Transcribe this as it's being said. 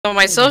Oh,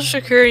 my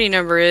social security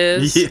number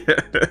is. Yeah.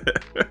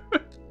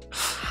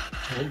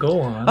 Well,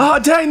 go on. Oh,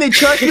 dang, they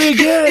tracked me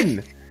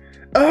again!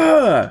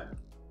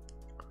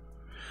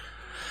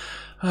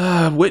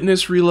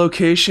 Witness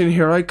relocation,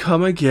 here I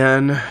come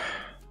again.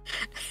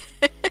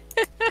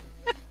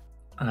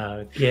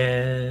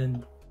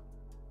 Again.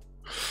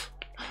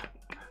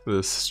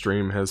 This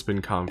stream has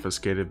been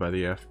confiscated by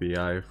the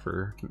FBI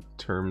for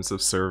terms of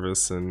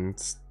service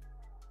and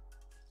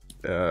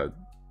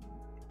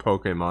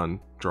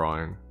Pokemon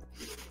drawing.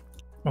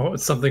 Oh,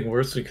 it's something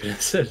worse we could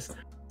have said.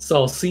 So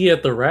I'll see you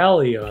at the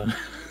rally. No!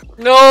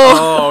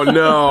 Oh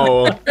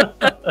no!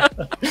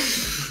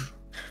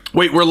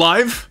 Wait, we're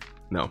live?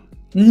 No.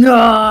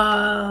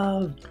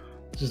 No!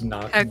 Just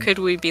knocking. How could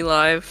we be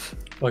live?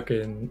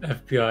 Fucking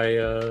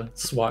FBI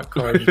SWAT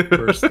car just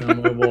burst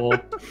down my wall.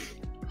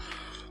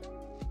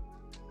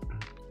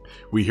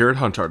 We here at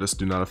Hunt Artists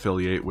do not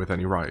affiliate with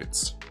any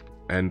riots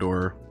and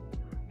or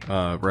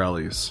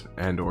rallies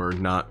and or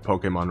not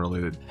Pokemon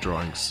related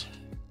drawings.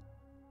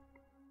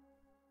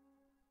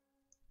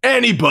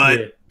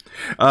 Anybody!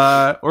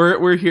 Yeah.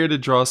 We're here to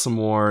draw some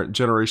more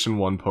Generation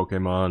 1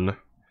 Pokemon.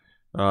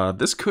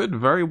 This could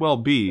very well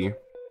be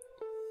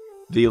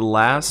the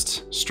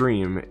last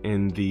stream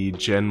in the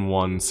Gen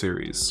 1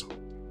 series.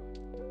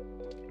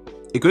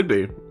 It could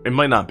be. It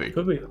might not be.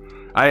 Could be.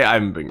 I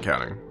haven't been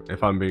counting,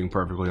 if I'm being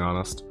perfectly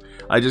honest.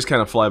 I just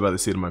kind of fly by the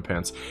seat of my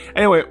pants.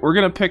 Anyway, we're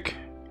gonna pick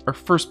our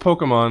first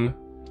Pokemon.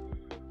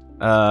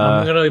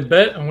 I'm gonna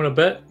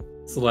bet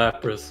it's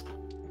Lapras.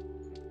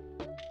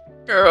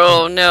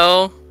 Oh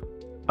no.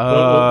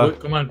 What,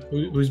 come on,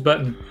 who's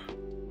betting?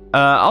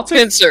 I'll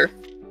take Pinsir.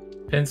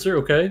 Pinsir,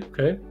 okay,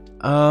 okay.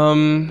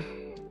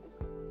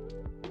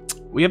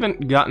 We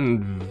haven't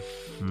gotten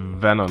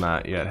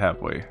Venonat yet,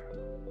 have we?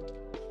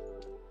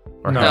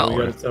 Or No, have we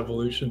we? got its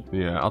evolution.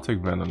 Yeah, I'll take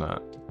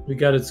Venonat. We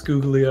got its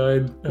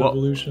googly-eyed Well-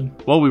 evolution.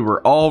 Well, we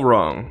were all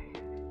wrong.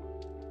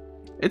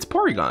 It's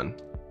Porygon.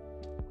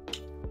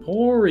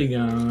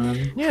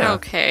 Porygon. Yeah.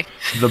 Okay.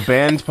 The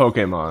banned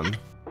Pokemon.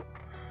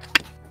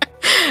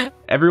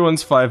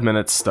 Everyone's 5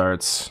 minutes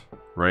starts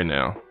right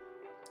now.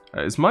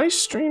 Is my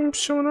stream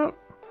showing up?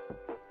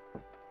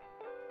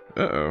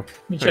 Uh-oh.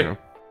 Let me Hang check. on.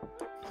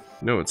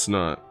 No, it's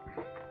not.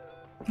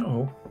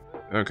 Oh.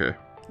 Okay.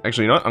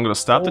 Actually, you know what? I'm going to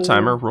stop the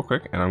timer real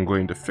quick, and I'm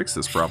going to fix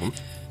this problem.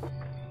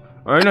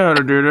 I know how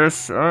to do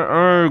this.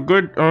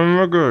 Good.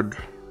 I'm good.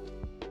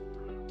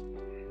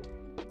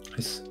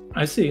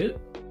 I see it.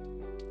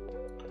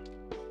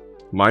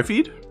 My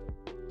feed?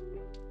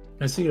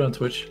 I see it on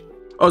Twitch.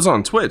 Oh, it's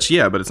on Twitch,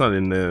 yeah, but it's not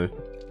in the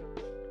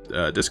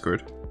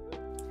Discord.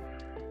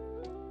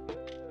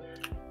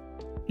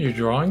 Your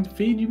drawing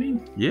feed, you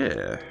mean?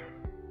 Yeah.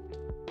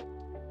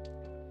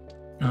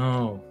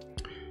 Oh.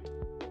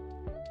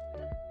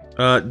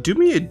 Do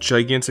me a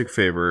gigantic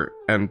favor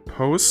and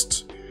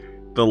post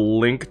the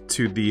link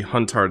to the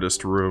Hunt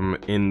Artist room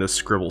in the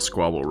Scribble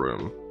Squabble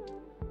room.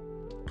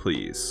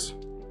 Please.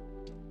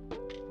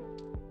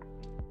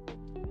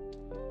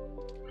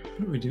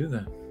 How do we do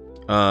that?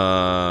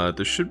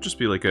 There should just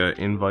be like a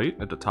invite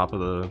at the top of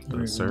the There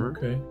we go, server.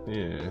 Okay.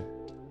 Yeah.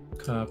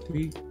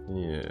 Copy.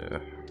 Yeah.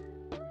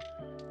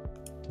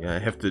 Yeah, I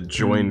have to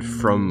join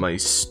from my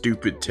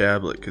stupid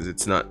tablet because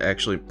it's not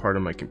actually part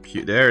of my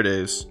computer. There it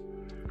is.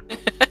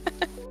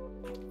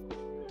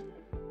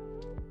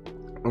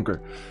 Okay.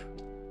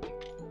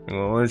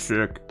 Well, let's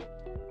check.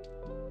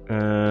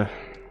 I'm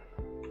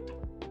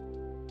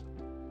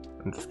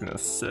just gonna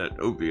set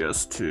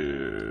OBS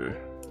to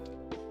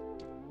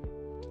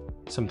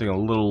something a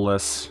little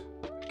less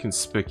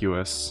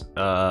conspicuous.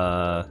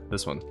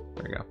 This one.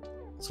 There we go.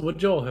 So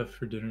what y'all have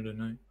for dinner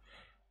tonight?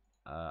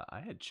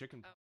 I had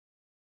chicken.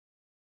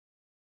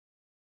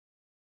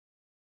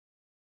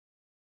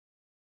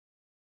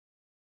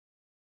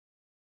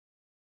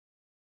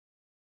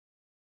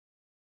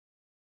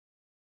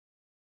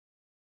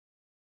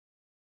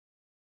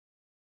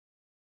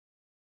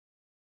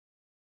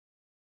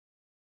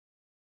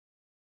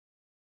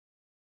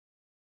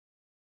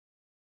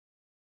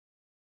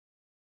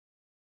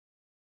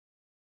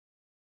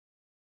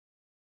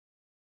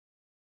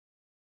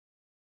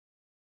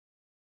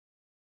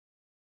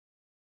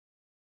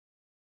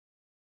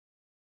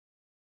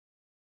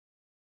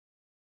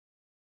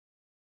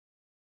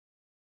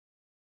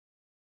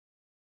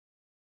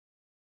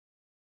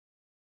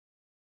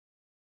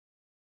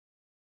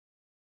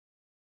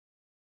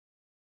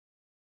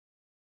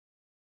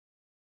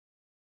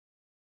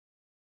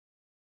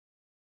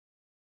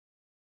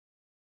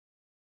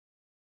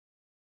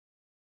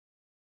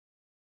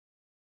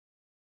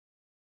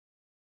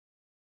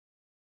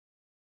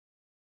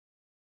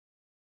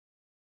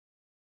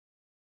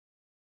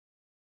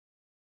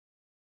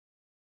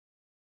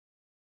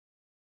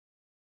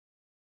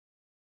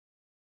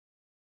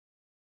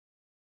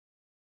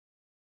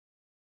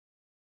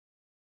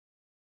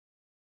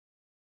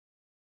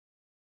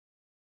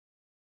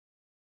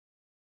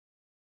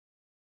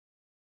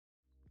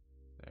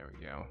 There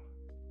we go.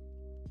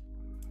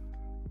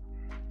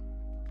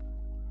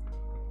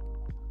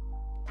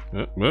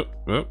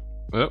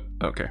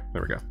 Okay,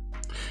 there we go.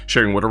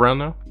 Sharing what around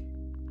now?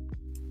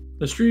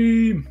 The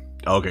stream.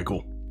 Okay,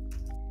 cool.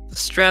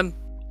 Strem.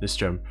 This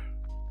gem.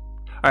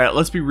 Alright,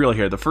 let's be real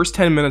here. The first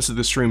 10 minutes of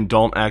the stream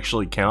don't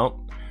actually count.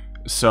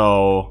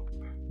 So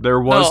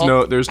there's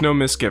no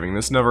misgiving.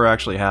 This never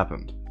actually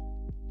happened.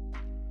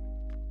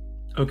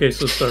 Okay,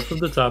 so start from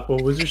the top.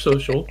 What was your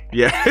social?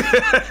 Yeah.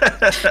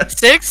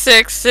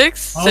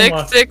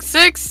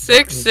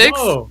 666666666.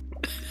 Whoa.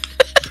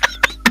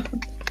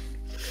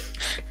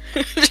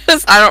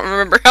 Just I don't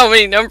remember how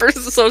many numbers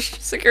the social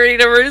security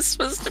number is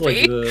supposed to Like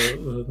be.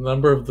 the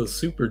number of the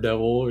super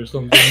devil or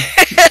something.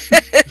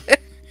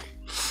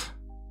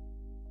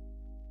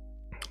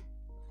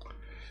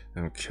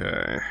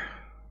 Okay.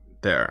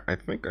 There. I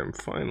think I'm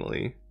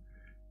finally,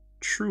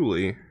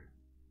 truly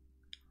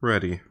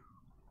ready.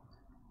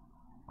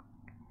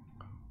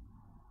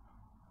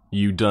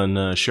 You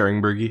done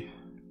sharing, Bergie?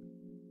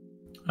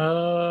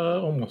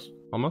 Almost.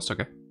 Almost?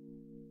 Okay.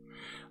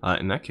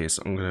 In that case,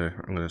 I'm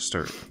gonna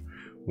start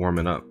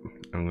warming up.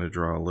 I'm gonna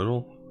draw a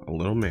little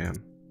man.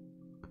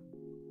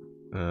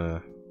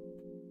 Okay,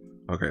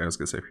 I was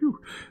gonna say, phew,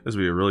 this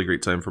would be a really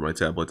great time for my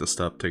tablet to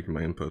stop taking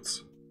my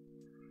inputs.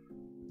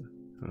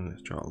 I'm gonna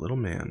draw a little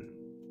man.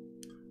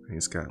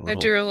 He's got a little... I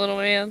drew a little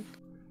man.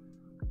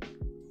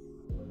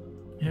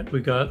 Yeah, we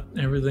got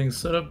everything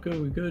set up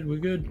good. We good? We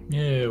good?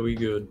 Yeah, we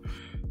good.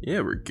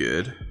 Yeah, we're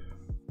good.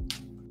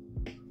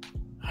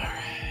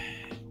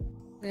 Alright.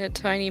 That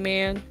tiny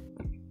man.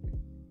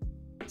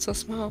 So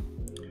small.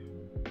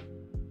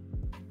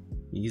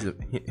 He's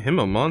him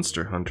a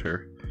monster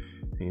hunter.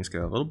 He's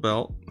got a little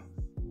belt.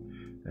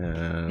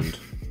 And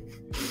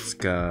he's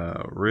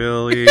got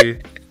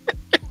really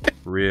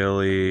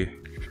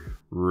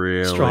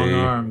Strong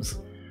arms.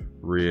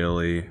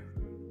 really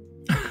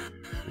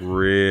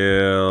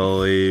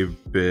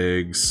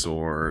big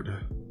sword.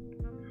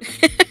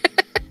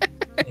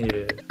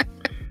 Yeah.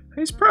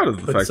 He's proud of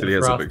the Puts fact that he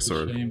has a Sephiroth big to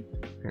sword. shame.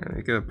 Yeah,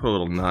 you gotta put a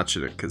little notch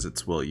in it because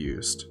it's well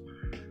used.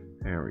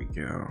 There we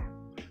go.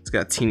 It's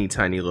got teeny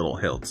tiny little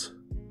hilt.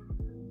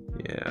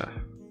 Yeah.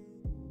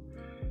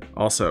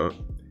 Also,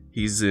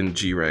 he's in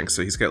G rank,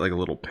 so he's got like a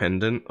little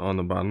pendant on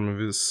the bottom of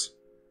his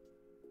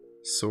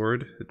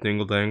sword. It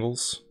dingle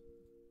dangles.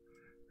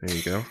 There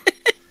you go.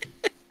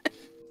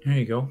 There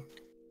you go.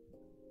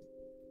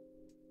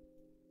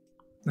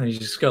 And you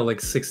just got like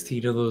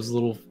 16 of those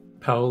little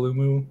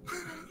Paolumu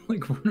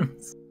like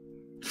rooms.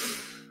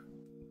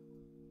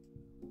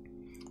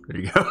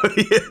 There you go.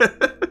 Yeah.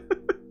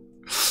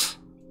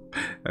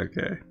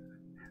 Okay.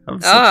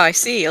 I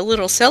see. A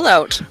little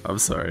sellout. I'm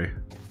sorry.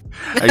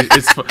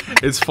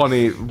 It's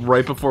funny.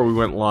 Right before we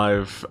went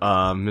live,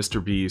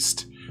 Mr.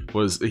 Beast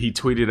he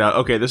tweeted out,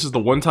 "Okay, this is the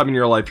one time in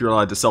your life you're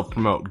allowed to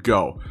self-promote.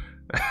 Go."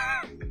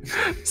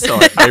 So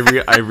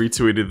I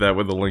retweeted that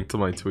with a link to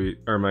my tweet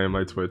or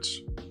my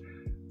Twitch.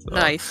 So,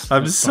 Nice.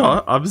 I'm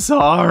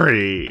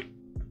sorry.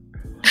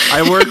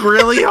 I work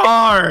really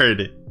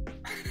hard.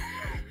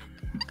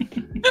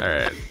 All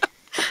right.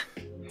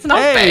 It's not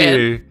bad.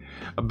 Hey,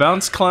 a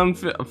Bounce Clown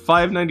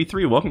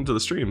 593. Welcome to the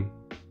stream.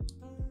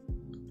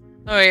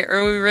 Alright,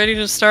 are we ready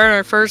to start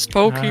our first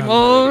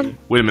Pokemon?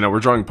 Wait a minute, we're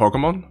drawing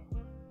Pokemon?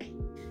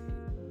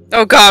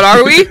 Oh god,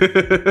 are we? All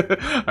The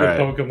right.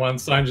 Pokemon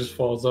sign just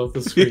falls off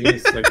the screen.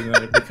 It's like, and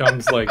then it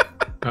becomes like,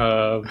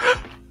 and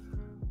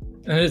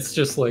it's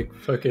just like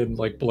fucking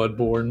like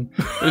Bloodborne.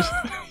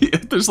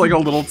 There's like a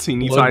little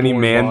teeny Bloodborne tiny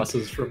man.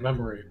 bosses from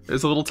memory.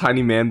 There's a little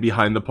tiny man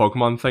behind the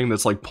Pokemon thing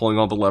that's like pulling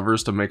all the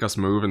levers to make us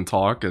move and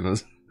talk, and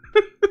he's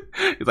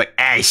like,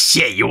 "Ah,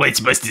 shit, you weren't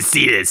supposed to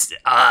see this."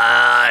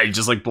 He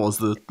just like pulls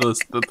the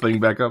thing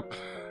back up.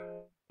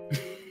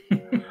 All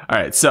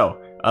right, so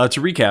to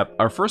recap,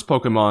 our first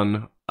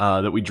Pokemon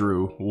that we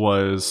drew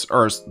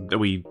that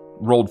we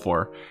rolled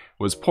for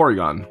was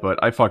Porygon, but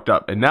I fucked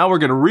up, and now we're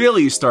gonna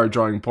really start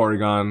drawing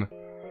Porygon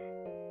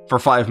for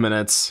 5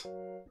 minutes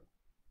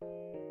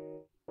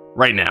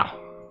right now.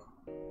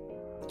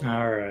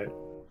 All right.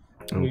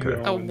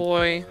 Okay. Oh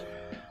boy.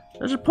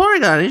 There's a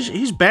Porygon.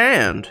 He's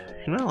banned.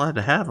 You're not allowed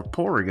to have a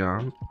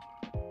Porygon.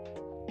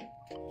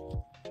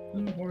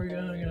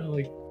 Porygon, you know,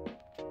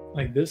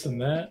 like this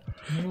and that.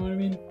 You know what I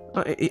mean?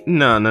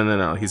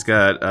 No. He's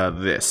got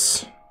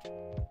this.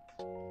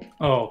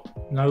 Oh,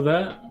 know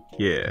that?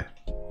 Yeah.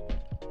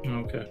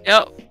 Okay.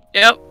 Yep.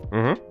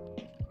 Mm-hmm.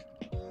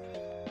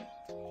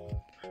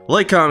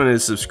 Like, comment,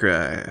 and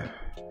subscribe.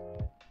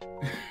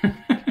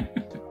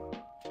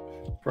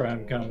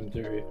 Prime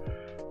commentary.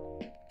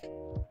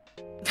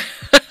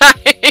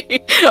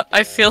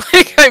 I feel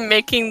like I'm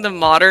making the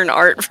modern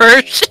art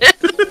version.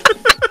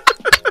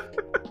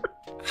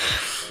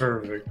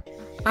 Perfect.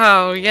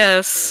 Oh,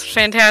 yes.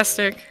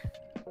 Fantastic.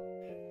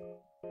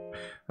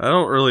 I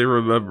don't really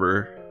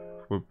remember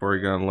what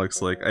Porygon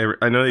looks like.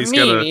 I know he's Me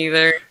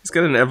neither. he's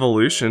got an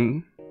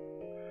evolution.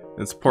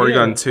 It's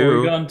Porygon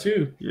 2. Porygon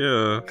 2.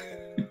 Yeah,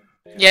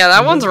 Yeah,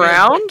 that one's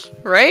round,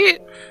 right?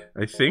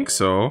 I think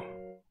so.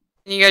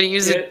 You gotta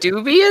use Yeah. a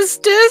dubious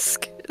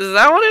disc? Is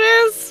that what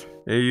it is?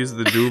 Yeah, use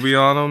the doobie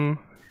on him.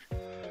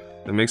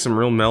 That makes him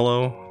real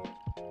mellow.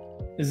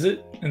 Is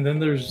it? And then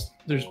there's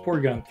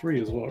Porygon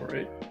 3 as well,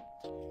 right?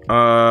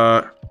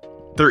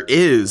 There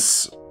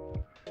is.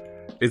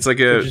 It's like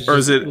a, or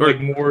is it like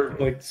more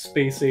like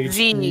space age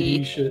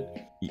 3D shit?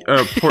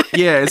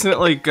 Yeah, isn't it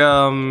like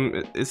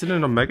isn't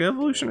it a Mega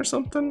Evolution or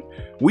something?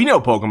 We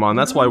know Pokemon.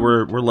 That's why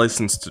we're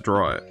licensed to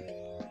draw it.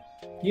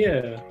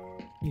 Yeah,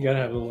 you gotta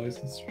have a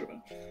license to draw.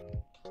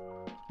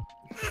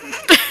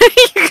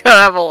 You gotta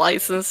have a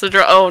license to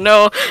draw. Oh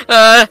no.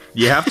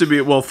 You have to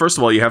be. Well, first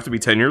of all, you have to be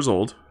 10 years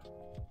old.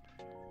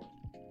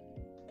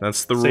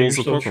 That's the rules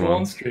of Pokemon.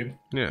 On stream.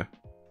 Yeah.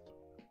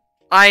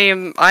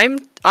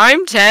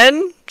 I'm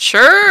 10.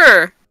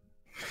 Sure.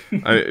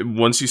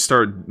 Once you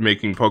start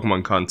making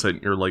Pokemon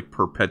content, you're like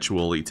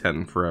perpetually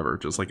 10 forever,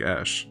 just like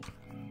Ash.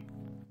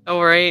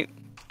 Oh, right.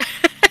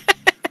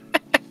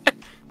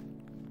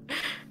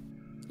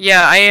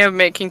 Yeah, I am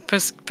making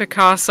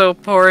Picasso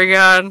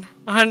Porygon.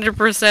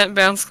 100%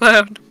 Bounce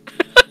Cloud.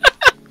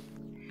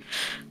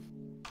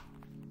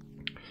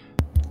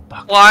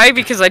 Why?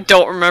 Because I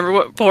don't remember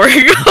what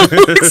Porygon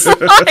looks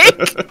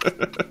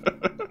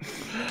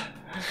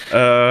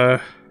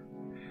like.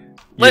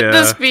 Let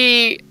this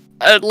be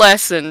a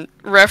lesson.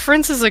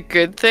 Reference is a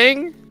good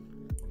thing.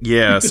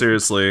 Yeah,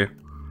 seriously.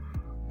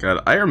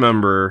 God, I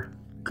remember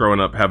growing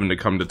up having to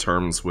come to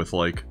terms with,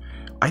 like,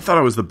 I thought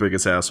I was the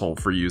biggest asshole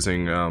for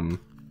using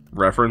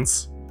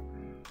reference.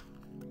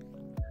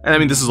 And I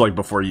mean, this is like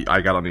before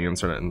I got on the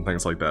internet and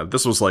things like that.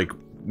 This was like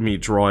me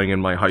drawing in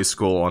my high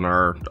school on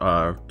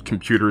our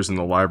computers in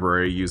the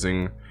library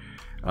using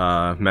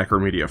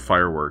Macromedia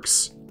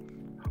Fireworks.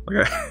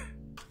 Like,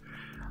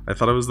 I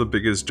thought I was the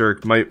biggest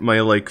jerk. My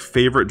like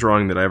favorite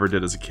drawing that I ever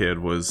did as a kid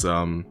was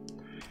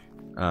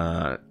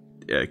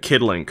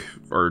Kid Link,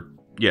 or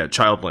yeah,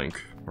 Child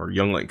Link, or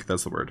Young Link.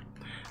 That's the word.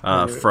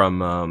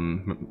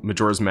 From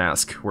Majora's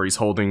Mask, where he's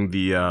holding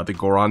the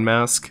Goron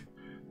mask,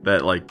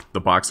 that like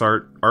the box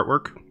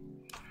artwork.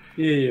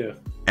 Yeah.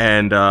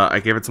 And I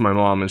gave it to my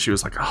mom, and she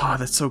was like, "Oh,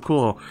 that's so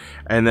cool."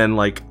 And then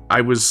like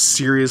I was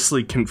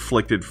seriously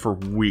conflicted for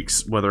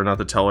weeks whether or not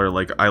to tell her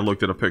like I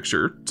looked at a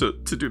picture to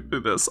do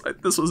this.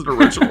 This was an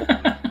original.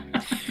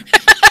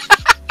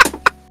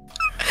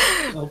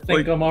 I'll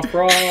think I'm a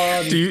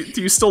fraud. Do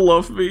you still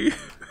love me?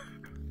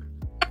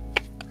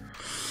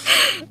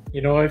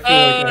 You know, I feel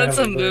like I that's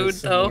have a mood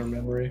though.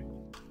 Memory.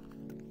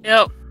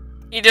 Yep.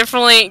 You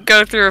definitely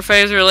go through a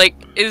phase where you're like,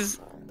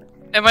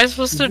 am I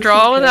supposed to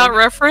draw without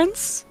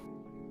reference?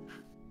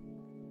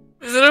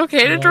 Is it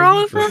okay to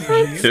draw with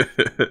reference?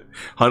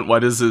 Hunt, why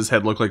does his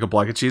head look like a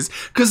block of cheese?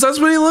 Because that's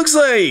what he looks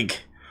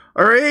like!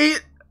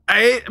 Alright?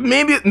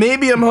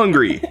 Maybe I'm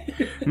hungry.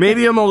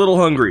 Maybe I'm a little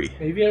hungry.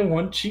 Maybe I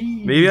want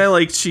cheese. Maybe I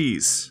like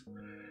cheese.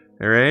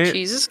 Alright?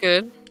 Cheese is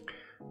good.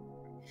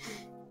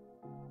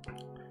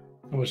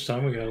 How much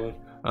time we got left?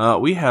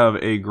 We have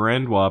a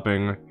grand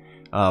whopping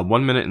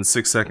 1 minute and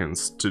 6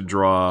 seconds to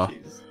draw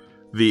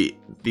the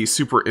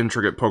super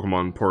intricate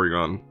Pokemon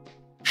Porygon.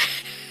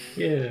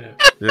 Yeah.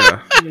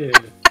 Yeah. Yeah.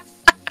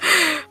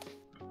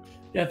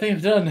 Yeah, I think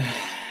I'm done.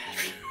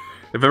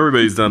 If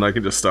everybody's done, I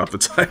can just stop the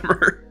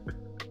timer.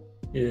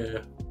 Yeah.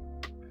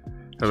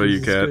 How about you,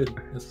 Kat?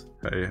 Yes.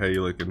 Hey, how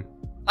you looking?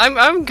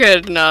 I'm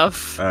good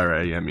enough.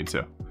 Alright, yeah, me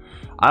too.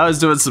 I was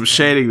doing some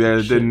shading there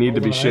that didn't need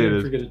to be shaded.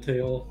 I forget a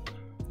tail.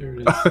 There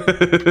it is.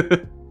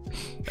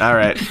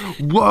 Alright.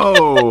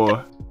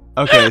 Whoa!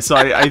 Okay, so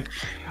I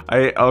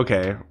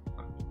okay.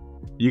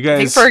 You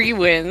guys. I think Fergie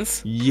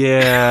wins.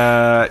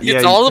 Yeah.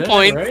 Gets all the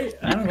points. Right?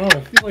 I don't know.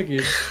 I feel like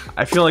it.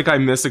 I feel like I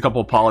missed a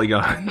couple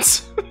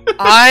polygons.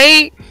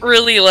 I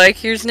really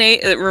like yours,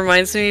 Nate. It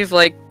reminds me of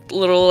like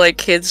little like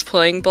kids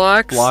playing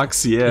blocks.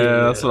 Blocks,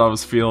 yeah, that's what I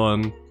was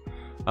feeling.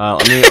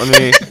 Let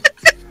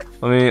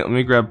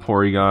me grab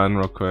Porygon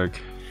real quick.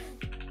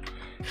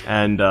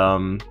 And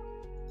hang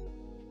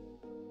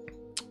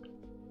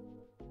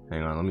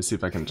on, let me see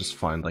if I can just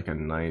find like a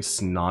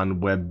nice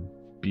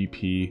non-web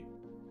BP.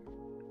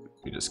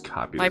 Let me just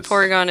copy My this.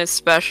 Porygon is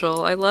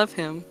special. I love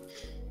him.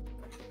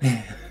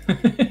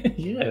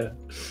 Yeah.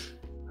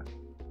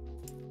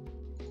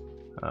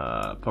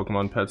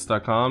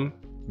 PokemonPets.com.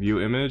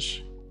 View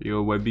image. View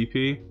a web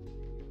BP.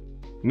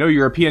 No,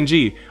 you're a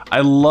PNG. I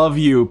love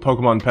you,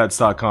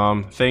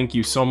 PokemonPets.com. Thank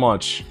you so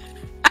much.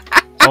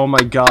 Oh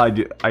my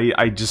god.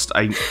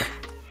 I'm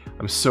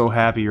so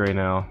happy right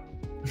now.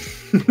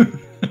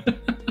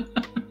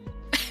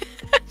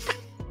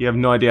 You have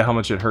no idea how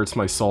much it hurts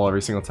my soul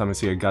every single time I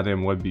see a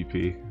goddamn web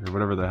BP, or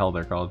whatever the hell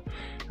they're called.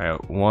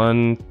 Alright,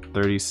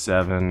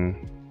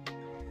 137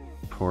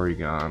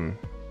 Porygon.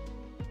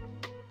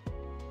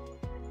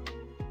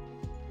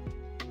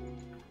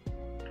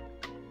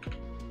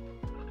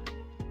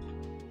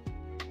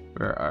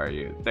 Where are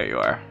you? There you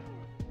are.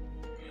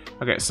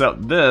 Okay, so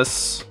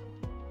this...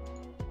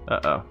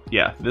 Uh-oh.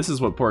 Yeah, this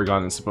is what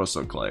Porygon is supposed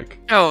to look like.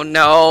 Oh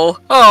no.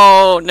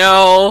 Oh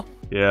no.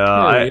 Yeah,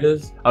 I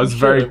was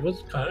very... It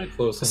was kind of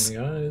close on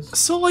the eyes.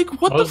 So,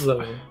 like, what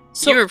the...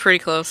 So, you were pretty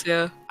close,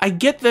 yeah. I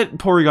get that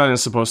Porygon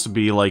is supposed to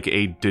be, like,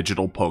 a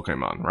digital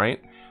Pokemon,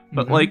 right?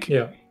 But, like,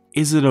 yeah.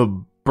 Is it a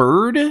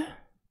bird?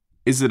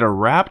 Is it a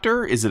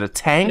raptor? Is it a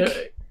tank?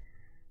 Yeah,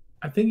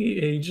 I think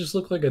he just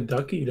looked like a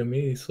ducky to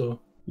me, so...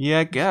 Yeah,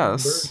 I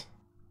guess.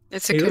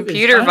 It's a It's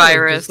computer kinda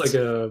virus. Just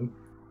like a,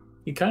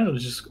 he kind of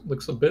just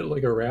looks a bit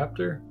like a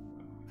raptor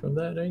from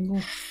that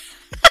angle.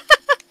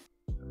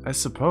 I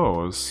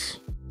suppose.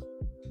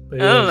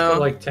 But I don't he's got, know.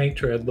 like tank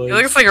tread legs. It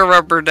looks like a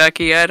rubber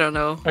ducky. I don't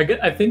know.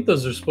 I think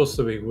those are supposed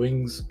to be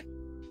wings.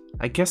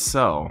 I guess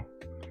so.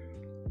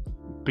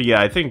 But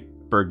yeah, I think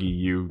Bergie,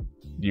 you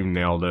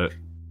nailed it.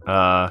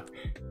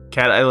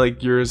 Cat, I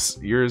like yours.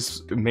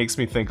 Yours makes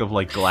me think of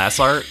like glass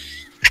art.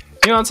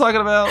 You know what I'm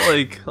talking about?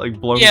 Like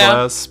blown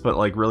glass, but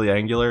like really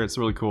angular. It's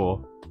really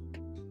cool.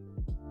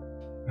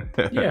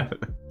 Yeah.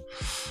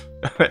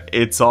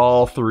 It's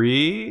all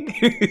three.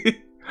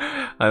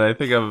 And I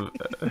think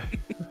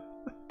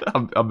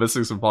I'm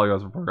missing some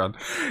polygons from Porygon.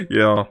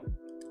 Yeah.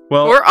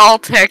 Well, We're all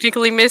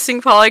technically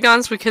missing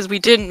polygons because we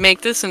didn't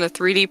make this in a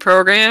 3D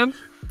program.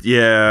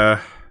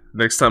 yeah.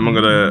 Next time I'm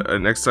gonna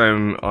next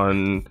time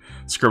on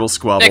Scribble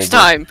Squabble. Next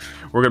time,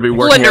 we're gonna be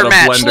working Blender with a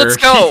match. blender. Let's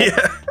go.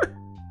 Yeah.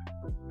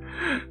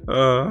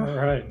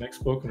 Alright,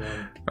 next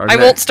Pokemon. I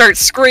won't start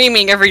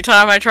screaming every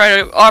time I try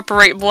to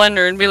operate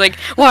Blender and be like,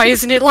 "Why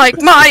isn't it like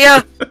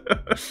Maya?"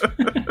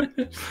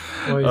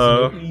 Why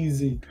is it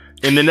easy?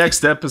 In the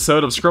next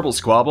episode of Scribble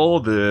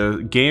Squabble,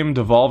 the game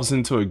devolves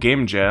into a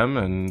game jam,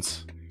 and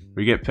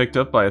we get picked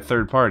up by a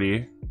third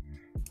party.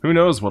 Who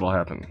knows what'll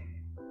happen?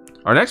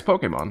 Our next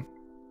Pokemon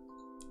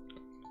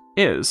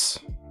is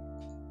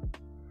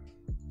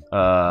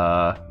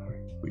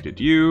we did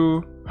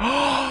you.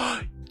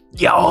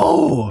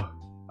 Yo!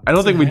 I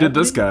don't think we did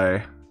this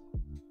guy.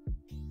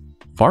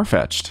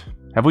 Farfetch'd.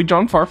 Have we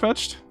drawn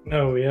Farfetch'd?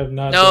 No, we have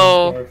not.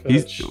 No. done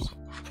He's Farfetch'd.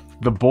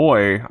 the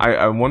boy.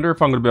 I wonder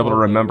if I'm gonna be able to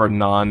remember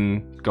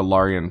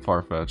non-Galarian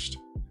Farfetch'd.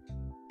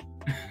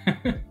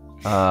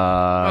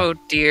 Oh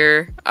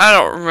dear, I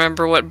don't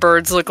remember what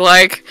birds look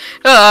like.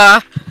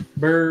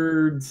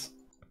 Birds.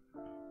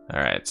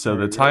 Alright, so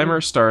the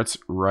timer starts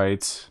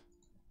right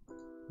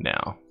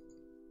now.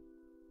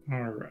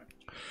 Alright.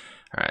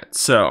 Alright,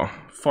 so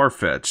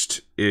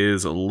Farfetch'd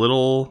is a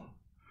little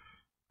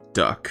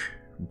duck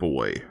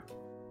boy.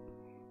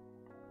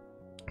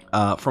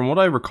 From what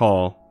I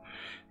recall,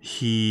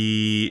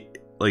 he's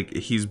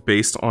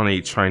based on a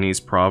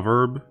Chinese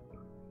proverb.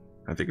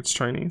 I think it's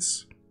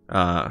Chinese.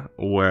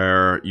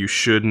 Where you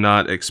should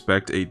not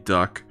expect a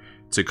duck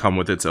to come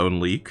with its own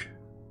leek,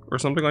 or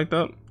something like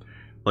that.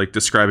 Like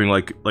describing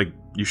like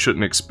you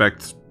shouldn't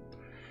expect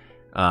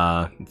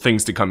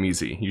things to come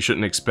easy. You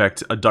shouldn't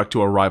expect a duck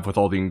to arrive with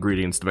all the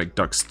ingredients to make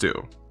duck stew.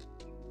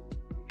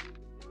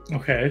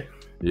 Okay.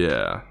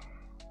 Yeah.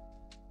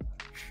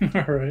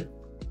 Alright.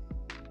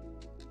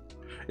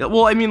 Yeah,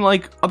 well, I mean,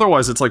 like,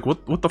 otherwise it's like,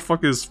 what the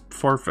fuck is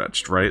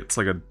Farfetch'd, right? It's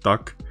like a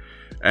duck,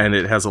 and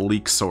it has a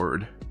leek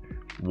sword.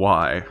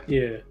 Why?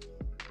 Yeah.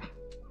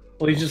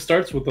 Well, he just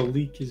starts with a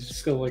leek. He's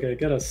just like, I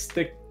got a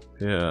stick.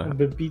 Yeah. I'm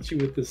gonna beat you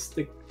with this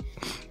stick.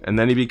 And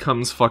then he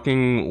becomes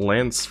fucking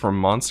Lance from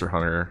Monster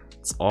Hunter.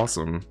 It's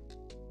awesome.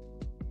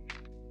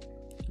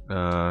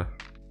 I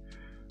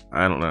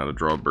don't know how to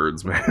draw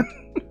birds,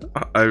 man.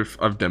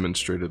 I've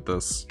demonstrated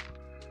this.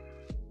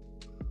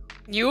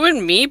 You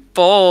and me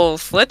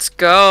both. Let's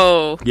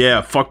go.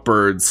 Yeah, fuck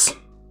birds.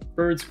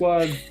 Bird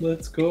squad,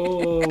 let's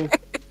go.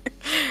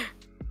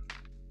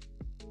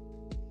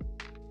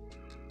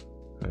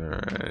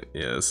 Alright,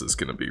 yeah, this is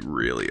gonna be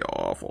really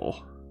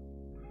awful.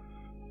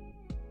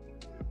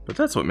 But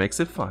that's what makes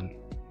it fun.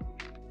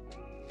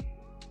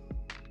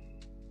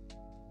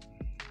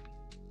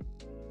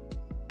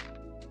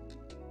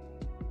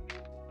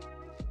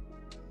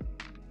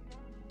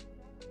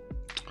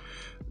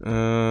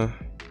 Yeah,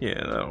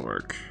 that'll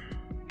work.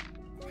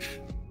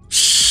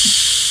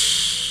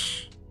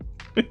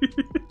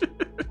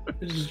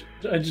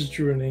 I just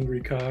drew an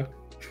angry cock.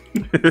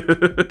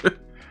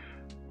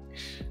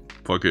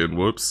 Fucking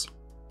whoops.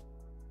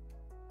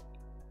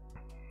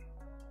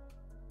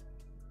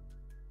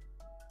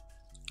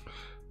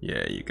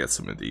 Yeah, you got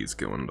some of these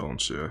going,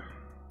 don't you?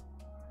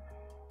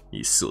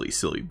 You silly,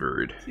 silly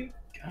bird.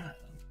 God,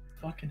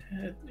 fucking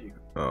head, dude.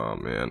 Oh,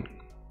 man.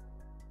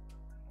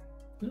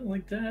 Not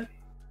like that.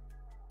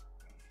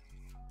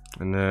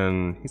 And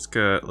then he's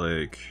got,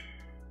 like...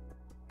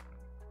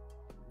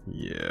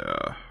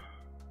 Yeah.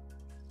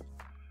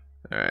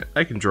 Alright,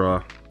 I can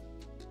draw.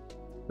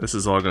 This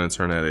is all gonna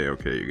turn out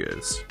A-okay, you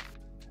guys.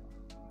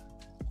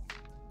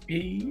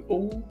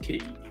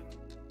 A-okay.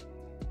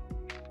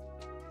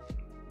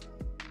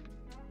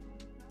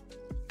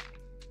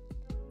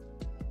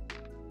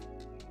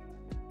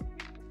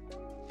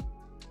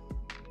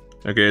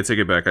 Okay, I take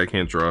it back. I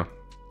can't draw.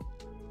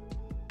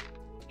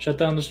 Shut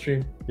down the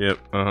stream. Yep,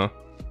 uh-huh.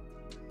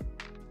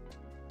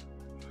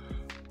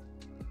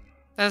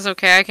 That's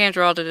okay. I can't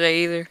draw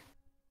today either.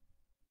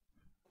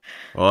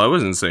 Well, I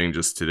wasn't saying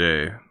just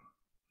today.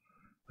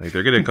 Like,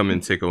 they're gonna come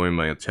and take away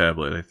my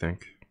tablet, I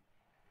think.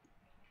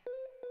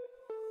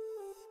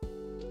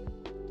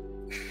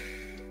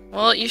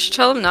 Well, you should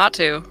tell them not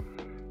to.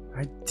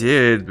 I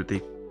did, but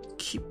they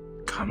keep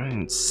coming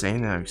and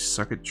saying that I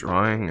suck at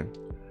drawing and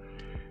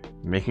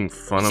making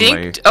fun of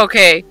my...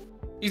 Okay.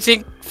 You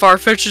think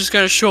Farfetch is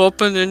gonna show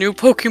up in the new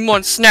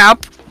Pokemon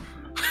Snap?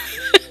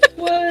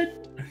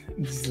 What?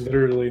 He's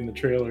literally in the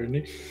trailer, isn't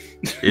he?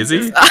 Is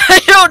he? I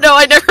don't know.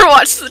 I never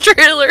watched the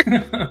trailer.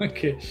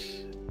 Okay.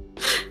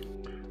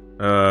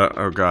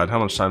 Oh god, how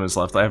much time is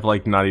left? I have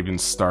like not even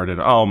started.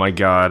 Oh my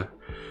god.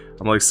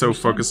 I'm like so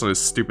focused on his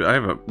stupid.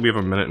 We have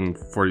a minute and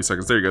 40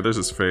 seconds. There you go. There's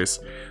his face.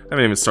 I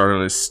haven't even started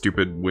on his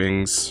stupid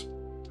wings.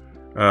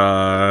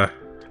 Yeah,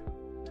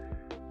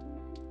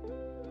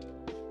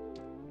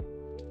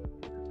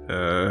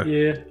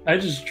 I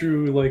just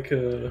drew like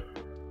a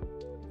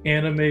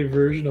anime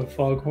version of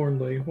Foghorn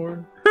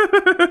Leghorn.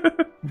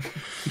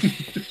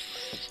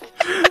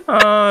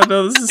 Oh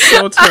no, this is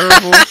so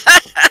terrible.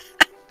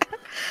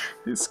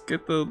 Just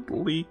get the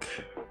leak.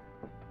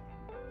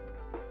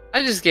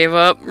 I just gave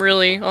up,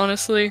 really,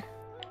 honestly.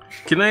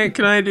 Can I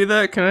do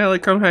that? Can I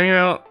like come hang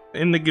out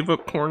in the give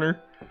up corner?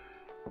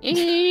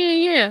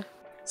 Yeah.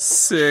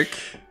 Sick.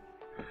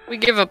 We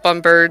give up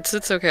on birds.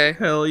 It's okay.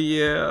 Hell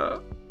yeah.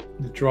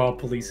 The Draw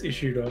Police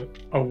issued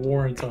a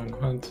warrant on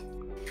Hunt.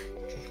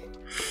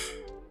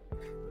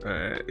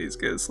 Alright, he's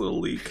got his little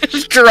leak.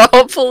 Draw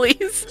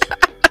police.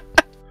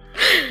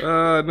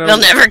 No. They'll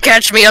never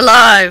catch me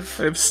alive.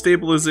 I have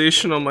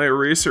stabilization on my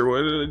eraser.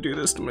 Why did I do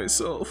this to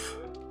myself?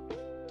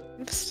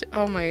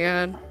 Oh my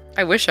god.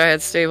 I wish I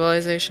had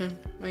stabilization.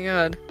 My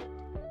god.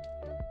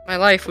 My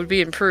life would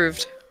be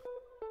improved.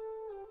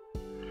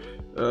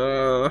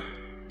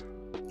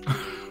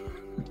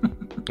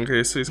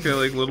 Okay, so he's got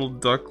like little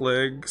duck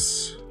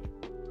legs.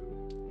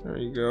 There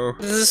you go.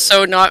 This is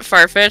so not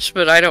far-fetched,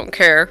 but I don't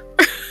care.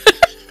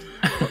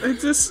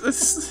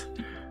 It's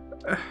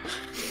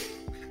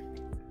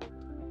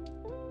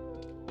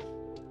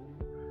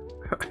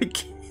I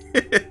can't.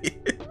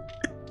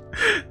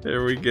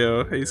 There we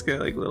go. He's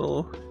got like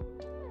little.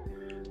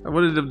 I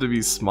wanted him to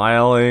be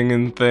smiling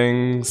and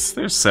things.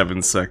 There's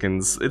 7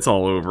 seconds. It's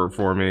all over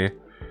for me.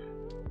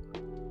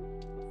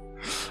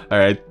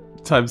 Alright,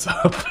 time's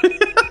up.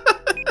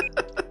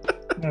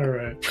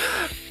 Alright.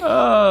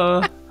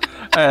 Alright,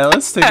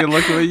 let's take a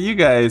look at what you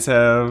guys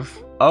have.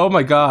 Oh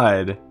my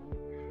god.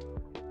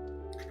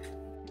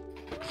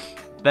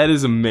 That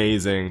is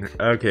amazing.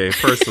 Okay,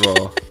 first of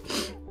all.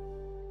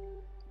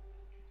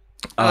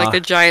 I like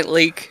the giant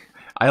leak.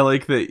 I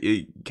like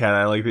that, Kat,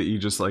 I like that you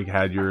just like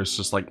had yours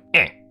just like,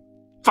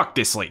 fuck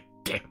this leak.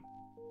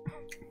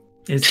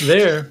 It's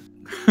there.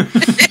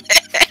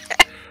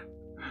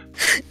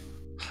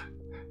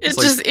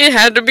 It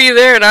had to be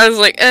there, and I was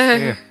like,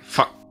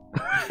 fuck.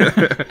 I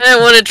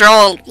didn't want to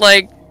draw,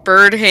 like,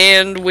 bird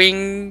hand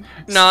wing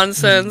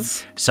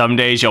nonsense. Some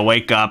days you'll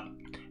wake up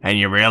and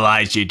you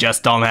realize you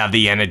just don't have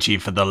the energy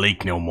for the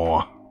leak no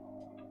more.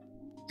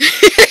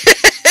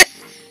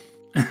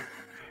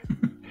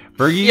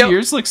 Bergie,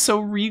 yours looks so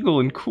regal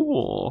and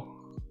cool.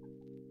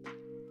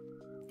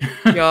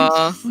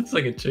 Yeah. Looks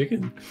like a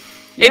chicken.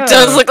 It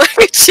does look like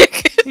a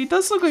chicken. He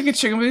does look like a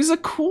chicken, but he's a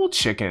cool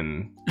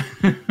chicken.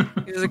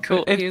 He's a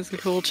cool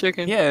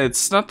chicken. Yeah,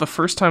 it's not the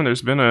first time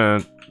there's been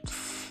a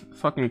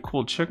fucking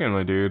cool chicken,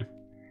 my dude.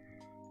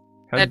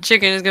 That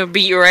chicken is gonna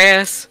beat your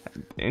ass.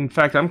 In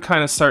fact, I'm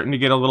kind of starting to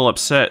get a little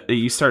upset that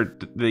you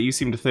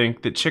seem to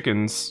think that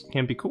chickens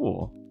can't be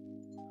cool.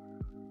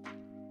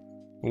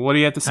 What do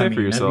you have to say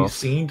for yourself? Have you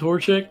seen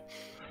Torchic?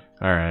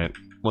 Alright,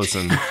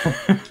 listen.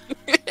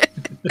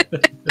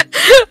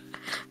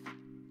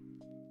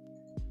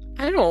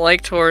 I don't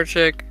like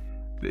Torchic.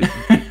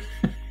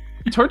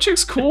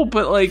 Torchic's cool,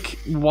 but like,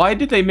 why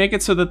did they make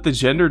it so that the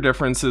gender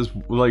difference is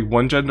like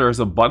one gender has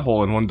a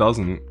butthole and one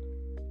doesn't?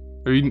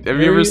 Have you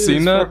ever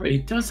seen that? He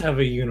does have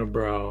a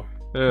unibrow.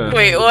 Yeah.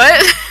 Wait,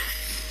 what?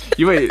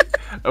 You wait.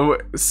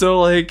 So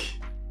like,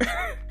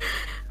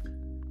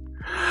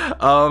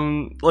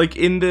 like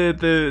in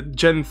the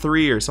Gen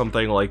 3 or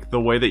something, like the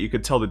way that you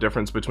could tell the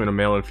difference between a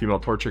male and female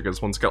Torchic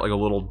is one's got like a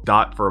little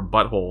dot for a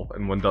butthole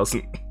and one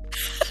doesn't.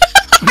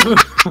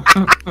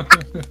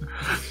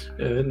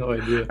 Yeah, I had no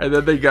idea. And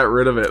then they got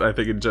rid of it, I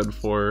think, in Gen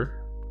 4.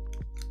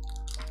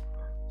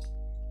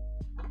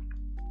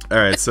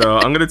 Alright, so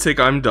I'm gonna take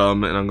I'm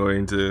Dumb, and I'm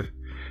going to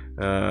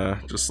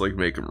just like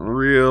make him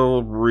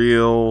real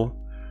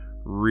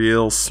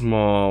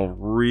small.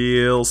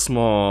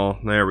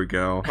 There we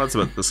go. That's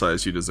about the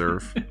size you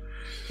deserve.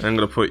 I'm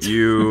gonna put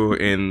you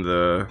in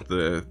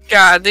the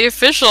God, the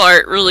official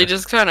art really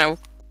just kind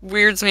of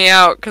weirds me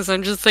out, because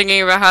I'm just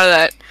thinking about how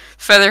that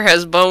feather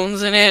has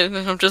bones in it, and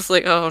I'm just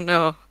like, oh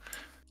no.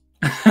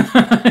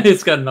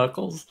 It's got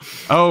knuckles.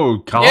 Oh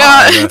god.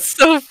 Yeah, it's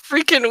so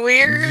freaking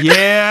weird.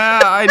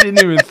 Yeah, I didn't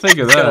even think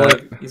of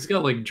that. He's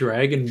got like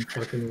dragon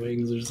fucking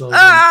wings or something.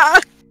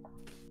 Ah!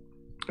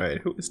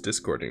 Alright, who is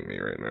discording me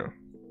right now?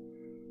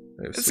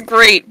 It's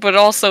great, but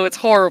also it's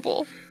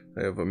horrible.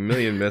 I have a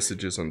million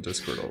messages on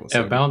Discord all of a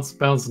Yeah, sudden.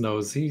 Bounce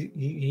knows.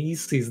 He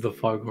sees the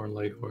Foghorn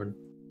Leghorn.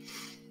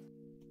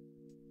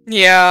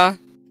 Yeah.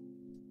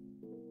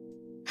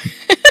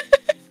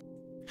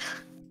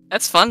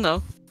 That's fun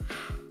though.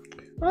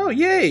 Oh,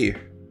 yay!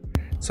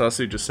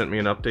 Sasu just sent me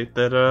an update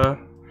that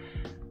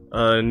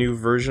a new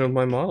version of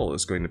my model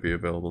is going to be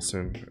available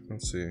soon.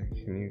 Let's see.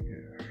 Can you...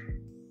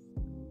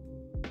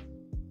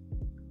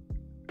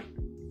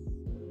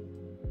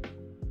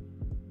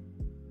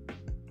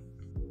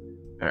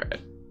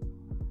 Alright.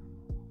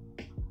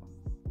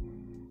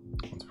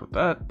 Let's put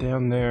that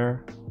down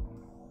there.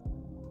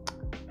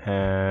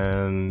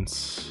 And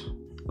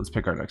let's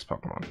pick our next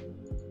Pokemon.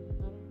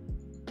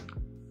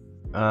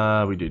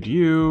 We did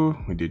you.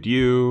 We did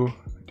you.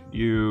 We did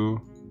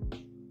you.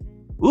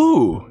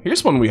 Ooh,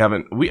 here's one we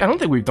haven't. I don't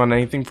think we've done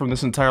anything from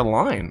this entire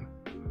line.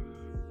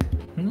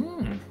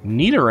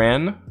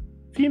 Nidoran,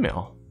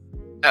 female.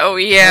 Oh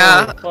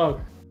yeah. Oh,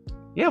 fuck.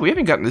 Yeah, we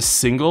haven't gotten a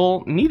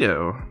single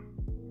Nido.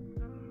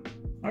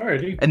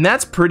 Alrighty. And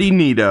that's pretty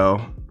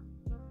neato.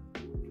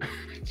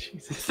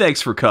 Jesus. Thanks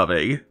for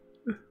coming.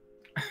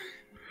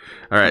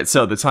 Alright,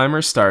 so the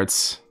timer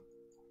starts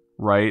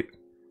right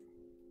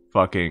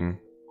fucking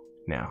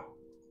now.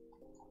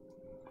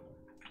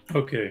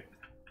 Okay.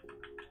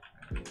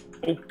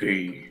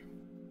 Okay.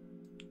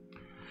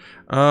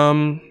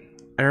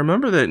 I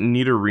remember that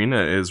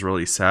Nidorina is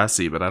really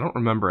sassy, but I don't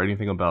remember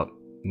anything about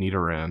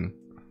Nidoran.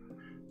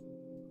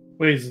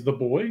 Wait, is it the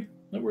boy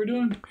that we're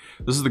doing?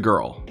 This is the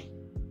girl.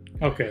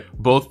 Okay.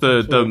 Both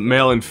the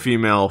male and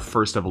female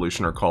first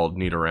evolution are called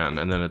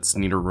Nidoran, and then it's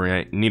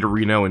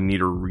Nidorino and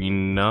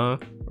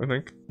Nidorina, I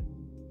think.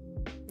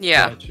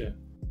 Yeah. Gotcha.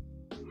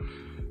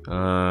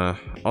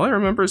 All I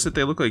remember is that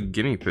they look like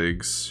guinea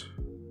pigs.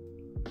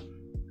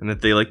 And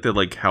that they like to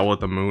howl at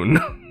the moon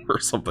or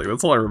something.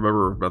 That's all I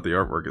remember about the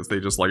artwork, is they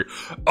just like,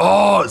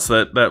 oh, it's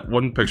that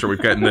one picture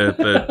we've got in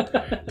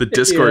the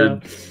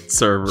Discord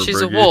server. She's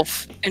Bergie. a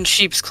wolf in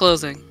sheep's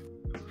clothing.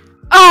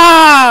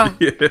 Ah!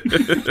 Yeah.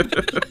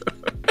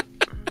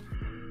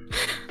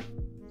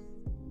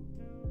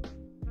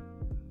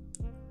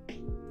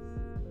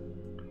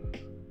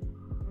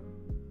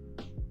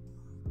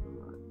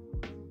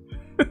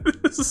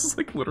 This is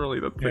like literally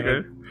the thing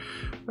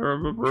I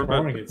remember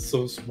about. It's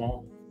so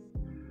small.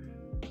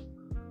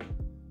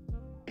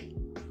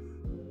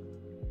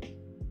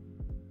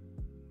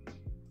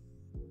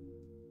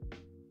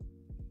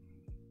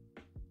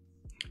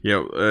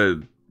 Yeah,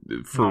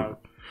 for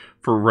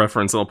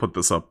reference, I'll put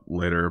this up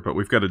later, but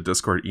we've got a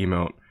Discord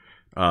emote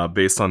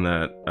based on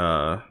that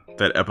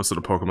episode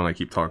of Pokemon I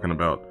keep talking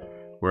about,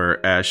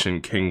 where Ash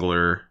and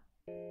Kingler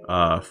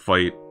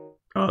fight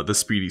the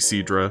Speedy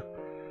Seadra.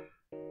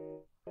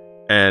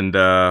 And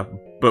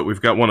but we've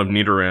got one of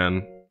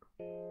Nidoran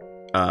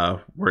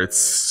where it's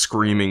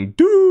screaming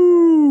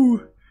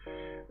 "Doo!"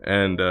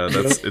 And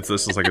this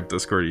is like a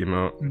Discord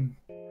emote.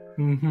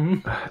 Mm-hmm.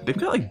 They've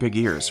got like big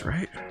ears,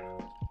 right?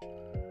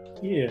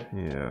 Yeah.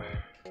 Yeah.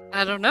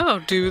 I don't know,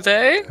 do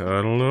they? I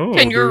don't know.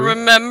 Can you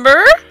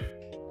remember?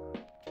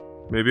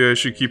 Maybe I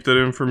should keep that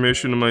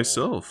information to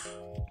myself.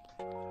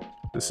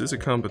 This is a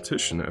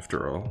competition,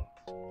 after all.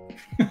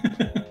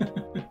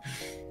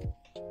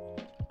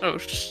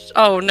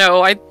 Oh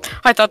no, I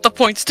thought the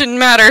points didn't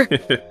matter.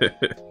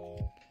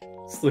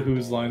 It's the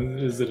whose line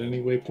is it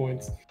anyway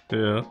points.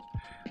 Yeah.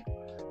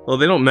 Well,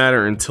 they don't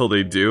matter until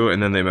they do,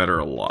 and then they matter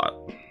a lot.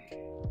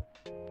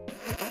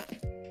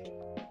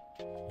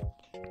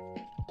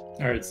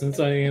 Alright, since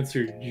I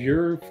answered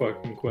your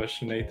fucking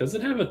question, Nate, does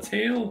it have a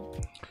tail?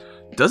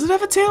 Does it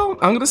have a tail?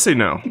 I'm gonna say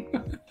no.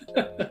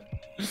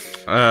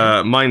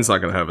 Mine's not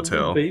gonna have a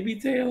tail. Baby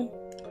tail?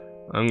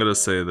 I'm gonna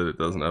say that it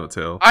doesn't have a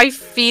tail. I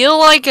feel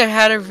like it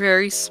had a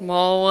very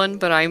small one,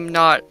 but I'm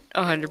not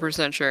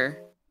 100% sure.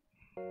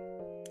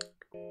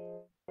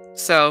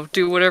 So,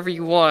 do whatever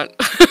you want.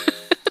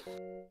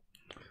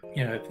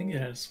 Yeah, I think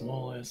it had a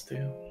small ass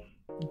tail.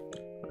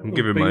 I'm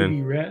giving baby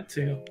mine. rat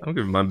tail. I'm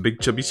giving mine big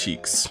chubby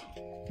cheeks.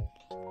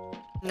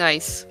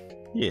 Nice.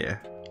 Yeah.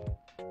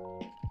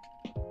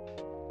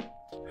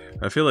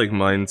 I feel like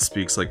mine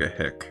speaks like a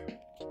hick.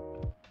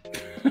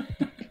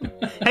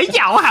 Hey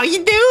y'all, how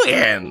you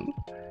doing?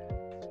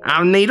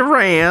 I'm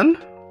Nidoran.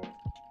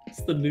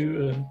 It's the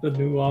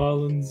New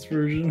Orleans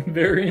version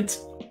variant.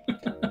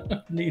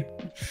 Neat.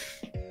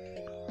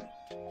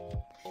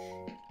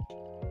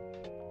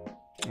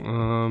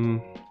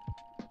 I'm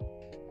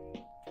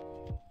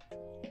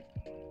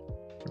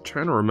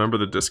trying to remember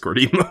the Discord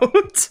emote.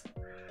 It's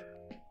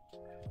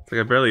like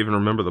I barely even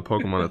remember the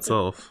Pokemon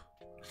itself.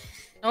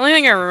 The only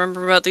thing I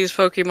remember about these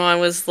Pokemon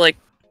was like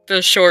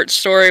the short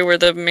story where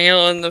the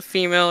male and the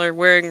female are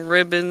wearing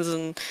ribbons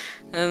and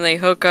then they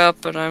hook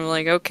up, and I'm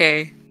like,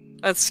 okay,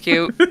 that's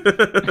cute.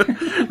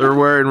 They're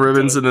wearing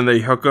ribbons and then they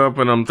hook up,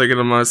 and I'm thinking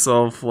to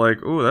myself, like,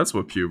 oh, that's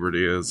what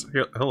puberty is.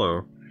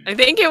 Hello. I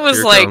think it was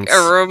Here like comes.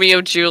 a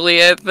Romeo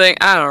Juliet thing.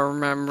 I don't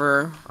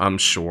remember. I'm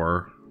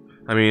sure.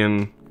 I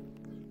mean,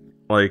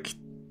 like,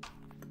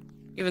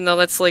 Even though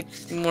that's like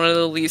one of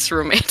the least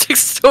romantic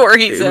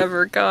stories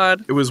ever,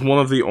 God. it was one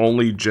of the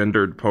only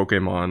gendered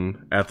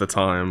Pokemon at the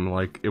time.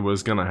 Like, it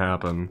was gonna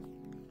happen.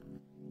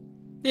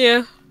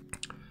 Yeah.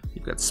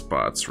 You got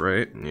spots,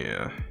 right?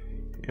 Yeah.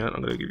 Yeah,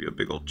 I'm gonna give you a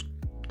big old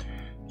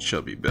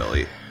chubby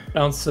belly.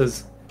 Bounce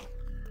says,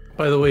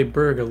 by the way,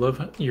 Berg, I love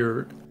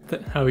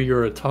how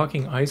you're a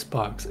talking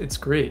icebox. It's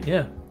great.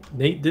 Yeah,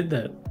 Nate did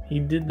that. He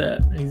did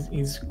that.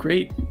 He's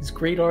great. He's a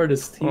great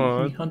artist. He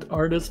hunt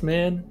artist,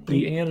 man.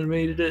 He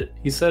animated it.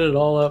 He set it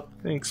all up.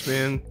 Thanks,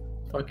 man.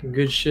 Fucking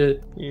good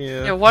shit.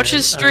 Yeah. Yeah, watch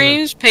his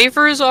streams, pay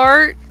for his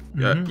art.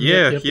 Yeah.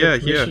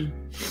 permission.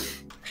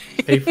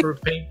 Pay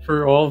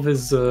for all of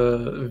his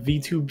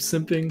VTube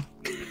simping.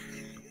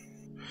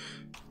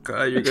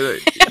 God,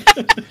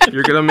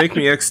 you're gonna make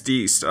me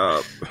XD.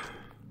 Stop.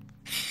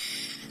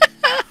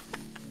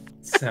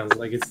 Sounds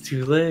like it's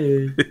too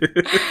late.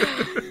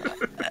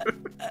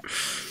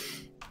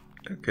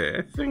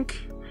 Okay,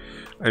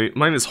 I mean,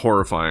 mine is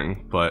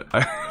horrifying, but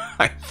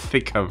I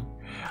think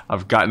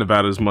I've gotten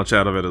about as much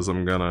out of it as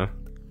I'm gonna.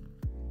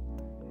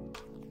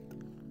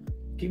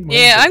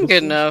 Yeah, I'm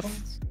good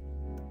enough.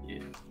 Yeah.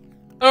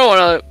 I don't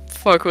want to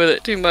fuck with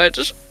it too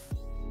much.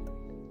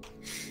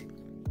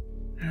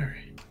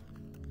 Alright.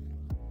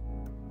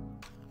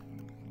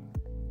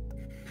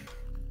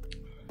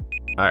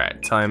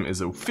 Alright, time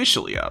is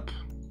officially up.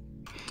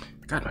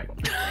 God,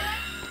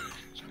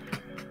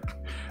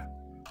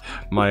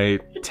 my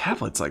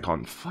tablet's like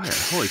on fire.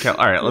 Holy cow.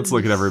 Alright, let's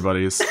look at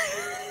everybody's.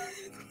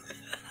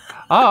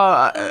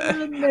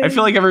 I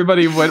feel like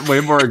everybody went way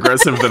more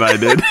aggressive than I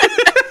did.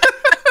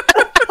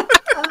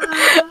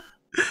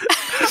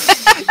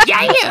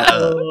 Yeah!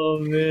 Oh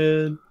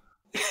man.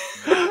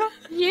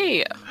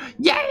 Yeah.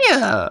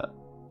 Yeah!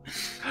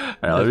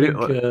 Alright,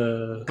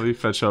 let me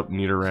fetch up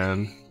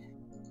Nidoran.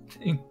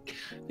 I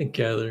think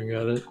Gathering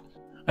got it.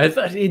 I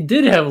thought it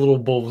did have little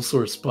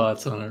Bulbasaur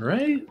spots on it,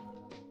 right?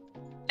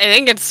 I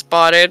think it's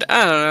spotted.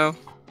 I don't know.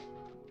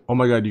 Oh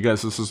my god, you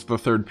guys, this is the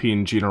third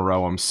PNG in a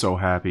row. I'm so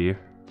happy.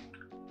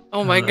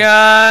 Oh my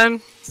god.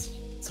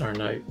 It's our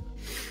night.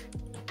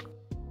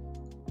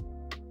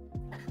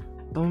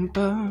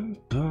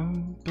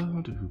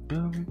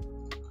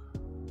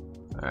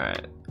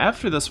 Alright,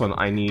 after this one,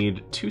 I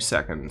need 2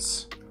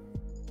 seconds.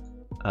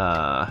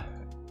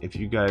 If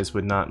you guys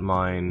would not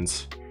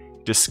mind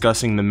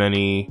discussing the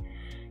many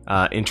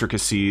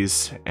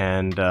intricacies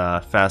and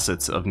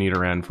facets of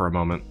Nidoran for a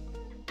moment.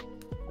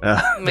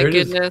 Oh my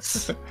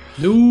goodness.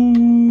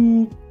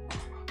 No.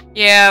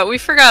 Yeah, we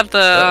forgot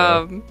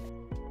the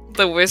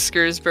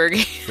whiskers,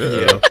 Bergie.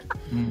 Yeah.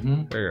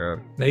 Mm-hmm. There you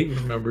go. Nate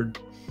remembered.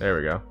 There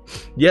we go.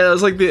 Yeah, it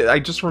was like I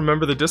just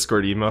remember the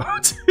Discord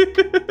emote.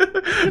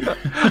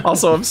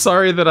 Also, I'm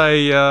sorry that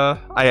I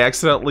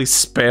accidentally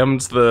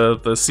spammed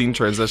the scene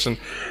transition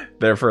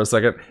there for a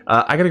second.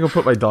 I gotta go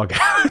put my dog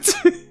out.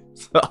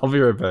 So I'll be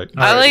right back.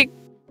 I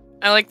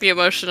like the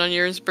emotion on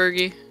yours,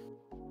 Bergie.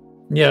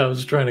 Yeah, I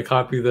was trying to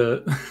copy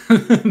that.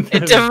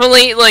 It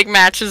definitely like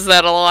matches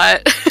that a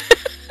lot.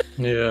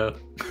 Yeah.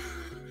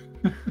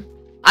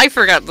 I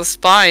forgot the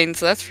spines,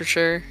 that's for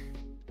sure.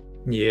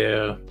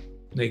 Yeah,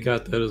 they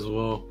got that as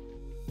well.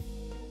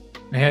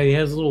 Yeah, he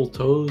has little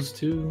toes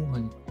too,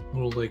 like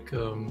little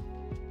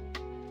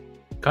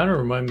kind of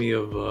remind me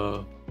of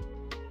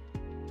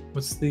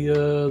what's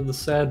the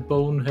sad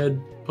bonehead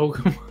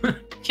Pokemon?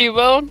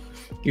 Cubone?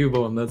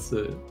 Cubone, that's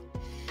it.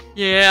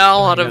 Yeah, a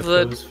lot of got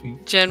the those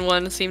feet. Gen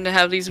 1 seem to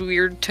have these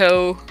weird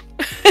toe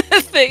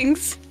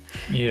things.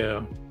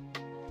 Yeah.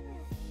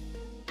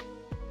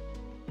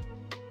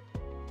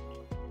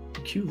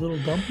 Cute little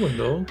dumpling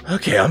though.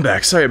 Okay, I'm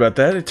back. Sorry about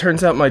that. It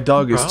turns out my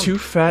dog No is problem. too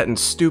fat and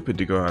stupid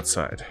to go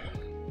outside.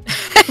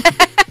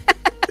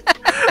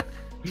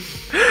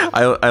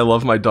 I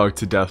love my dog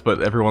to death,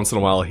 but every once in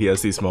a while he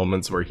has these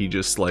moments where he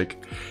just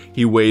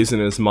he weighs in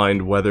his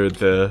mind whether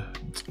the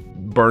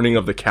burning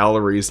of the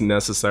calories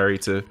necessary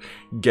to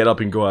get up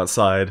and go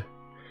outside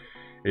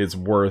is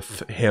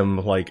worth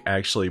him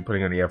actually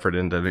putting any effort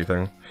into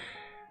anything.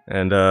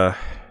 And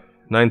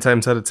 9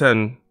 times out of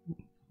 10,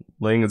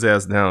 laying his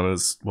ass down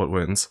is what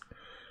wins.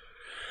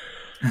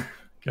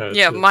 Gotcha.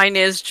 Yeah, mine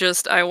is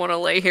just I want to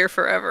lay here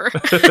forever.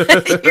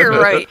 You're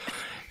right.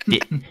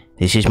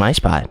 This is my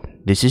spot.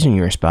 This isn't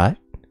your spot.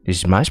 This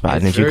is my spot.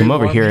 It's And if you very come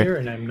over warm here,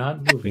 and I'm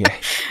not moving. yeah,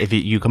 if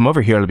you come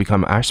over here, it'll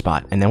become our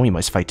spot, and then we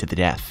must fight to the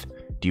death.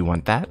 Do you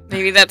want that?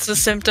 Maybe that's a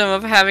symptom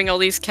of having all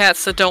these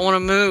cats that don't want to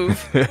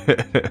move.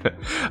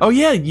 Oh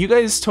yeah, you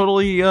guys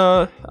totally,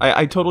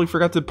 I totally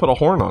forgot to put a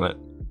horn on it.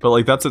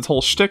 But that's its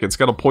whole shtick. It's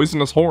got a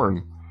poisonous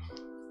horn.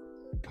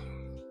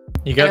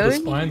 You got the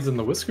Really? spines and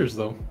the whiskers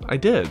though. I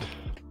did.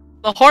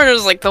 The horn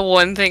was the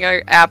one thing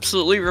I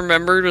absolutely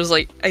remembered was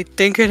I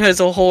think it has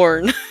a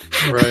horn.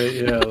 Right,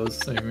 yeah, the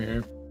same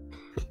here.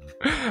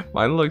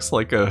 Mine looks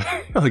like a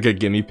a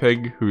guinea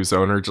pig whose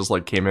owner just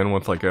came in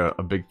with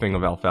a big thing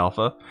of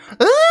alfalfa.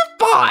 Oh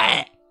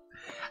boy!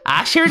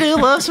 I sure do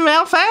love some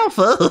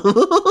alfalfa.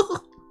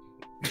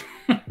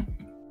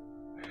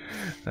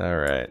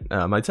 Alright,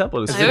 my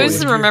tablet is I always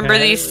Did you remember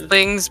have- these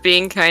things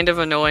being kind of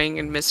annoying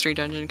in Mystery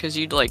Dungeon because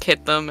you'd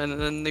hit them and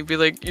then they'd be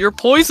like, "You're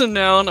poisoned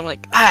now," and I'm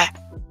like, "Ah,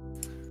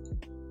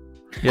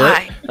 Yeah,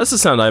 why?" that's the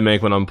sound I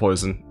make when I'm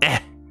poisoned.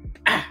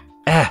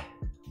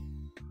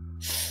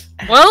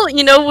 Well,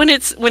 when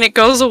it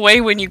goes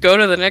away when you go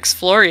to the next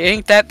floor, it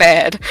ain't that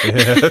bad.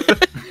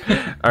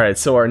 Alright,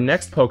 so our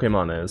next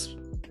Pokemon is...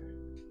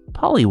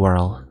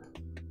 Poliwhirl.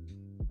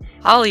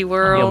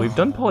 Poliwhirl. Yeah, we've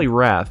done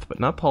Poliwrath, but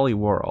not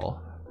Poliwhirl.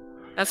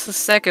 That's the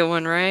second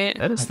one, right?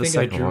 That is I the think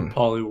I second drew one.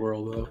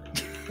 Poliwhirl though.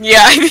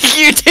 Yeah, I think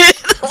you did.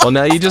 Well,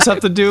 now you just have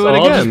to do it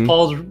So again.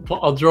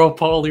 I'll draw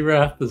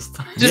Polyrath this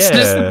time.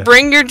 Just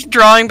bring your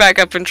drawing back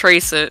up and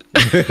trace it.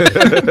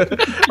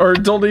 Or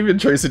don't even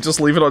trace it, just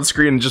leave it on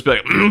screen and just be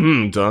like,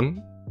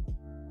 done.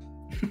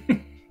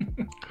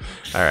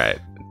 Alright.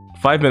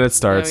 5 minutes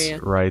starts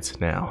right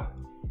now.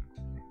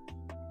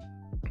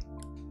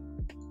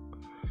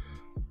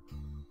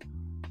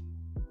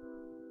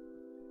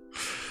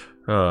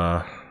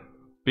 But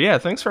yeah,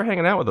 thanks for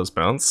hanging out with us,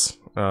 Bounce.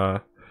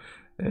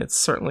 It's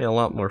certainly a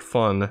lot more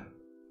fun.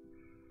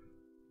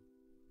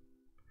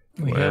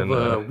 We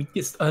have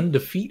weakest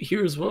undefeat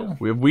here as well.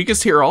 We have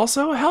weakest here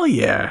also? Hell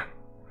yeah!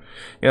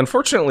 Yeah,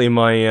 unfortunately,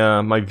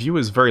 my view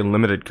is very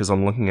limited because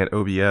I'm looking at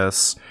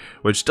OBS,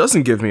 which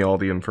doesn't give me all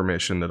the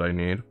information that I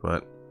need,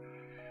 but...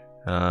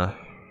 I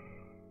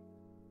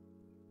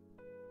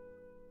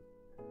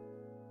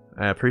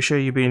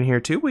appreciate you being here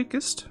too,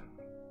 weakest.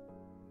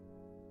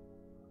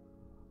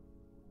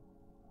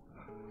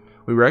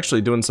 We were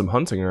actually doing some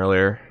hunting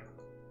earlier,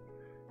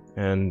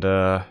 and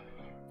it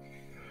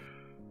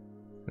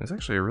was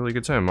actually a really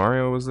good time.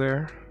 Mario was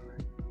there.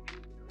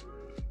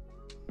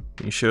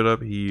 He showed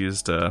up, he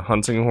used a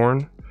hunting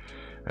horn,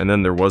 and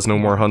then there was no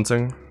more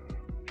hunting.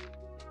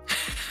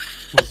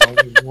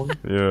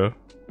 Yeah.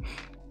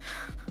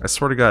 I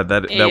swear to God,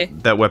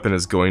 that weapon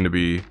is going to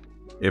be,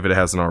 if it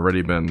hasn't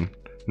already been,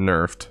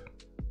 nerfed.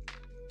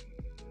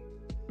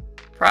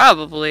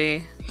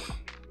 Probably.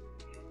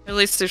 At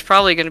least there's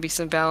probably going to be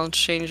some balance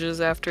changes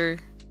after.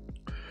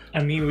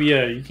 I mean,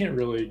 yeah, you can't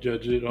really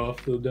judge it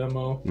off the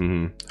demo.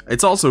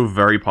 It's also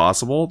very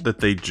possible that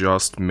they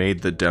just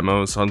made the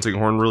demo's hunting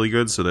horn really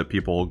good so that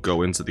people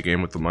go into the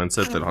game with the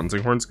mindset that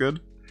hunting horn's good.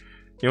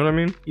 You know what I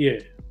mean? Yeah.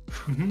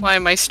 Why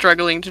am I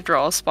struggling to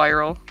draw a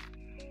spiral?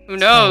 Who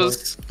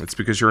knows? It's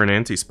because you're an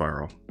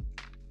anti-spiral.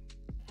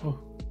 Oh.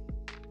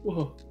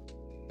 Whoa.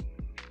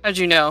 How'd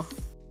you know?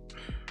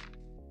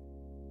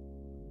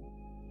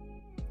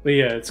 But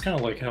yeah, it's kind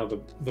of like how the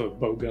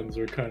bow guns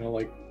are kind of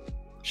like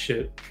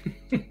shit.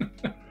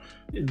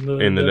 in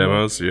the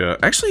demos, yeah.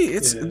 Actually,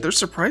 they're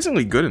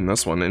surprisingly good in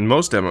this one. In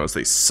most demos,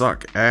 they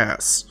suck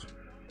ass.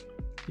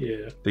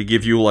 Yeah. They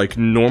give you like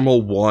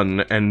normal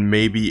 1 and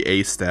maybe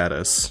A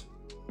status.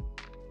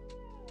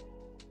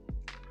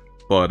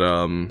 But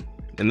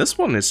in this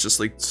one, it's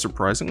just like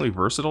surprisingly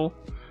versatile.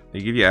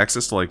 They give you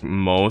access to like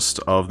most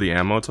of the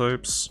ammo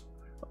types.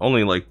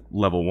 Only like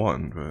level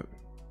 1, but.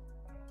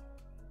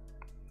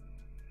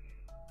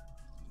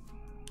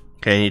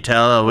 Can you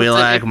tell that we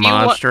like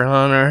Monster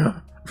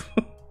Hunter?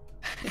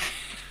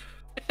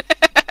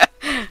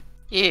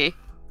 Yeah.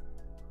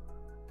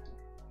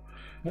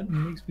 That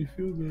makes me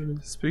feel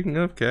good. Speaking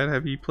of, Cat,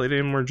 have you played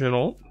any more Gen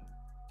Ult?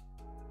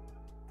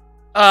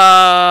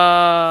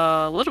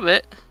 A little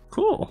bit.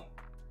 Cool.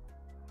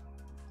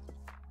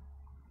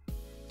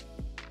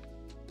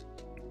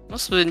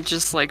 Must have been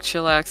just like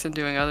chillax and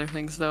doing other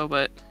things though,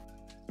 but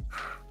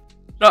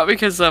not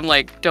because I'm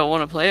like don't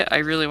want to play it. I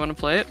really want to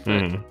play it, but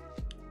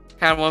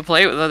kind of want to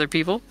play it with other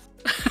people.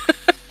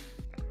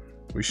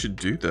 We should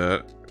do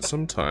that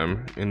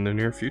sometime in the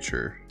near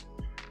future.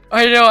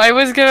 I know, I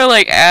was gonna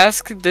like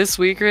ask this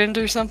weekend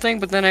or something,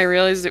 but then I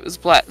realized it was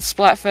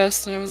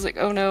Splatfest and I was like,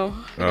 oh no,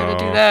 I gotta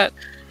do that.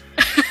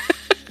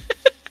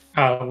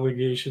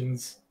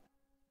 Obligations.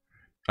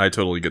 I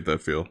totally get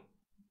that feel.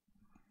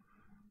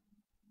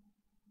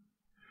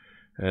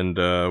 And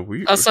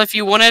we also, if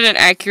you wanted an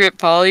accurate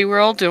poly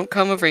world, don't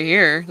come over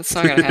here. That's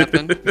not gonna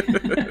happen.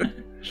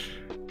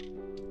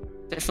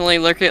 Definitely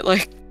look at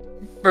like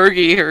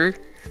Fergie or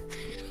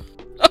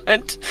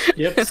Hunt.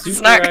 Yep, it's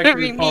super not gonna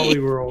accurate be poly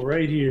me. world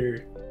right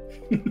here.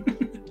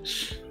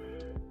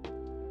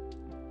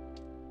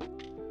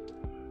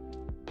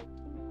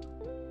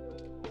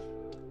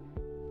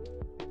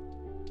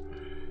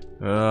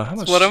 how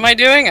much? What am I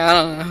doing? I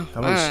don't know.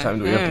 How much time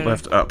do we have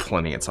left?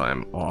 Plenty of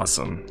time.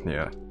 Awesome.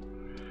 Yeah.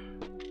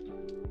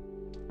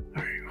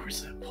 Alright,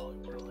 where's that poly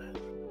world at?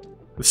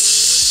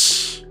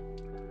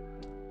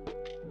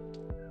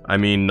 I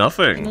mean,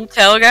 nothing. Can you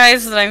tell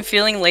guys that I'm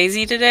feeling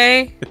lazy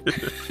today?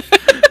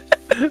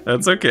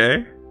 That's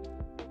okay.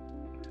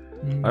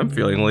 I'm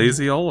feeling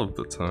lazy all of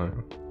the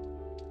time.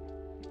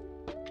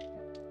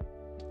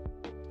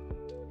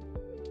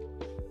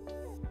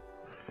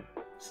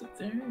 Is it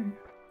there?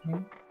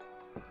 No.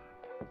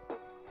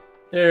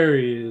 There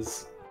he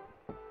is.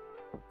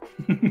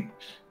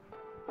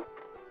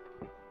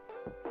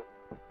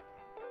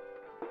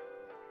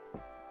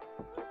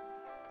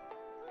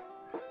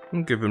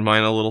 I'm giving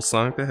mine a little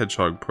Sonic the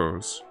Hedgehog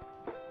pose.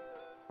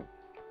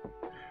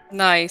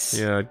 Nice.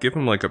 Yeah, I'd give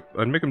him like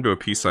I'd make him do a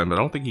peace sign, but I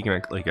don't think he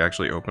can like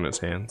actually open his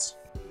hands.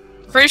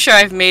 Pretty sure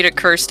I've made a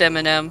cursed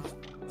M&M.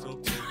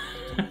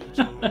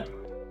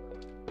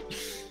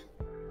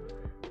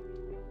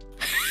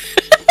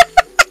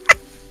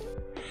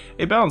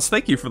 Hey Bounce,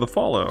 thank you for the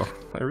follow.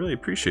 I really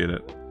appreciate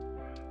it.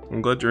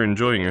 I'm glad you're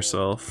enjoying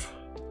yourself.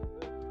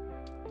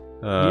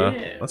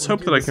 Yeah, let's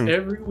hope that I can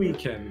every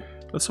weekend.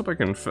 Let's hope I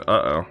can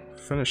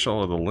finish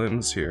all of the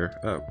limbs here.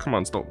 Come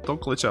on, don't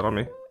glitch out on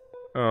me.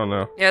 Oh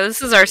no. Yeah,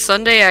 this is our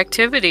Sunday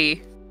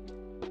activity.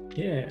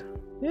 Yeah.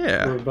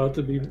 Yeah. We're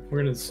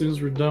gonna, as soon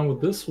as we're done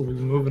with this, we'll be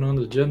moving on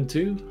to Gen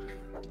 2.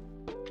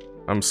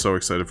 I'm so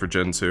excited for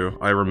Gen 2.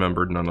 I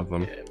remembered none of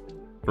them. Yeah,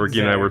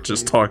 Bergie and I were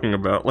just talking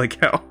about, like,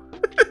 how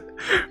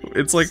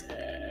it's, like,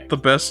 the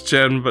best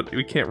gen, but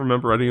we can't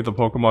remember any of the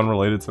Pokemon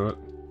related to it.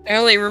 I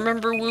only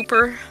remember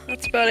Wooper.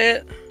 That's about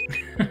it.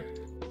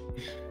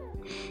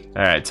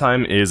 Alright,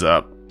 time is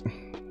up.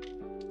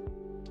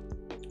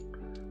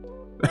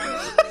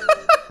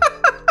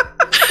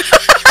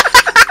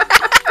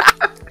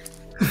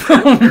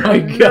 Oh my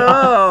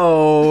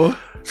god!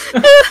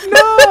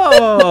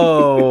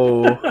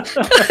 No!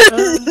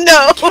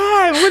 No!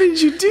 Why? What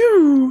did you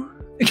do?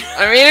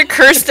 I mean, a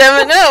cursed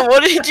M&M.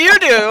 What did you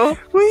do?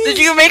 Did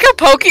you make a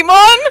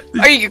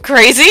Pokemon? Are you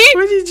crazy?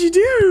 What did you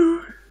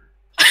do?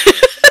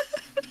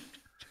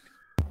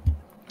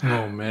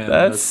 Oh man,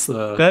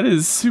 that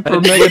is Super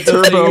Mega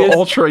Turbo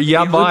Ultra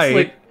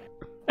Yabai.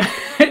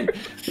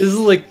 This is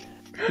like,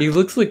 he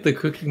looks like the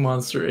Cookie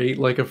Monster ate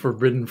like a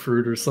forbidden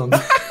fruit or something.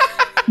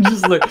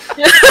 Just like,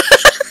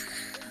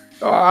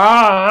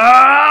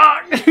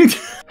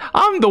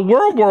 I'm the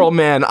Whirl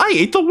Man. I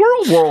ate the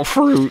Whirl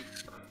fruit.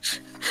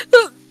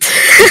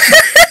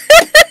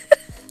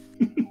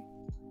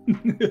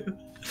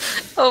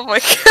 Oh my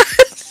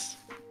gosh.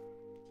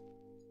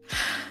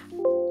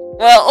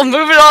 Well,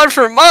 moving on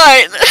from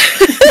mine.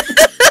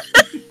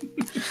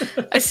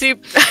 I see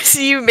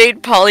you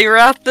made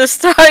Poliwrath this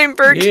time,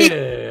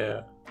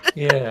 Berkey.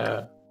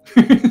 Yeah.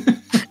 Is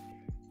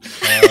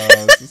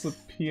this a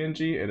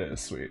PNG? It is,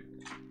 sweet.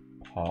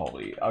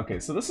 Poly. Okay,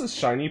 so this is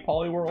shiny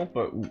Poliwhirl,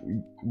 but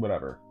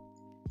whatever.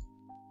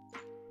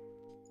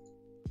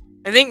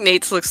 I think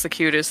Nate's looks the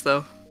cutest,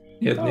 though.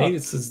 Yeah,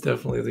 Nate's is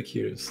definitely the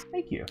cutest.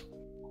 Thank you.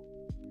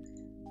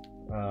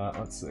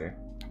 Let's see.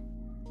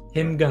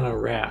 Him gonna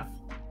wrath.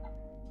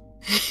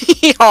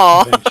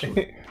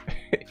 Aww.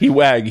 He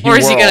wag. Or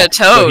is he gonna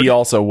toad? But he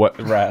also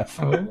wrath.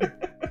 Oh.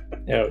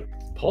 Yeah,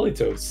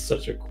 Politoad's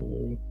such a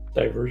cool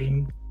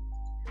diversion.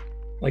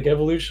 Like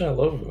evolution, I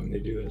love when they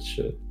do that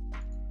shit.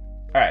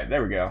 Alright,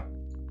 there we go.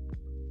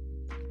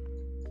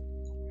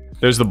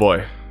 There's the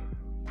boy.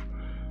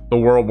 The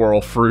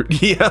Whirl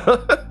fruit. Yeah.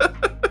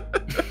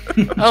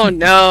 Oh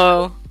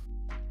no.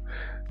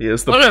 He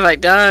has the, what have I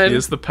done? He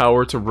has the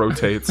power to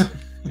rotate.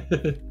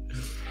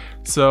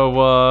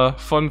 So,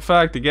 fun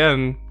fact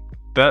again,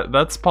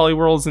 that's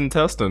Poliwhirl's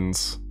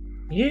intestines.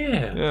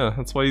 Yeah. Yeah,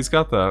 that's why he's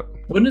got that.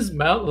 When his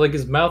mouth, like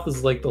his mouth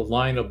is like the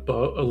line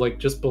above, like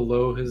just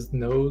below his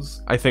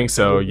nose. I think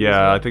so.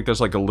 Yeah, I think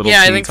there's like a little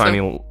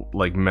tiny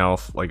like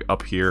mouth like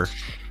up here.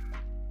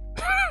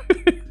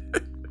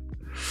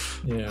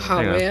 Yeah.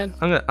 Oh man.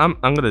 I'm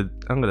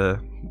gonna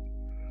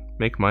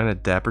make mine a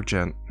dapper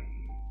gent.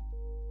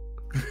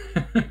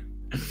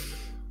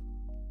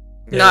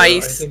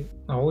 Nice. I think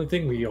the only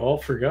thing we all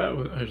forgot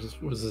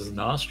was his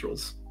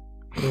nostrils.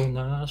 Little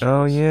nostrils.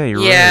 Oh yeah,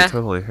 you're Yeah. right.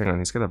 Totally. Hang on,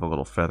 he's gonna have a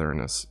little feather in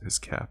his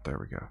cap. There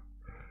we go.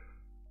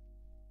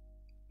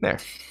 There.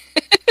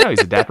 Now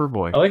he's a dapper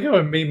boy. I like how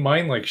I made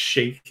mine like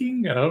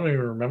shaking. I don't even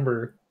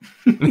remember.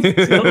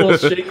 It's got a little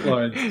shake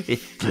line.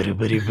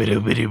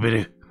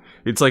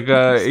 It's like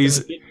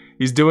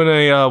he's doing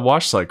a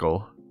wash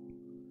cycle.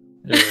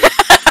 Yeah.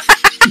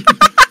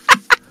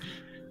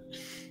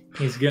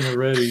 He's getting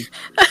ready.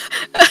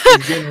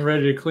 He's getting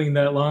ready to clean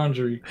that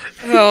laundry.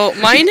 Oh,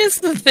 mine is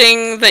the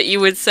thing that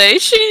you would say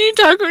Shini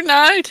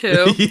Takunai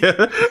to.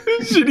 Yeah.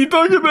 Shini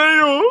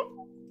Takunai.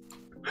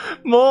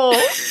 Mo.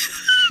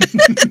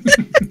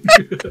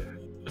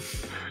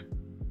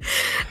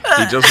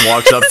 He just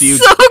walks up to you.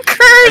 So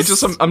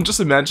cursed. I'm just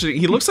imagining.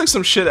 He looks like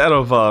some shit out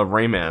of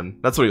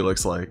Rayman. That's what he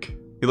looks like.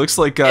 He looks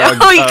like he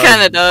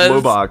kind of does.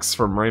 Glowbox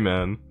from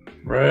Rayman.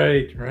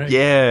 Right.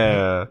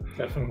 Yeah.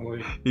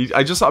 Definitely.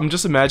 I'm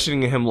just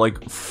imagining him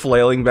like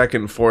flailing back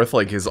and forth,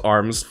 like his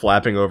arms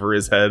flapping over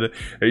his head, and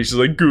he's just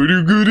like goo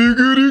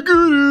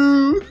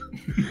goo.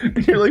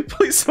 And you're like,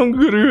 please don't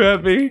goo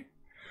at me.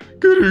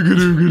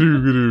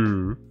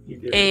 Goo.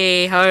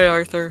 Hey, hi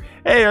Arthur.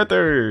 Hey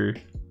Arthur.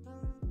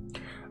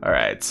 All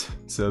right.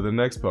 So the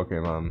next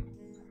Pokemon.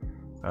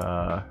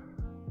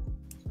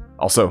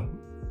 Also,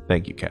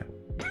 thank you, Cat.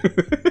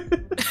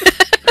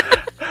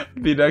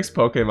 The next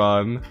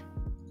Pokemon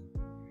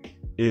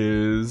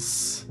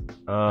is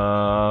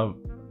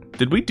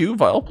did we do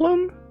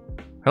Vileplume?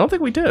 I don't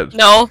think we did.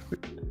 No.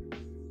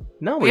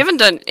 No, We haven't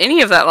done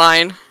any of that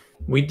line.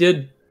 We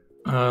did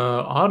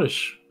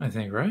Oddish, I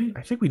think, right?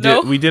 I think we did.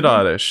 No. We did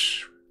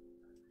Oddish.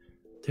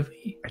 Did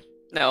we?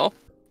 No.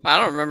 I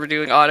don't remember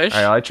doing Oddish.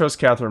 I trust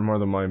Catherine more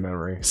than my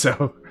memory,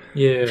 so.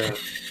 Yeah.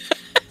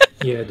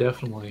 Yeah,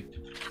 definitely.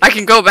 I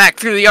can go back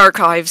through the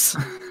archives.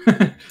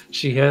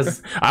 She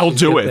has. I'll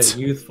do it. That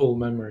youthful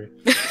memory.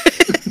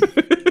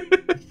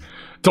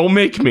 Don't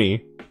make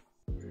me.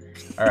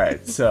 All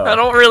right, so I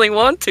don't really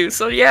want to,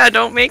 so yeah,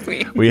 don't make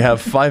me. we have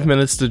 5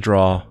 minutes to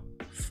draw.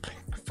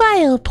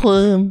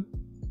 Vileplume.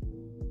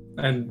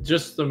 And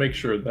just to make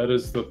sure, that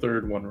is the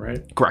third one,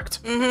 right?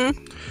 Correct.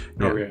 Mm-hmm.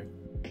 Yeah. Okay.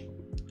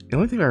 The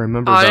only thing I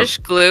remember Oddish,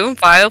 Gloom,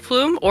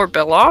 Vileplume, or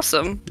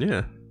Bellossom.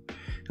 about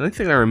the only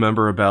thing I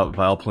remember about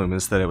Vileplume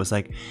is that it was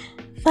like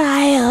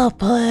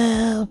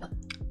Vileplume.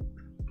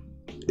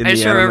 In I the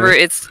just remember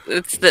anime.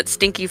 it's that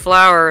stinky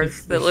flower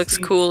It's the that looks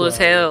stink cool as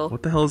flower. hell.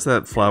 What the hell is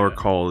that flower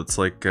called? It's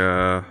like,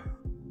 Rafflesia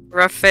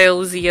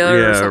or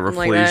yeah, something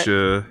like that.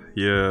 Rafflesia,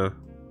 yeah.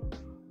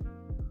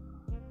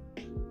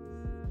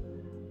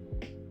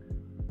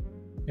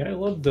 Yeah, I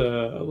love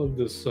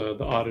this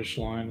the Oddish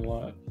line a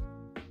lot.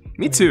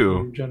 Me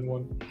too. Gen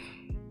 1.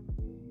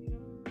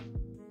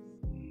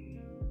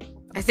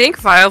 I think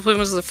Vileplume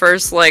was the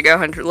first like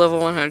level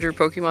 100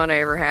 Pokemon I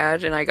ever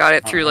had, and I got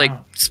it through like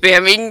Wow.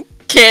 spamming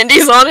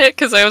candies on it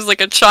because I was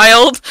like a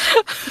child.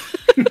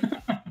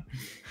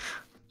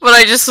 But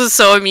I just was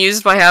so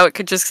amused by how it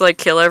could just like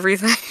kill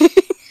everything.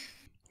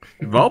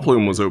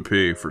 Vileplume was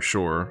OP for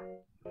sure.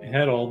 It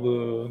had all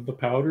the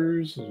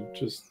powders and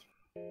just.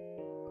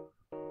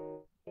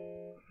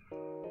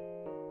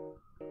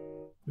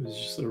 It was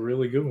just a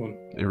really good one.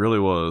 It really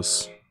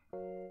was.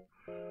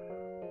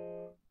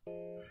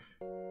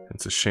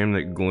 It's a shame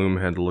that Gloom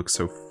had to look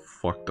so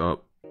fucked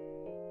up.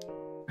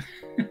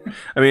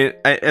 I mean,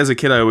 as a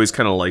kid, I always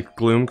kind of liked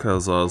Gloom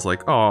because I was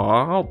like,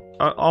 "Oh,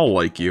 I'll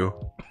like you."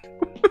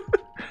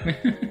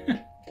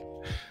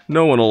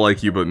 No one will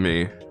like you but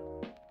me.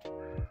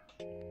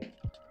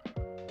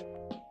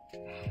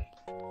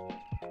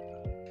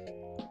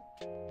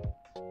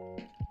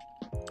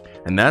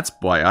 And that's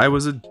why I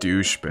was a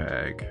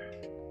douchebag.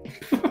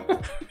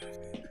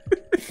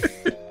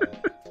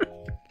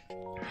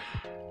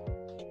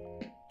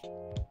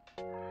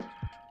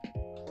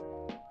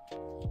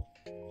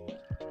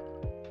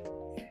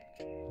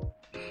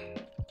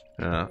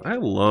 Yeah, I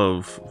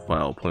love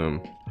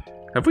Vileplume.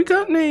 Have we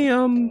gotten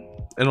an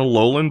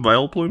Alolan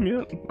Vileplume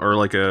yet? Or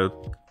like I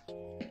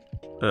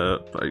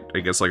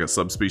guess like a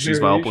subspecies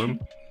Variation?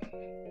 Vileplume?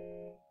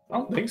 I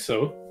don't think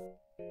so.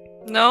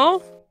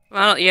 No?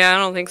 I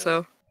don't think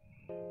so.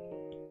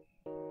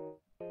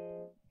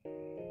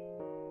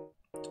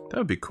 That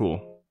would be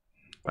cool.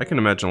 I can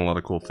imagine a lot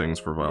of cool things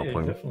for Yeah,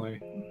 Vileplume. definitely.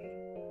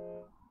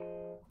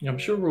 Yeah, I'm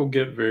sure we'll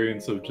get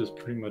variants of just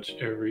pretty much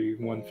every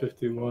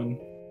 151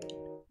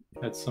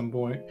 at some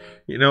point.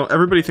 You know,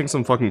 everybody thinks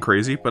I'm fucking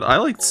crazy, but I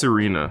like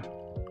Serena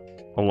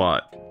a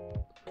lot.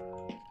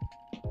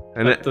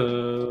 And Like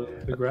the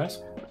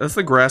grass. that's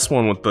the grass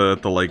one with the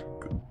like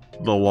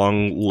the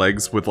long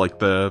legs with like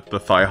the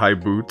thigh-high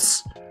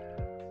boots.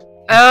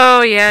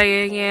 Oh yeah.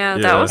 Yeah.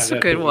 That was I'd a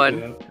have good to look one.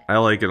 it up. I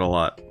like it a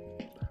lot.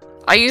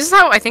 I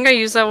think I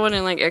used that one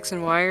in like X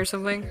and Y or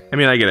something. I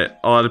mean, I get it.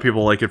 A lot of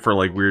people like it for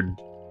like weird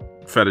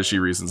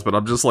fetishy reasons, but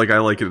I'm just like, I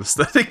like it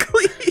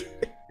aesthetically.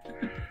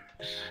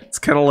 It's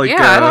kind of like yeah,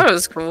 I thought it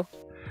was cool.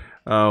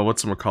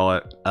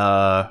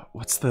 whatchamacallit?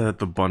 What's the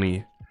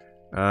bunny?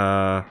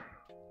 Low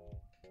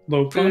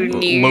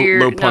Lopunny?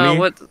 No,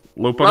 what?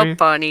 Lopunny?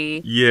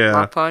 Lopunny.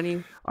 Yeah.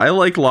 Lopunny. I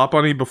liked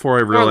Lopunny before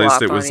I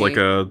realized it was Lopunny. like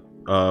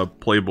a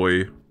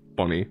Playboy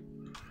bunny.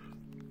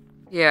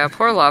 Yeah,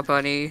 poor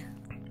Lopunny.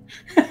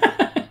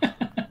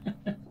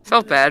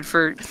 Felt bad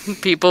for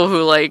people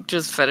who like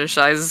just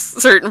fetishize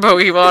certain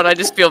Pokemon. I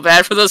just feel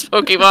bad for those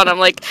Pokemon. I'm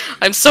like,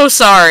 I'm so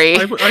sorry.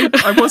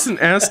 I wasn't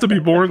asked to be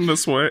born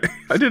this way.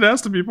 I didn't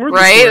ask to be born this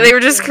Right? way. They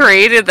were just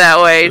created that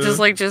way, Yeah. just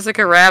like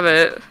Jessica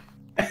Rabbit.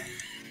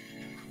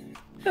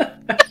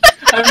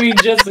 I mean,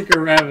 Jessica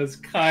Rabbit's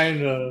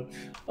kind of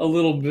a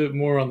little bit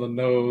more on the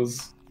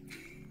nose.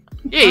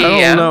 Yeah, I don't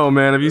yeah. know,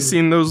 man. Have you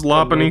seen those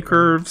Lopunny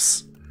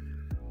curves?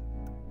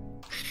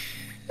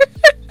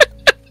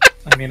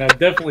 I mean, I've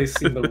definitely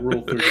seen the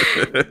Rule 30.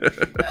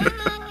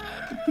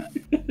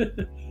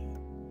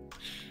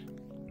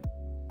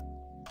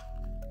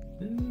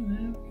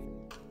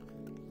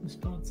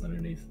 Response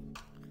underneath.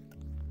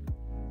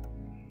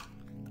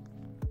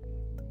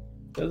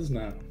 Does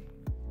not.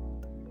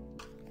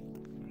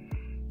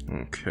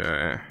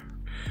 Okay.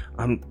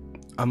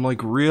 I'm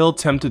like real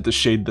tempted to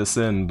shade this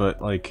in,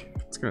 but like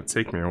it's gonna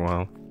take me a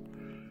while.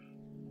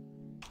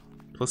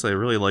 Plus I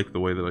really like the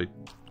way that I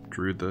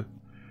drew the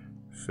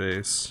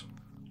face.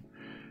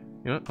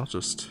 You know what? I'll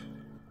just...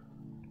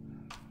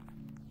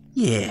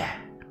 Yeah.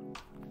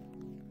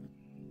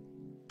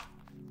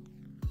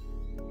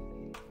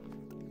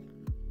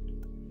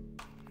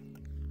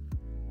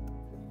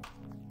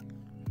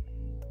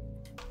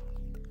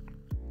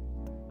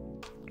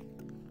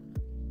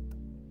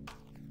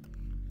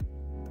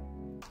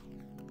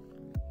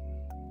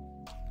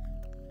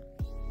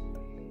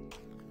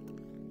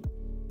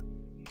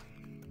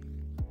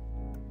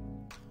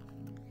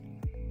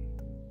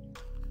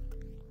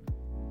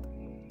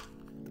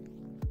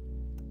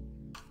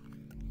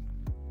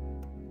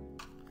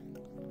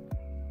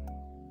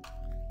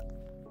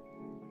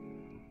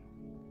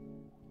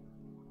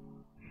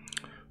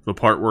 The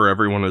part where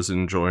everyone is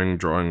enjoying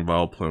drawing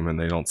Vileplume and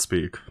they don't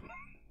speak.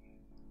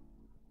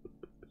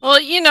 Well,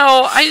 you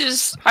know,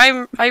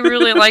 I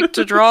really like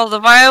to draw the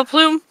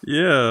Vileplume.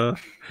 Yeah.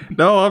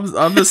 No,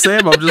 I'm the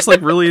same. I'm just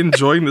like really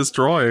enjoying this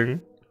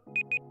drawing.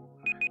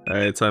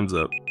 Alright, time's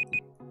up.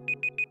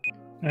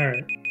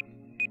 Alright.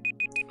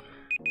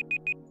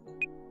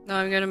 No,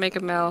 I'm gonna make a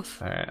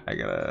mouth. Alright, I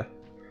gotta...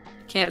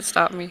 Can't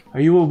stop me. Are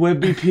you a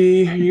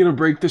WebBP? Are you gonna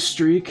break the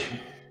streak?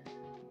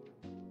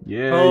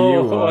 Yeah,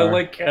 Oh, you I are.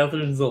 like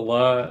Catherine's a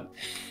lot.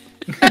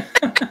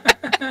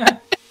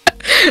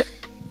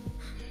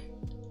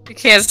 You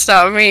can't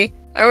stop me.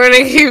 I'm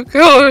gonna keep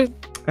going.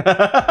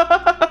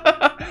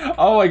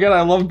 Oh my god,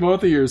 I love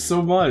both of yours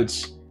so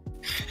much.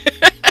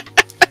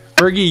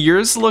 Fergie,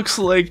 yours looks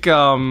like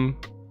Kirby,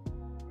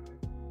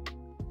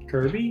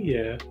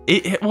 yeah.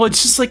 well,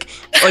 it's just like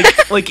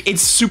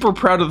it's super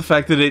proud of the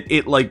fact that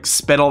it like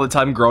spent all the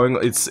time growing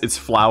its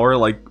flower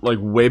like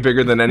way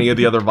bigger than any of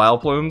the other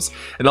Vileplumes,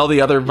 and all the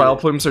other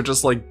Vileplumes are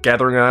just like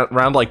gathering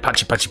around like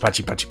patchy patchy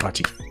patchy patchy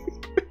patchy.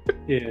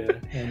 Yeah,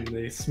 and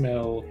they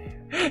smell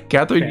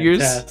Catherine,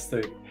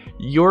 fantastic.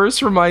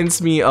 yours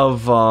reminds me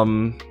of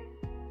what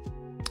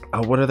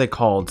are they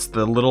called?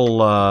 The little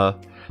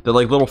they're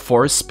like little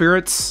forest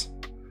spirits.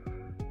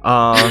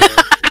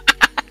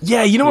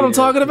 Yeah, you know what I'm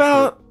talking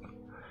about?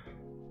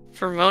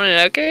 For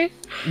Mononoke?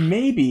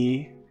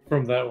 Maybe.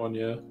 From that one,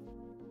 yeah.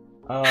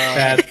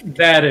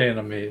 That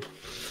anime.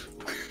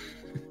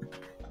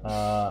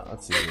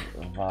 Let's see.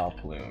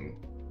 Vileplume.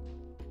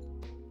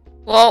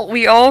 Well,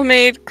 we all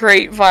made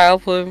great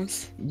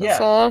Vileplumes. Yeah.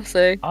 That's all I'll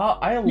say.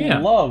 I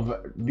love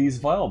these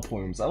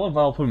Vileplumes. I love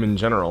Vileplume in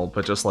general,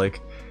 but just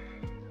like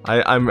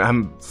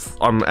I'm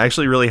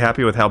actually really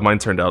happy with how mine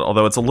turned out.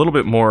 Although it's a little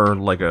bit more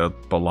like a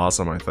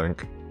Blossom, I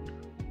think.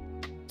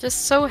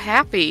 Just so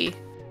happy.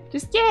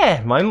 Just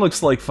yeah, mine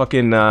looks like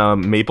fucking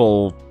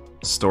Maple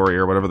Story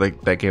or whatever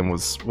that game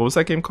was. What was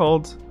that game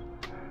called?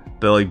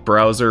 The like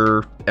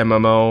browser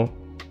MMO.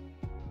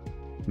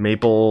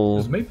 Maple. It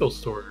was Maple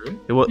Story,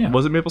 right?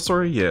 Was it Maple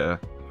Story? Yeah.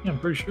 Yeah, I'm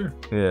pretty sure.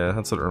 Yeah,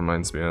 that's what it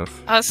reminds me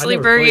of. Honestly,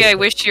 never Bergie, played I it.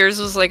 wish yours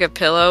was like a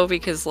pillow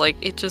because like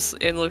it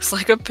looks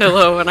like a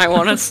pillow and I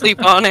want to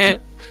sleep on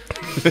it.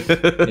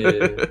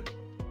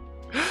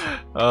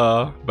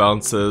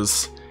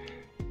 Bounces.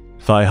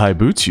 Thigh-high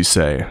boots, you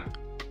say?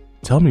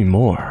 Tell me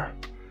more.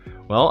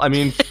 Well, I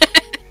mean,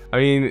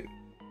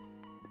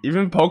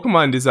 even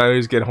Pokemon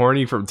designers get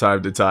horny from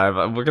time to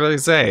time. What can I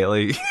say?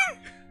 Like,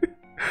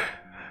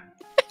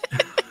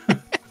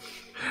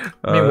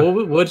 I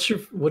mean, what's your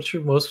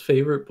most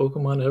favorite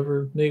Pokemon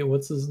ever, Nate?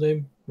 What's his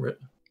name?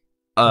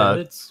 Rabbits?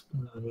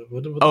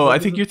 I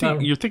think you're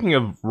thinking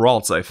of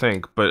Ralts, I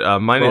think, but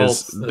mine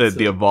is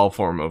the evolved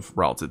form of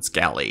Ralts. It's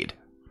Gallade.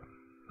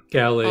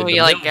 Gallade. Oh,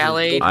 you like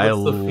Gallade? I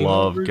What's the female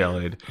love version?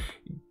 Gallade.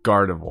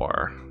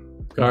 Gardevoir.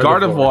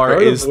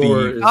 Gardevoir is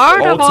the is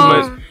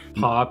ultimate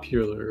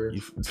popular.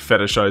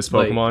 fetishized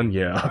Pokemon.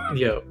 Yeah,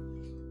 Yeah,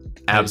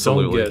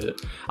 absolutely. I don't get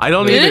it. I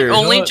don't Did either. it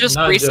only Not- just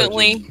not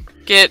recently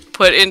get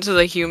put into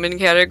the human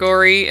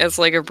category as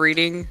like a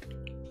breeding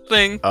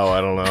thing? Oh,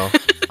 I don't know.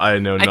 I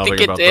know I nothing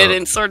think it about did that.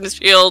 in Sword and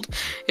Shield.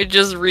 It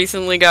just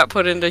recently got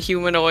put into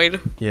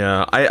humanoid.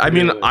 Yeah, I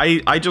mean,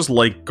 Really? I just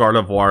like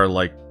Gardevoir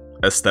like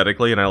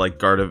aesthetically, and I like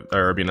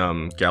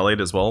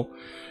Gallade as well.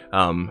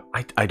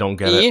 I don't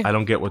get it. Yeah. I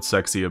don't get what's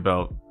sexy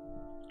about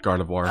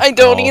Gardevoir. I at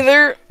don't all.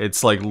 either.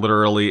 It's like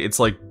literally, it's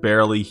like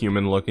barely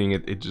human looking.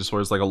 It just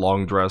wears like a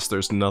long dress.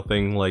 There's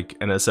nothing like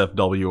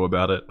NSFW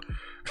about it.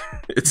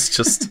 It's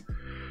just,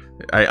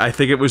 I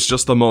think it was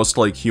just the most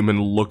like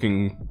human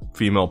looking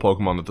female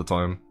Pokemon at the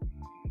time.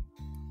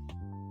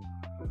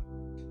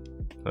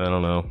 I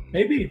don't know.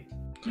 Maybe.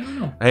 I don't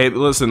know. Hey,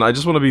 listen, I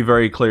just want to be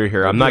very clear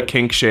here. I'm not Okay.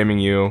 kink shaming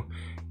you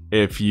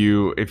if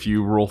you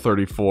rule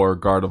 34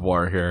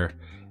 Gardevoir here.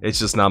 It's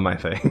just not my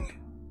thing.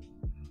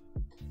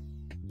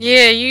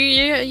 Yeah,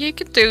 you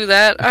could do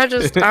that.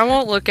 I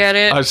won't look at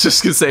it. I was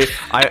just gonna say,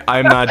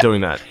 I'm not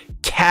doing that.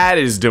 Cat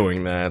is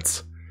doing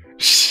that.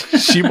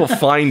 She will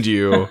find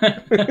you.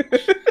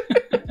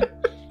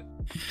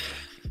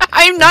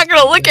 I'm not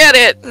gonna look at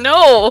it.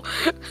 No,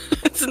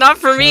 it's not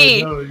for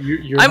me. No,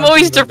 you're I'm not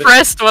always doing that.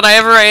 depressed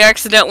whenever I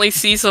accidentally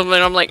see something.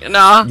 I'm like,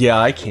 nah. Yeah,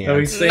 I No, can't.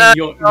 he's saying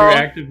No. you're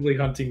actively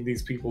hunting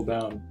these people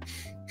down.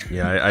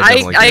 Yeah, I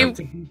definitely I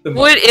can't.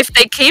 would if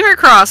they came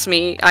across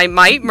me, I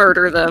might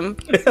murder them.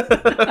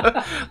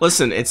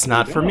 Listen, it's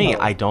not for me.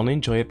 I don't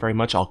enjoy it very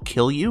much. I'll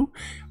kill you.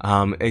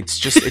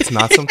 It's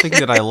not something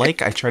that I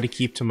like. I try to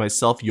keep to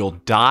myself. You'll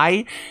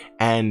die,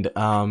 and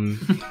yeah,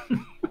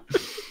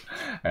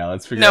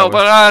 let's figure No, out.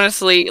 but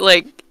honestly,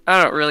 like,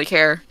 I don't really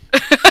care.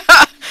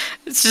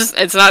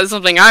 It's not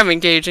something I'm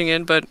engaging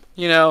in, but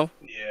you know,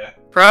 Yeah.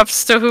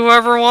 props to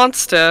whoever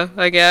wants to,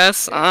 I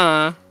guess.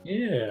 Yeah.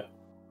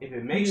 If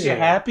it makes Yeah. you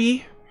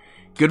happy,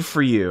 good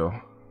for you.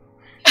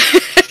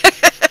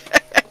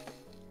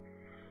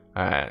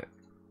 Alright.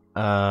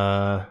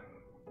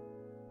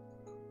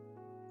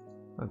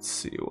 Let's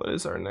see, what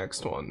is our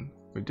next one?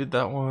 We did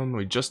that one,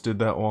 we just did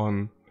that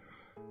one.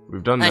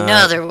 We've done that.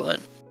 Another one.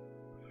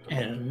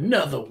 And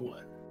another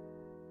one.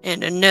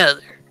 And another.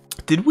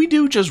 Did we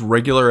do just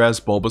regular ass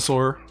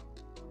Bulbasaur?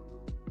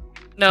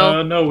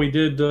 No. No, we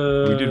did.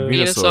 We did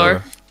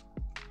Venusaur. Venusaur.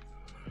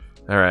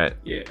 Alright.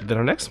 Yeah. Then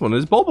our next one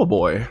is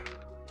Bulbaboy.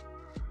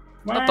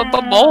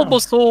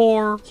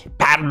 Bulbasaur.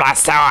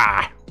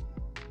 Bulbasaur!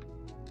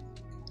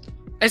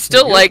 I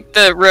still Okay. like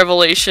the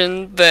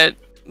revelation that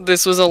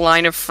this was a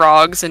line of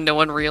frogs and no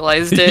one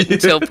realized it Yeah.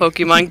 until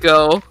Pokemon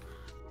Go.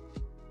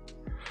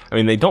 I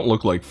mean, they don't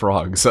look like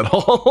frogs at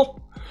all.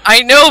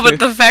 I know, but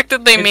the fact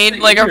that they It's made the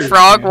like a ears,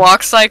 frog man.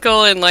 walk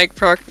cycle in like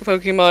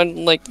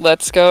Pokemon like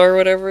Let's Go or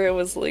whatever, it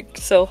was like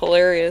so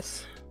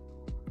hilarious.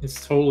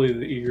 It's totally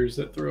the ears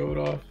that throw it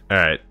off.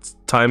 Alright,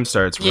 time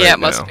starts right Yeah, it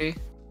now. must be.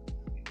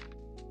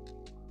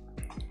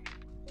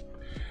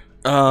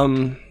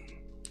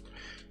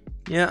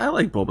 Yeah, I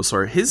like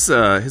Bulbasaur. His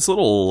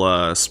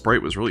little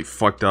sprite was really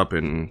fucked up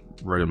in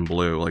Red and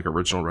Blue, like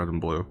original Red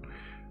and Blue.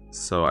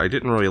 So I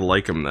didn't really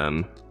like him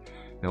then.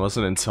 It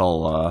wasn't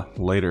until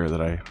later that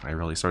I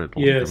really started to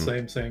like Yeah,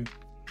 him. same.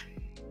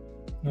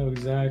 Know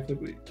exactly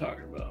what you're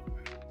talking about.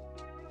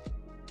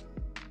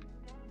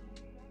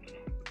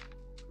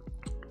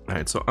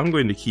 Alright, so I'm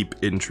going to keep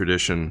in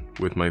tradition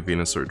with my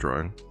Venusaur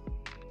drawing.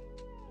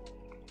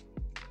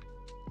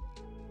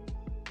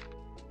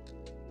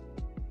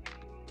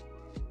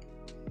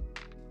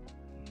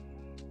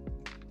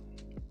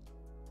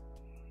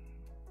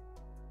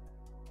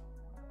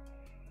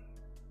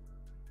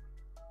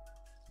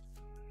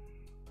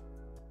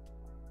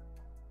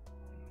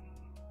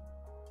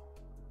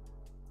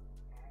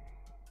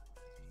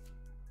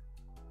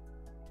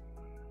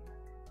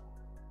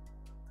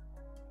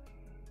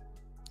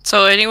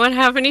 So anyone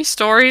have any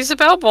stories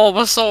about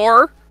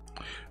Bulbasaur?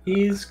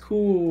 He's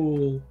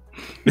cool.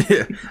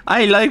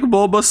 I like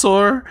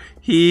Bulbasaur.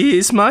 He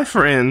is my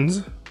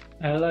friend.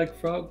 I like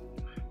frog.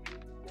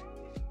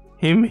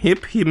 Him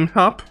hip him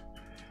hop.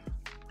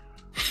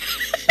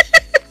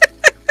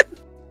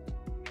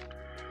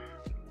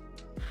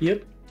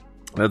 Yep.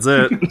 That's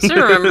it. So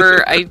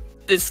remember, I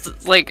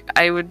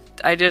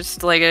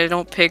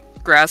don't pick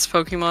grass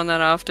Pokemon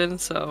that often,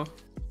 so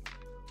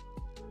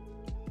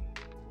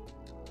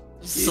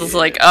this is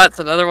like, it's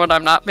another one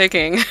I'm not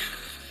picking.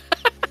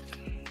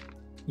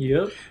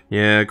 Yep.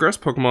 Yeah, grass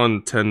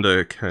Pokemon tend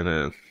to kind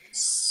of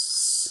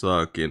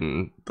suck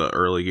in the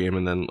early game,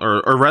 and then,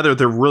 or rather,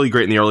 they're really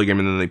great in the early game,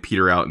 and then they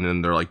peter out, and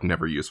then they're like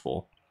never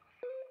useful.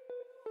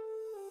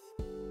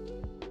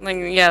 Like,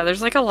 yeah,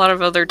 there's like a lot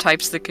of other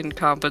types that can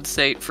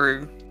compensate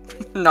for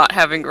not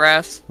having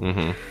grass.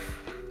 Mm-hmm.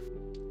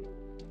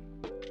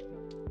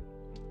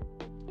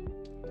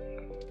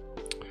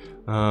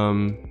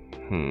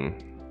 Hmm.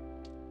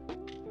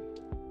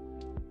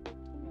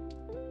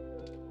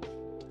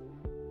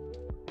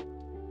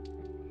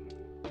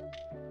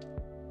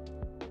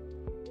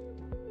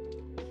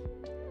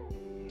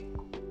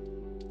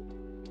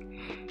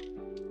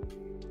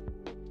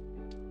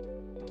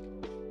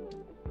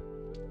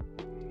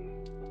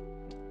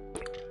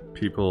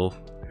 People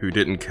who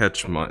didn't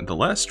catch the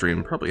last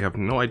stream probably have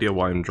no idea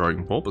why I'm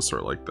drawing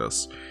Bulbasaur like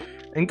this.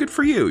 And good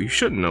for you, you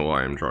shouldn't know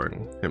why I'm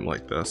drawing him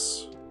like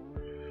this.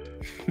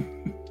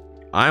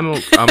 I'm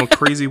a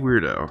crazy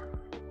weirdo.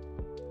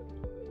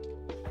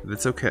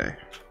 It's okay.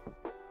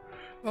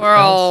 We're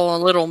all a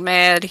little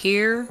mad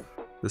here.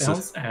 This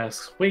Alice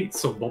asks, wait,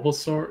 so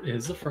Bulbasaur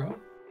is a frog?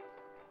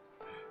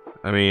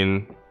 I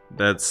mean,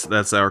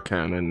 that's our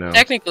canon now.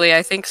 Technically,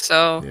 I think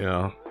so.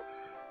 Yeah.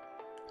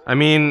 I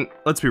mean,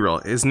 let's be real.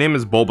 His name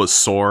is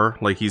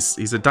Bulbasaur. Like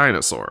he's a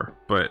dinosaur,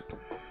 but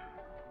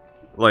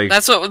like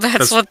That's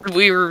what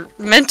we were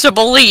meant to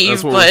believe,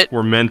 that's what but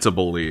we're meant to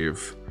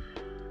believe.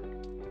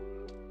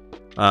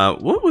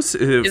 What was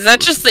is that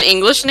just the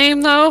English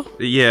name though?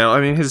 Yeah, I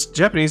mean his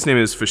Japanese name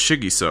is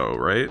Fushigiso,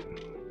 right?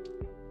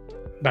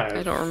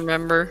 I don't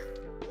remember.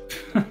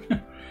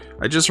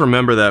 I just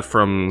remember that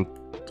from,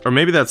 or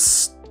maybe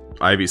that's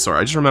Ivysaur.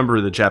 I just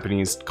remember the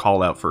Japanese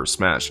call out for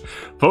Smash.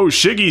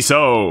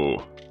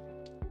 Fushigiso!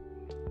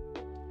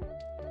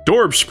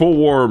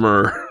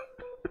 Dorpspowarmer!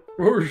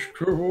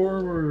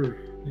 Warmer.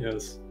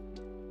 Yes.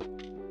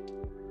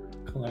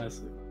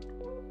 Classic.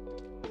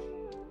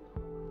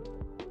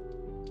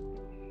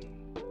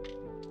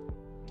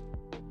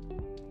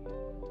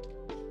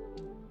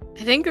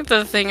 I think that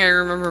the thing I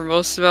remember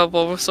most about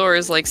Bulbasaur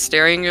is like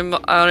staring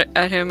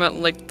at him on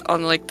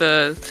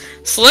the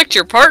select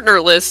your partner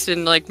list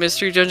in like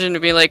Mystery Dungeon to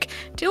be like,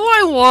 do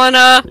I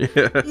wanna?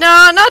 Yeah.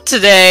 Nah, not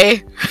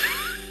today.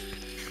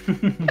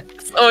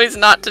 It's always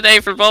not today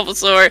for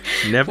Bulbasaur.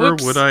 Never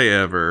Whoops. would I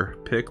ever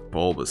pick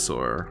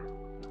Bulbasaur.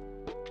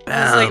 It's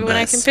like when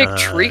I can pick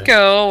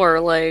Trico or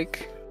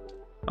like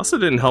Also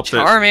didn't help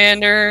that,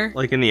 Charmander.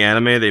 like in the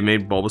anime, they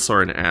made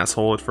Bulbasaur an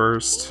asshole at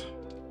first.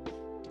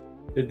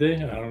 Did they?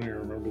 I don't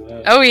even remember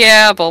that. Oh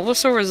yeah,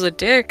 Bulbasaur was a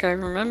dick, I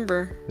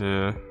remember.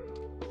 Yeah.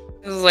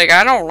 It was like,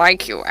 I don't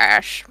like you,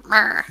 Ash.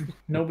 Meh.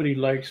 Nobody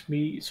likes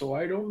me, so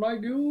I don't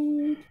like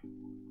you.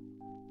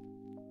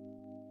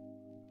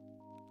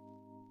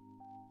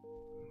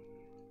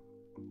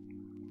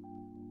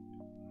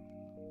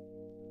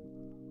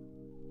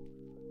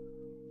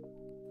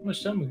 How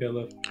much time we got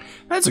left?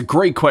 That's a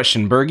great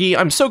question, Bergie.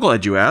 I'm so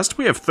glad you asked.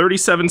 We have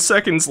 37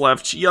 seconds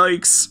left.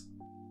 Yikes.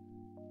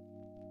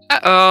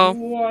 Uh-oh.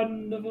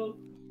 Wonderful.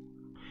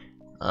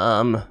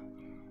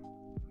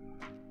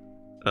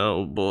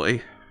 Oh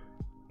boy.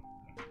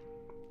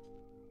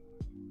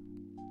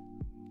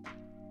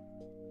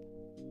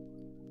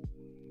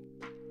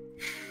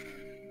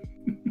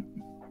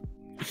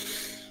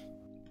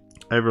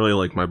 I really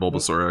like my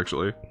Bulbasaur,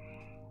 actually.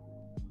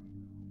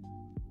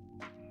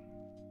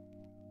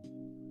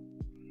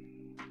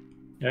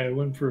 Yeah, I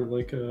went for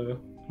like a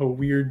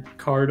weird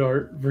card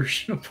art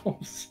version of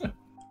Bulbasaur.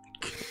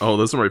 Oh,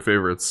 those are my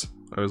favorites.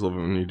 I always love it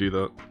when you do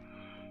that.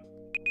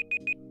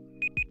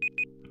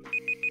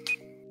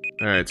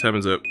 Alright,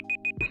 10 zip.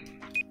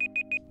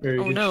 Very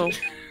Oh good no.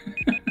 shit.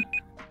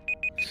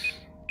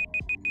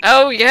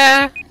 Oh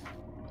yeah.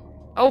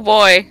 Oh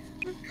boy.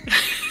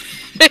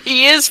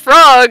 He is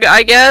Frog,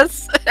 I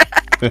guess.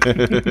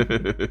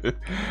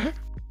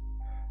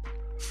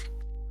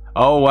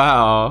 Oh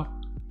wow.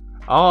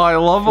 Oh, I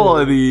love all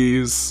of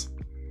these.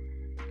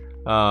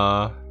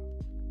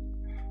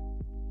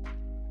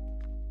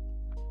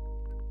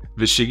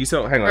 Vishigi,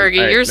 so hang on. Fergie,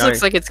 Alright, yours now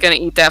looks like it's gonna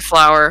eat that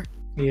flower.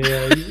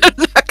 Yeah, I'm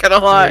not gonna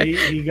lie.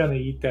 he gonna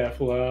eat that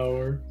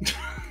flower.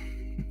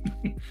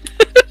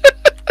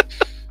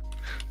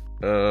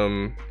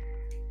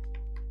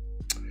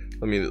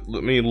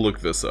 let me look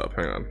this up.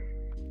 Hang on.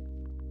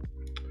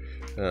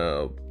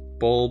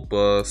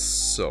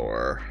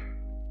 Bulbasaur.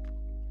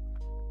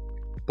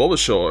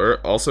 Bulbasaur,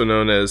 also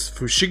known as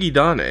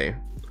Fushigi-Dane,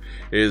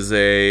 is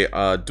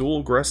a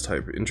dual grass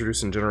type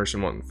introduced in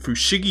Generation 1.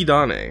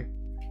 Fushigi-Dane.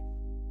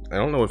 I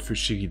don't know what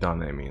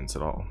Fushigi-Dane means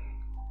at all.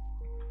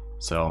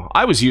 So,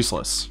 I was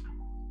useless.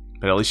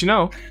 But at least you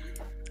know.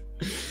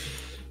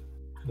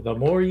 The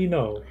more you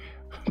know.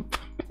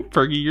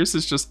 Fergie, yours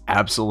is just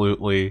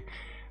absolutely,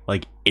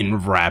 like,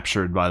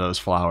 enraptured by those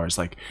flowers.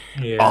 Like,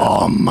 Yeah.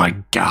 Oh my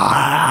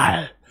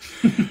god!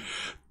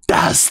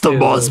 That's the It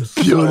most was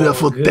so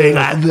beautiful good. thing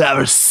I've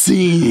ever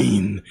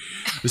seen!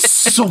 It's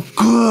so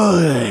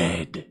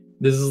good!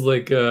 This is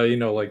like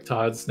like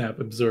Todd Snap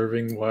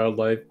observing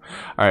wildlife.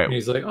 And alright.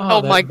 he's like, oh,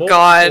 Oh that my Bulbasaur-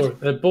 God.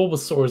 That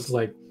Bulbasaur is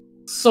like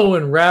so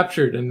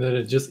enraptured, and then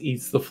it just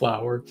eats the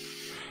flower.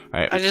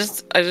 I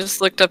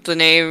just looked up the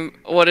name.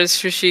 What does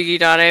Fushigi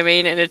Dane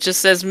mean? And it just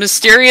says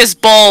mysterious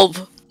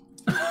bulb.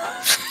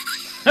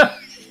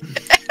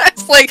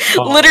 It's like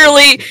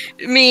literally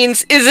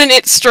means isn't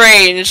it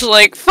strange?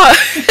 Like fuck.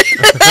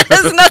 It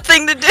has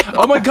nothing to do.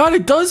 Oh my god,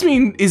 it does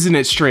mean, isn't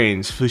it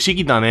strange?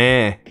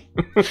 Fushigi-Dane.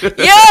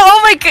 Yeah,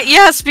 oh my god,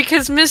 yes,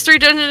 because Mystery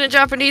Dungeon in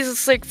Japanese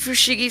it's like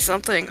Fushigi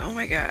something. Oh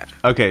my god.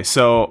 Okay,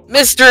 so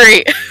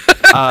Mystery.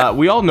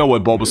 we all know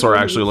what Bulbasaur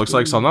actually looks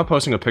like, so I'm not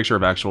posting a picture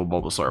of actual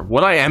Bulbasaur.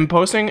 What I am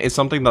posting is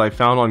something that I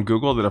found on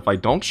Google that if I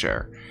don't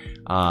share,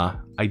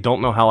 I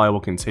don't know how I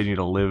will continue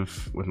to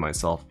live with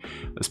myself.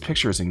 This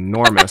picture is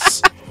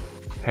enormous.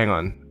 Hang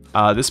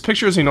on. This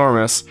picture is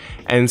enormous,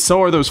 and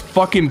so are those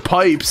fucking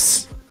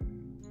pipes.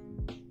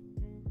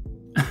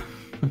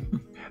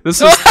 This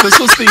was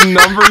the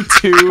number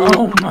 2.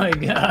 Oh my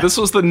god. This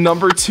was the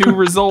number 2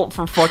 result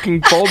for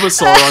fucking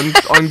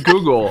Bulbasaur on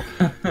Google.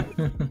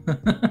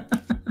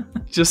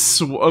 Just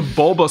a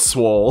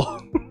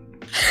Bulbaswole.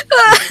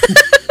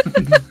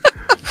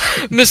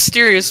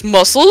 Mysterious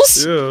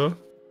muscles. Yeah.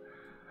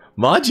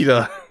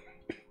 Majida.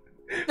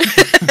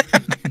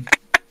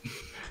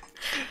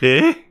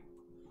 Eh?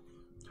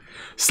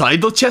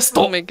 Side chest.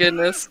 Oh my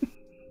goodness.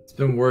 It's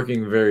been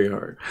working very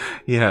hard.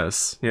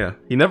 Yes. Yeah.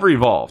 He never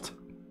evolved.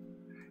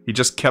 He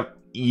just kept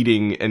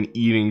eating and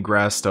eating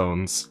grass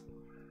stones.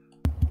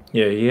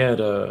 Yeah, he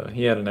had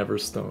an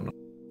Everstone.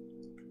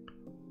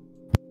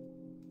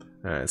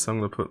 Alright, so I'm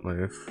gonna put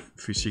my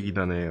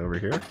Fushigi-Dane over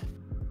here.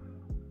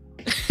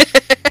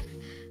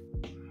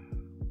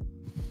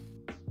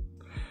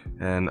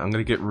 And I'm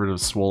gonna get rid of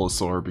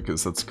Swolosaur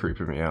because that's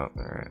creeping me out.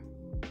 Alright.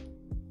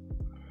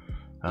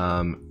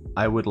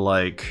 I would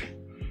like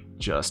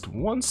just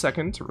 1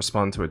 second to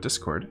respond to a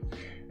Discord,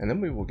 and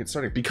then we will get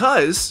started.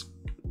 Because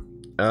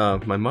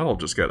my model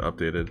just got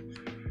updated,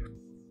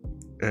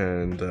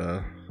 and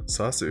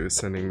Sasu is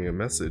sending me a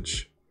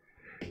message.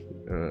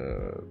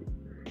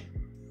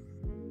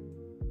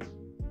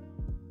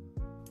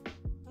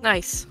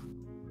 Nice.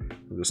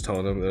 I'm just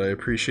telling him that I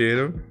appreciate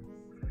him,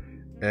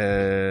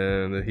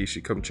 and that he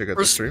should come check out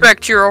the stream.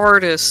 Respect your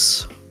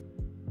artists.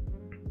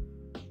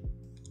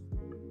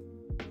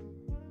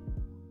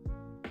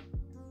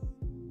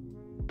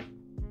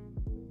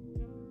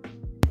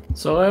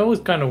 So I always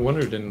kind of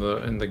wondered in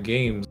the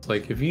games,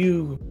 like if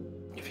you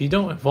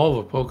don't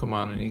evolve a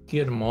Pokemon and you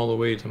get him all the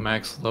way to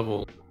max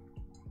level,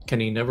 can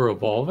he never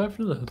evolve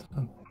after that?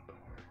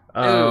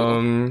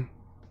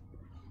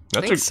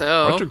 That's think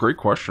so. That's a great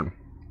question.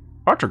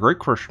 That's a great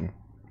question.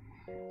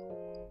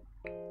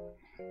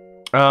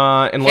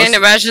 Unless Can't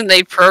imagine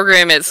they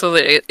program it so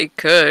that it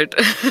could.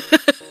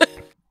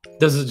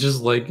 Does it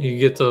just like you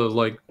get to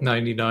like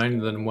 99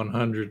 and then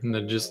 100 and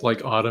then just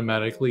like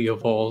automatically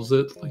evolves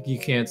it? Like you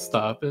can't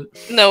stop it?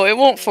 No, it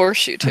won't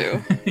force you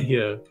to.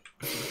 Yeah.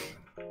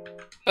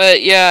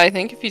 But yeah, I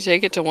think if you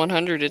take it to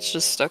 100, it's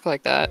just stuck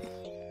like that.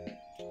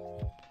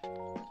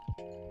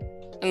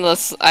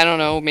 Unless, I don't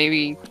know,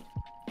 maybe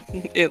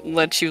it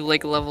lets you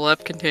like level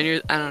up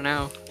continuously. I don't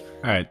know.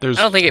 Alright, I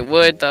don't think it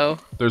would though.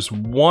 there's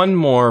one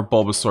more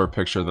Bulbasaur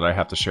picture that I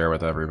have to share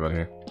with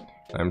everybody.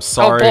 I'm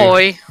sorry. Oh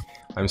boy.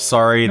 I'm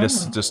sorry No.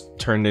 this just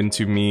turned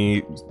into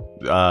me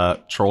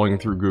trolling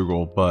through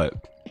Google,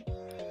 but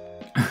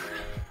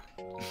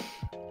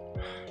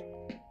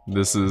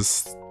this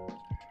is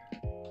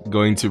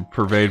going to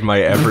pervade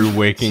my every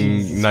waking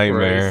Jesus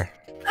nightmare.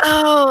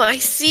 Oh, I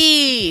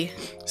see.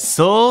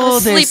 So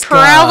A sleep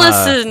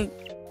paralysis.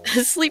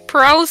 A sleep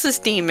paralysis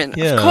demon.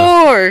 Yeah. Of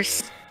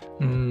course.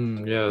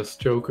 Yes,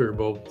 Joker,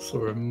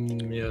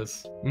 Bulbasaur.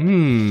 Yes.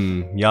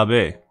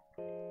 Yabe.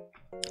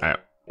 Alright,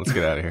 let's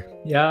get out of here.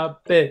 Yeah,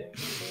 bet.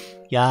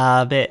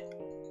 Yabe.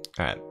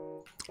 Alright.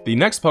 The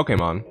next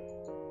Pokemon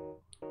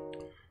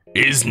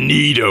Is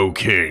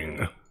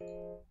Nidoking.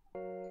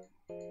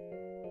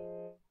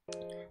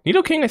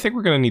 Nidoking, I think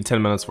we're gonna need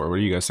 10 minutes for. What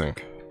do you guys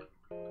think?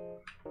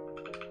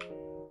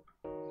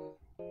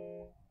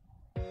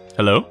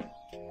 Hello?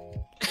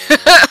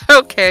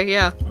 Okay,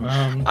 yeah.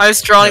 I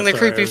was drawing the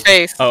sorry, creepy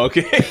face. Oh,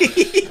 okay.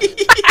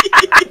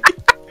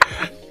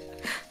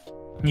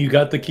 You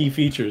got the key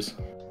features.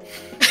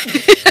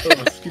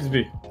 Oh, excuse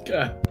me.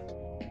 God.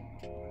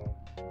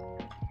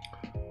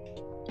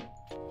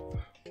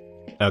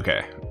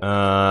 Okay.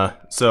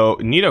 So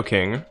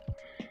Nidoking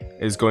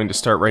is going to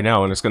start right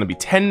now, and it's going to be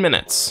 10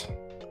 minutes.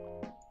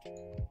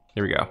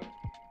 Here we go.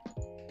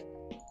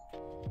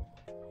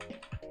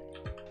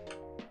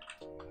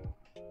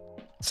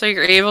 So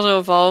you're able to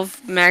evolve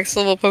max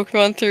level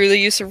Pokemon through the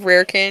use of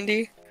rare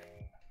candy?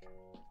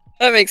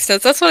 That makes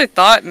sense. That's what I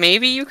thought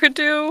maybe you could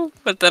do,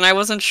 but then I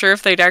wasn't sure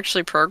if they'd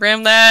actually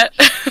program that.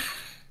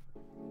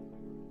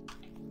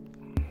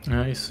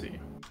 I see.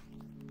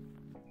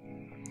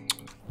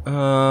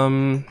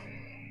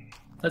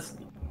 That's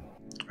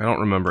I don't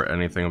remember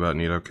anything about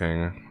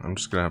Nidoking. I'm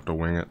just gonna have to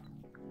wing it.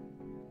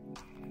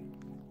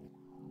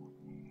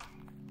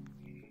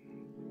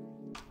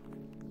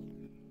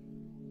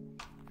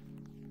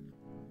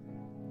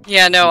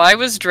 Yeah, no, I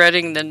was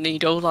dreading the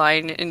Nido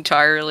line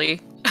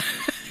entirely.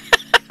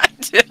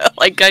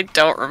 Like, I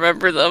don't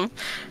remember them.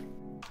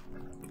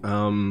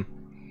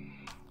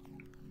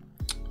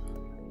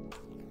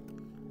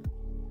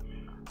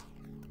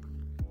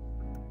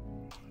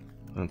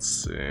 Let's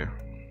see.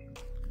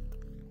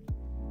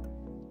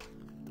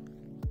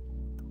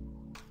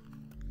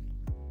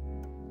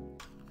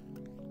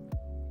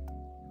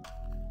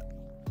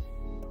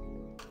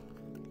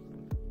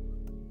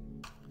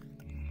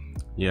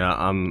 Yeah,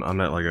 I'm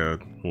at like a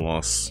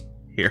loss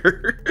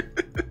here.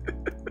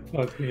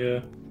 fuck yeah.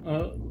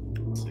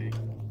 Let's see.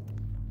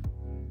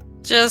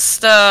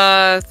 Just,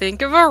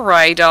 think of a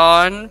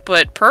Rhydon,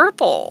 but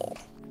purple.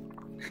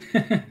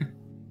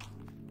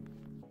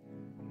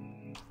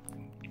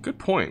 Good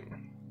point.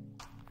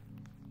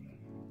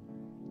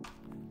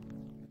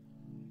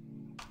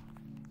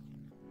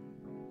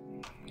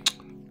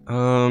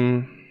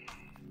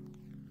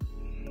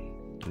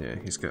 Yeah,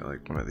 he's got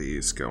like one of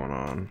these going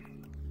on.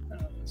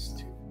 That's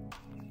too.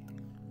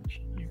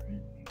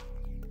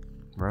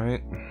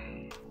 Right?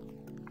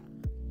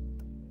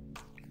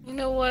 You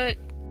know what?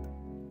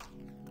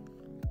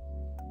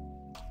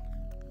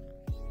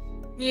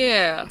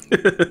 Yeah.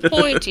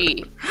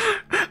 Pointy.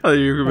 Oh,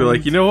 you're gonna be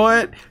like, you know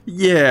what?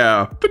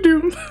 Yeah.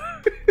 Ba-doom.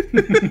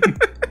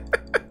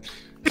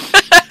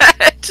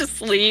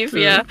 Just leave,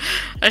 yeah.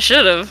 I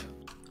should've.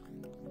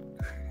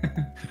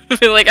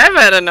 Be like, I've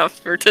had enough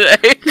for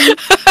today.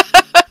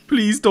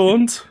 Please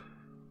don't.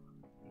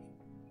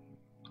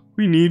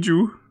 We need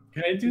you.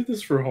 Can I do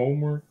this for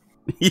homework?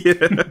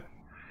 Yeah.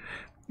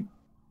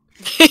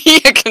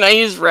 Yeah, can I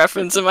use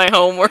reference in my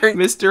homework?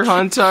 Mr.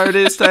 Hunt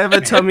Artist, I have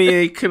a tummy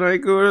ache. Can I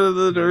go to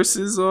the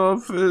nurse's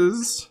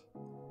office?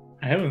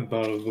 I haven't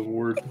thought of the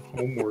word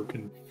homework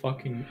in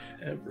fucking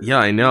ever. Yeah,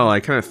 I know. I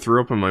kind of threw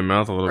up in my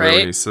mouth a little bit Right?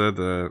 when he said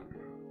that.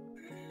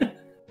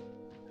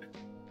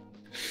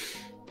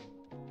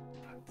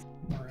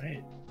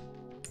 Alright.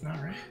 It's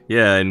not right.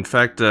 Yeah, in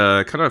fact,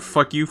 kind of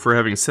fuck you for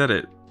having said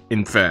it.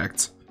 In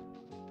fact.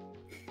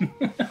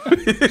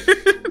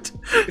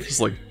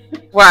 Just like,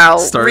 Wow,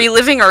 Start-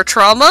 reliving our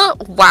trauma?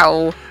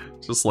 Wow.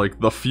 just like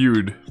the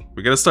feud.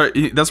 We gotta start.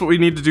 That's what we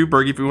need to do,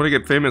 Bergie. If we want to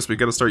get famous, we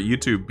gotta start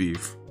YouTube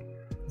beef.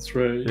 That's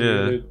right. You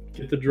Yeah. gotta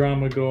get the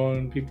drama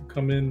going. People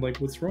come in like,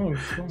 what's wrong?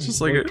 What's wrong?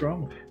 Just What like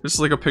drama. Just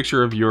like a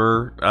picture of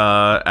your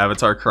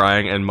avatar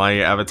crying and my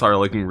avatar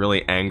looking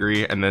really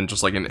angry, and then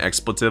just like an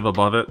expletive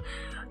above it.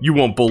 You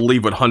won't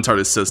believe what Hunt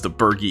Artist says to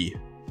Bergie.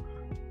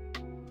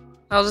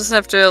 I'll just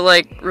have to,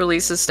 like,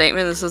 release a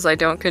statement that says I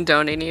don't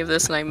condone any of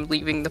this and I'm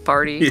leaving the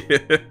party.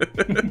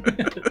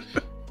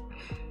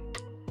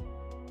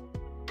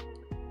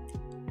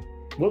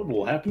 What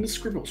will happen to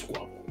Scribble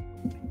Squabble?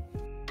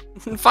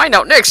 Find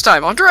out next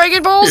time on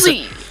Dragon Ball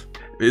Z!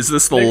 Is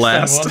this the Next time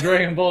last? on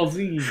Dragon Ball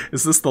Z.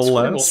 Is this the Scribble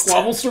last?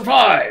 Squabble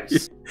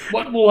survives.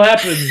 What will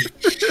happen?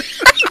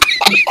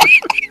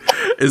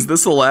 Is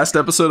this the last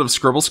episode of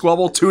Scribble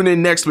Squabble? Tune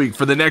in next week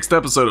for the next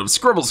episode of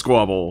Scribble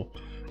Squabble.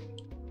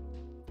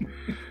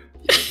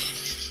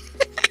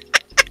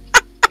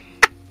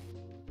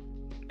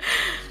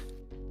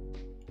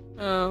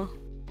 Oh.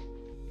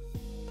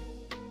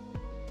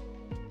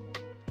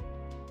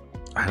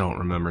 I don't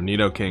remember.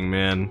 Nidoking,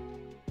 man.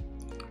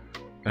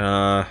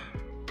 I'm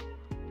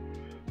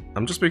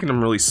just making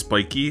him really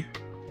spiky.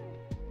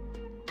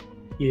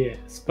 Yeah,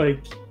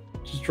 Spike.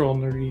 Just draw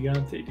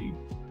Nergigante, dude.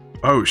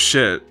 Oh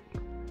shit.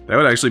 That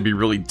would actually be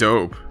really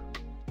dope.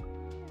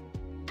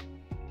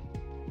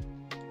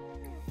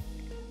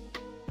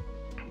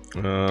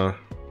 Remember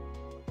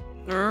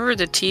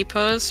the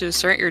T-pose to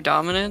assert your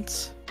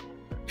dominance?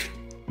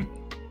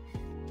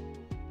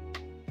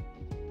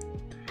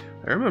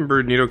 I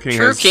remember Nidoking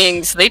True has...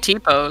 kings, they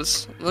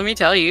T-pose. Let me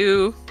tell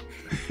you.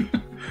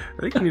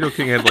 I think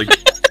Nidoking had like...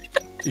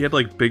 he had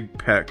like big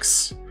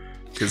pecs.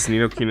 Because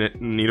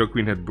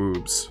Nidoqueen had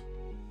boobs.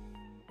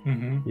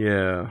 Mm-hmm.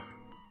 Yeah.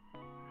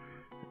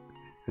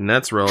 And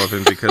that's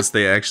relevant because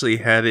they actually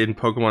had in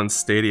Pokemon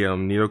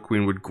Stadium,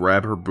 Nidoqueen would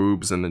grab her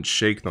boobs and then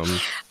shake them.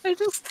 I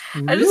just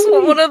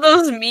want one of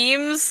those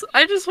memes.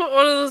 I just want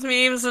one of those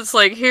memes that's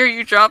like, here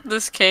you drop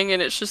this king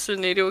and it's just a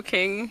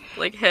Nidoking,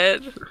 like,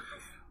 head.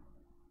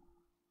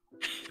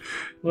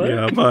 What?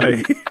 Yeah,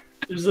 bye.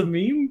 There's a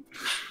meme?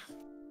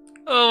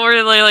 Oh,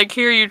 where they like,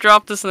 here you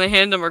drop this and they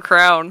hand him a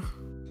crown.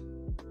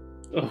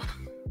 Oh.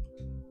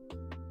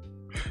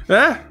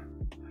 Ah!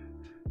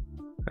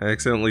 I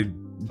accidentally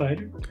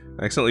Spider?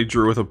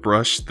 drew with a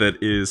brush that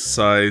is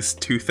size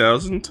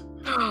 2000.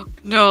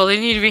 No, they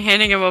need to be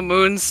handing him a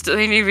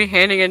they need to be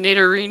handing a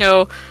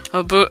Nidorino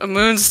a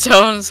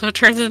moonstone so it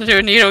turns into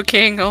a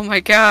Nidoking. Oh my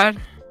god.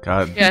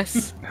 God.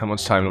 Yes. How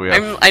much time do we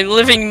have? I'm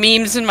living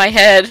memes in my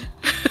head.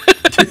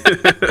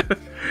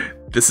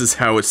 This is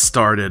how it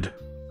started.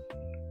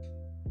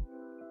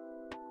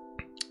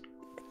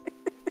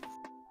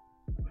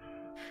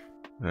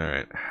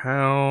 Alright,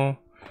 how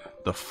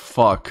the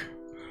fuck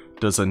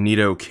does a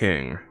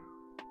Nidoking?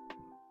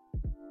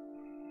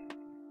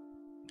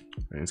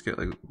 He's got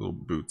like little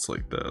boots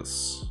like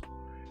this.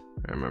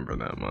 I remember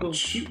that much. Little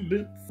cute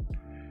bits.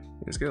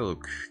 He's got a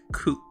little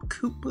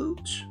coop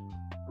boots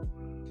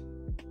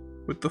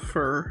with the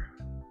fur.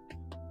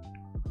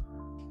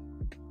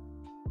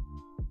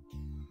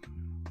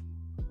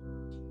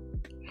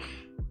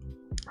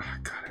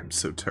 God, I'm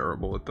so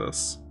terrible at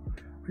this.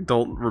 I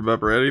don't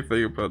remember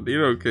anything about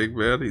Nidoking,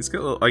 man. He's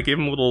got I gave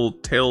him little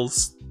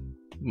tails,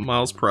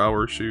 miles per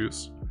hour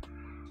shoes.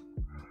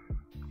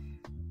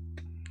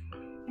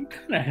 I'm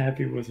kind of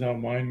happy with how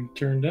mine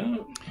turned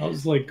out. I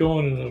was like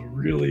going in a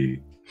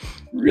really,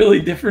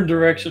 really different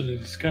direction and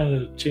just kind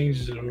of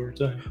changed it over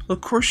time.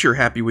 Of course you're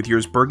happy with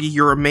yours, Bergie.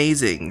 You're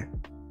amazing.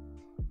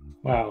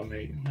 Wow,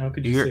 mate. How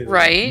could you say that?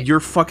 Right? You're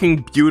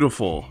fucking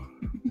beautiful.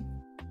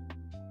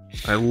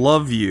 I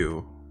love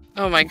you.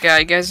 Oh my god,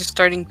 you guys are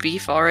starting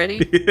beef already?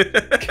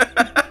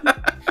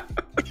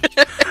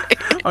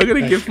 I'm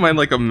gonna give mine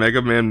like a Mega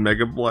Man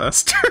Mega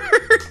Blaster.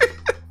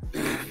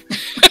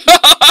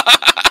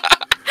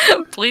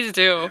 Please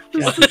do.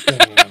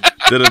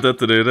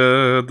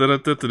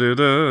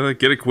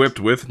 Get equipped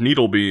with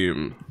Needle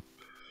Beam.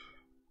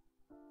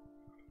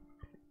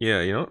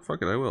 Yeah, you know what?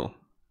 Fuck it, I will.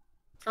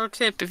 Pro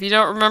tip, if you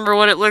don't remember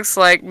what it looks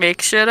like,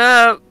 make shit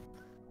up.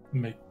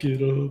 Make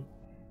it up.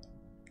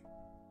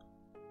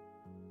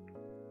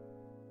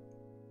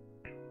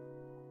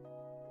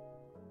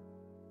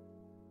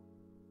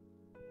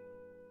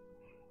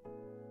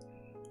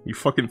 You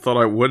fucking thought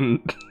I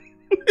wouldn't.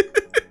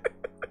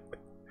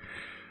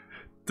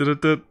 He's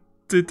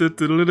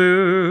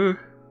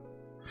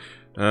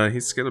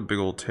got a big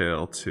old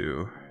tail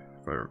too,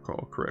 if I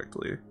recall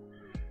correctly.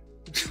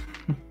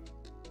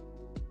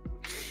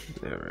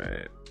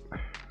 Alright.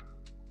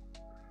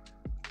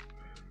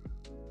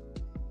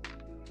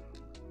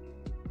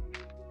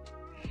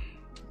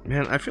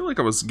 Man, I feel like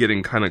I was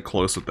getting kind of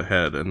close with the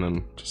head, and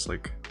then just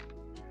like...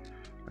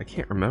 I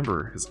can't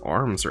remember his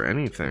arms or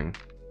anything.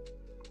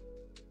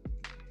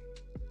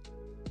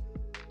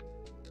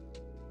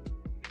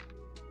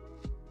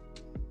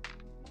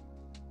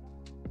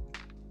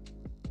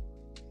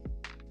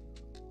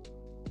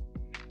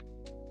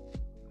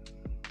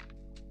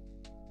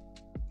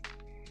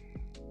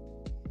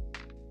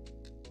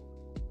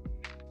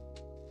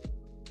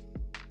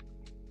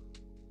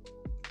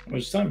 How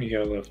much time you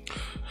got left?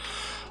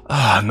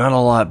 Not a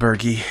lot,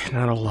 Bergie.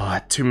 Not a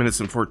lot. 2 minutes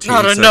and 14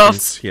 Not seconds.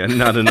 enough. Yeah,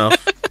 not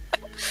enough.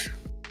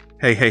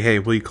 Hey,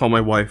 will you call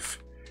my wife?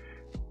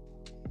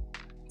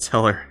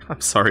 Tell her, I'm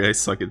sorry I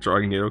suck at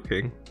drawing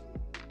Nidoking.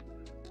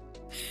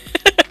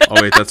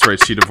 Oh wait, that's right,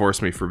 she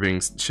divorced me for being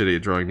shitty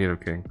at drawing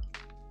Nidoking.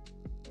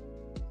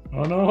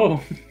 Oh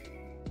no.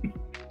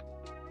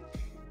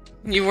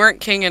 You weren't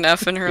king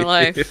enough in her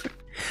life.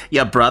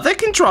 Your brother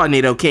can draw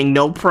Nidoking,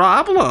 no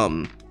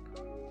problem.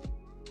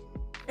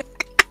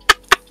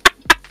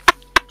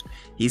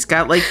 He's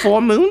got like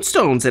 4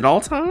 moonstones at all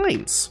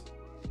times.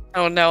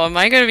 Oh no, am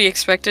I gonna be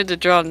expected to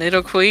draw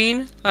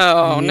Nidoqueen?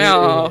 Oh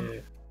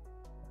no.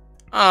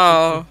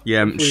 Oh.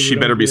 Yeah, Hopefully she we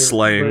better don't be get it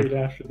slaying. right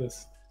after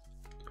this.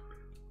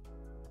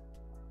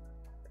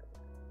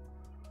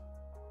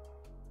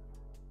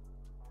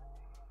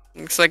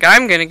 Looks like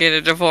I'm gonna get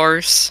a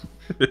divorce.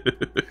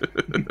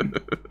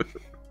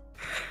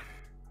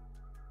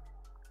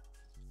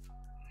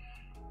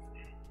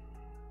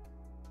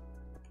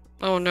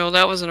 Oh no,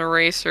 that was an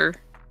eraser.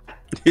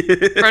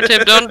 Pro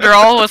tip, don't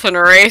draw with an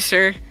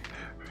eraser.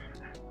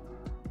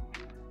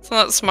 It's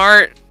not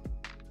smart.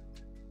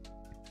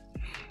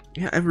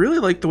 Yeah, I really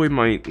like the way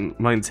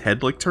mine's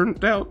head like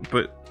turned out,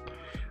 but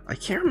I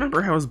can't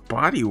remember how his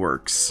body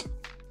works.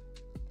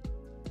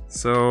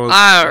 So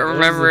I don't That was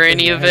remember the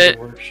any thing of I had it. to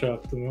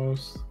workshop the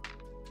most.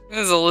 It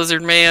was a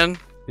lizard man.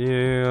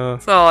 yeah,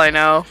 That's all I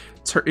know.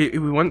 we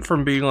went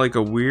from being like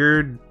a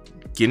weird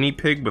guinea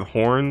pig with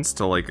horns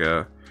to like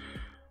a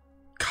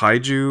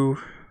kaiju.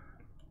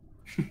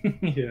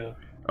 Yeah.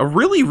 A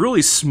really,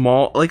 really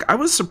small. Like I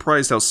was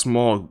surprised how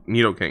small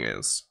Nidoking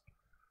is.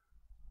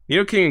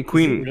 Nidoking and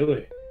Queen,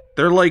 Really?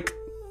 they're like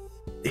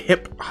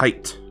hip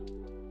height.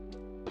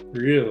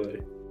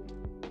 Really?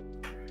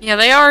 Yeah,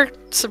 they are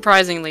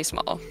surprisingly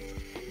small.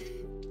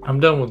 I'm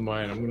done with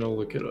mine. I'm gonna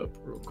look it up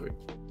real quick.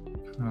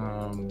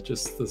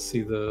 Just to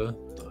see the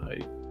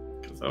height.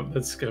 Cause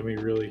that's got me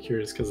really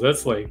curious. Cause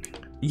that's like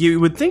You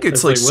would think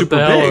it's like what super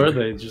the hell big. are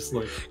they? Just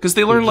like Because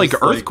they learn they're like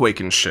just, like- earthquake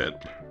and shit.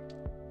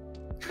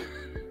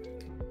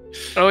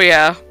 Oh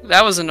yeah,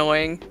 that was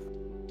annoying.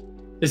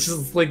 it's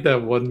just like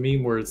that one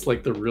meme where it's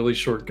like the really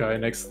short guy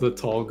next to the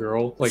tall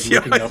girl, like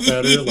looking up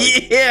at her.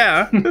 Like,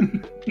 Yeah.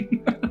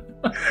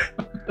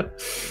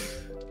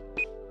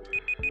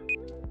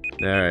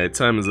 Alright,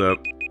 time is up.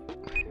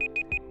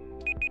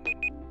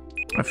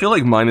 I feel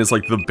like mine is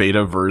like the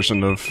beta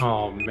version of.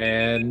 oh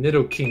man,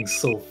 Nidoking's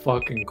so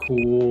fucking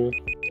cool.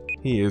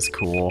 He is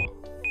cool.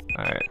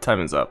 Alright,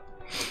 time is up.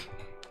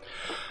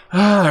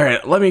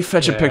 Alright, let me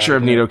fetch a Yeah, picture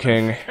of yeah.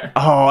 Nidoking.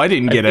 Oh, I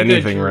didn't get think I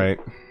anything drew- right.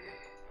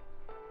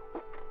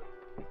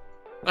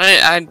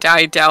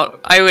 I doubt.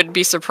 I would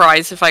be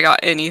surprised if I got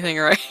anything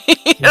right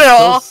He's at so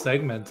all.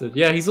 segmented.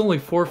 Yeah, he's only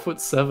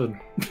 4'7".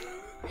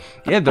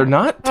 Yeah, they're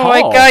not Oh tall.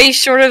 my god, he's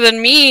shorter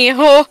than me.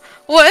 Oh,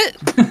 what?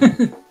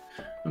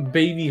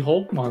 Baby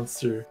Hulk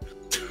monster.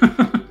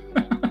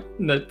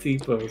 That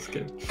T-pose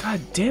kid. God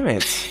damn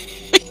it.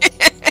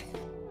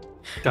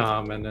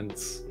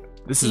 Dominance.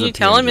 This Can is you a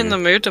tell I'm in PNG. the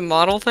mood to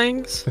model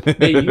things?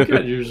 Hey, you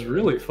got yours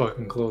really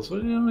fucking close.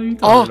 What the hell are you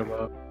talking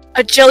about?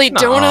 A jelly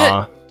donut?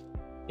 Nuh-uh.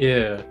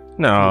 Yeah.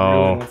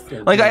 No.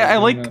 Like I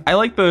like that. I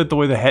like the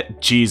way the head.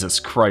 Jesus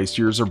Christ,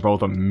 yours are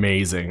both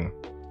amazing.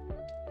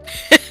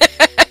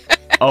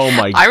 Oh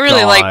my god. I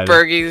really like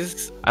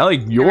Bergie's. I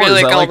like I yours. really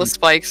like I all like the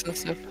spikes and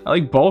stuff. I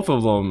like both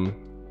of them.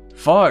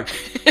 Fuck.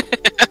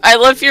 I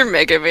love your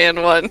Mega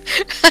Man one.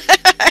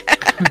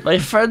 My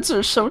friends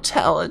are so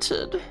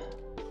talented.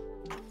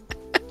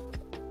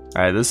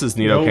 Alright, this is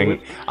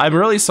Nidoking. I'm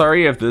really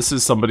sorry if this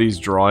is somebody's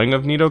drawing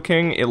of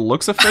Nidoking. It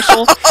looks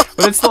official,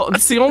 but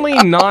it's the only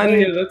Oh, non.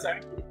 yeah, that's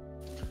accurate.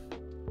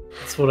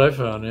 That's what I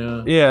found,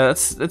 yeah. Yeah,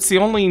 that's the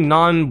only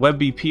non-web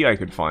BP I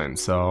could find.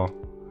 So,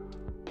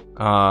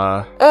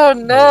 Oh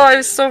no, I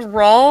was so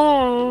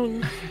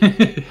wrong.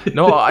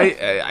 no,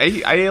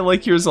 I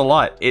like yours a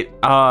lot.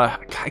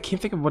 I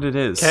can't think of what it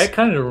is. Cat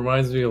kind of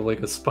reminds me of like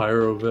a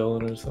Spyro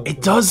villain or something.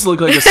 It does look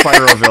like a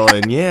Spyro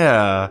villain.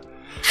 Yeah.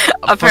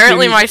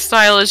 Apparently Fucking- my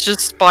style is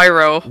just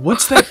Spyro.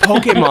 What's that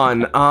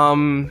Pokemon?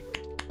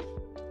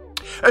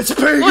 It's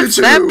Pikachu. What's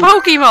that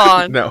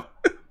Pokemon? No.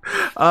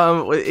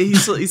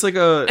 He's like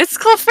a. It's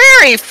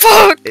Clefairy!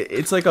 Fuck!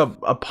 It's like a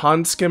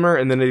pond skimmer,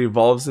 and then it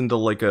evolves into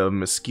like a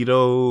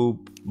mosquito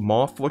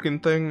moth looking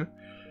thing.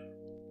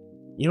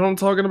 You know what I'm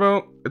talking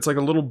about? It's like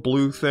a little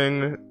blue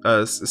thing,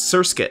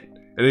 Surskit,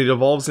 and it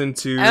evolves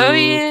into Oh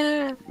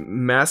yeah.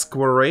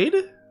 Masquerade.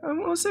 I don't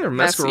want to say or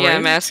Masquerade. Yeah,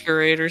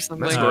 Masquerade or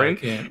something. Masquerade?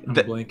 I can't. I'm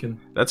That- blanking.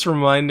 That's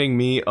reminding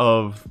me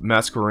of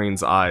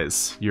Masquerade's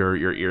eyes. Your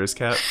ears,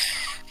 Cat.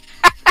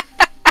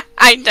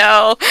 I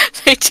know.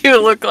 They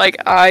do look like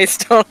eyes,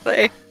 don't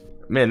they?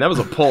 Man, that was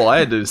a pull. I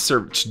had to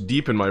search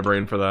deep in my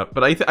brain for that.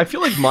 But I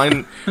feel like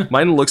mine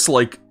looks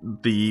like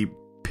the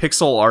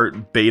pixel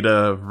art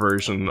beta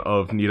version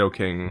of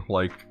Nidoking,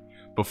 like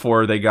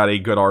before they got a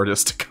good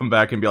artist to come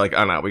back and be like,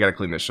 oh no, we gotta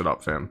clean this shit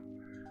up, fam.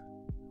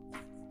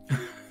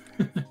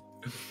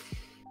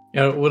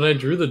 Yeah, when I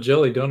drew the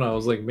jelly donut, I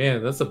was like,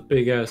 man, that's a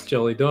big ass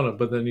jelly donut.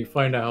 But then you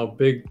find out how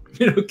big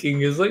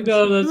King is. Like,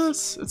 no,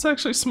 It's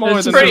actually smaller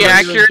that's than pretty a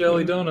yours. regular accurate.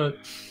 jelly donut.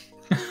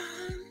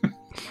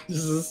 This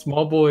is a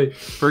small boy.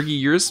 Fergie,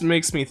 yours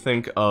makes me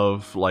think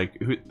of like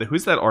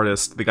who's that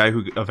artist? The guy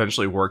who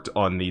eventually worked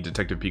on the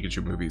Detective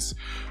Pikachu movies,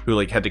 who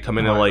like had to come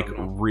in and I like don't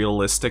know.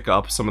 realistic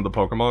up some of the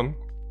Pokemon.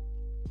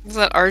 Is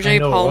that I RJ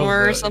know of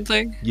Palmer or that.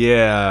 something?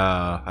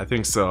 Yeah, I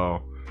think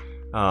so.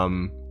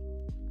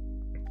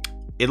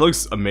 It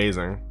looks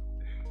amazing.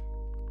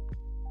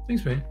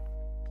 Thanks, man.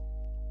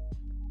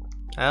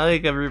 I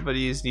like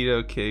everybody's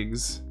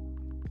Nidokigs.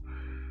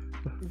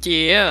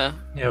 Yeah.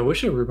 Yeah, I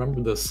wish I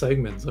remembered the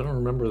segments. I don't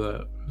remember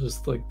that.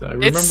 Just like that. I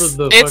remember It's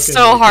the. it's fucking,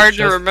 so like, the hard to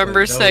chest remember plate. That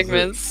was it.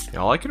 segments.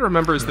 All I can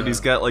remember is that he's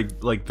Yeah. got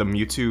like the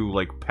Mewtwo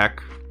like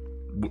peck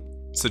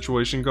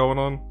situation going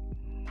on.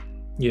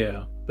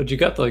 Yeah, but you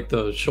got like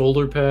the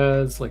shoulder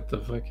pads, like the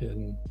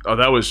fucking. Oh,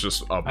 that was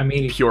just a I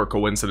mean, pure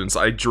coincidence.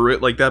 I drew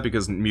it like that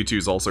because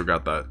Mewtwo's also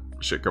got that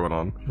shit going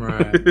on.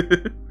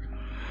 right.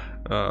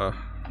 All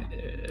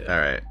Yeah.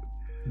 right,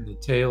 The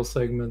tail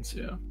segments,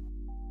 yeah.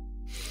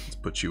 let's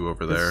put you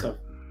over Good there. stuff.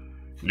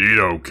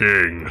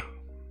 Nidoking.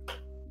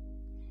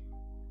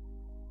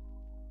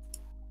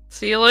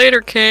 See you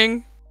later,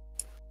 King.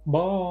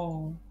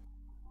 Ball.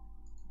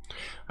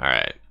 All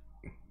right.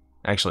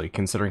 Actually,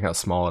 considering how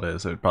small it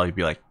is, it would probably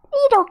be like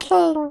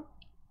Nidoking.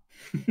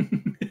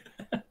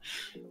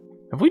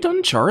 Have we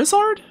done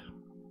Charizard?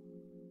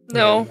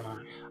 No,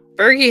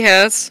 Bergie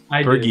has.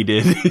 Bergie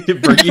did.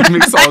 Bergie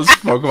makes all his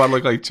Pokemon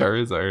look like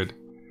Charizard.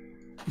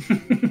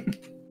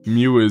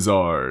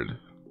 Mewizard.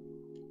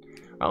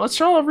 Let's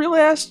draw a real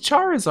ass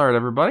Charizard,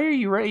 everybody. Are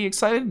you ready? You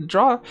excited to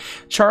draw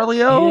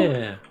Charlie-O?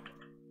 Yeah.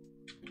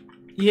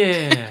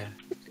 Yeah.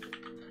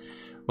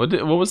 What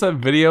was that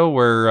video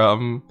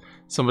where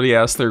somebody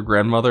asked their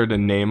grandmother to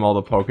name all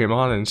the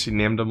Pokemon and she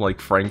named them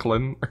like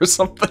Franklin or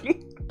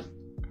something?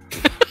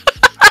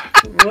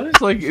 What?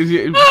 It's like,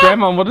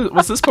 Grandma,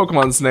 what's this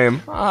Pokemon's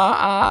name?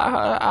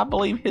 I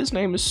believe his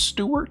name is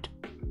Stuart.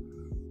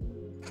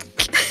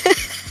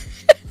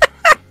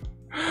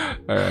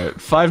 Alright,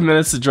 5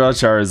 minutes to draw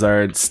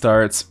Charizard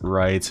starts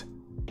right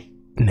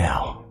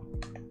now.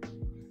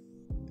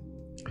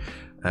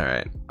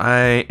 Alright,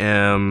 I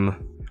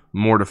am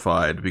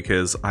mortified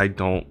because I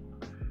don't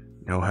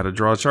know how to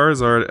draw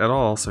Charizard at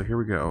all, so here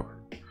we go.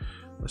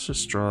 Let's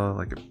just draw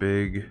like a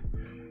big...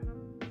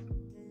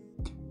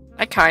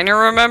 I kind of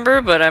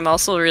remember, but I'm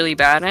also really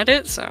bad at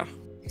it, so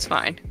it's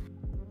fine.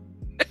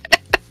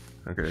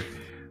 Okay.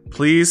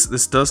 Please,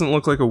 this doesn't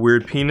look like a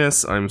weird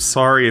penis. I'm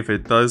sorry if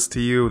it does to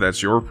you.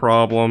 That's your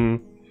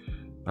problem.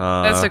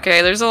 That's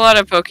okay. There's a lot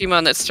of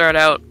Pokemon that start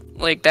out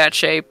like that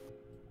shape.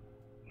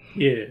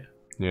 Yeah.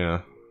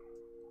 Yeah.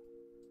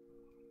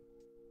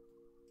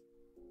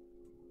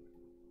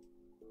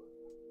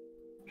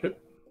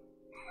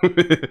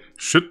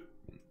 Shit.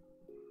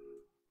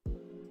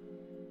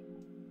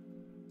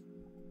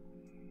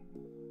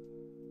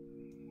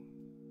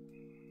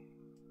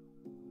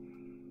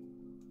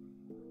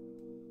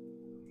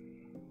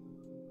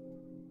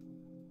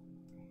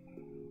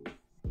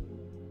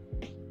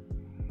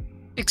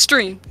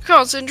 Extreme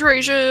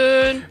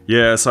concentration!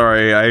 Yeah,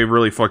 sorry, I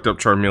really fucked up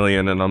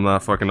Charmeleon, and I'm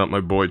not fucking up my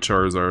boy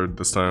Charizard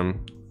this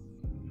time.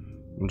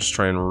 I'm just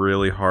trying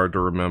really hard to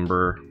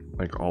remember,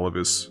 like, all of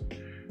his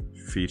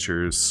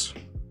features.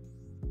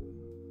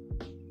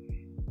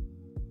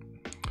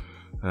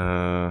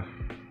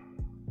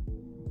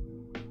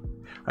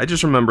 I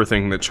just remember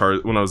thinking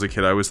that when I was a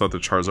kid, I always thought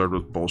that Charizard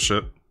was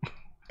bullshit.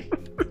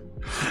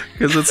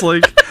 Because it's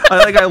like,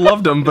 I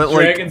loved him, but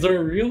like... Dragons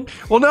are real?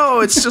 Well,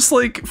 no, it's just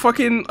like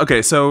fucking...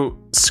 Okay, so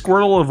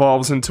Squirtle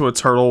evolves into a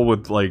turtle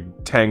with like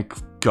tank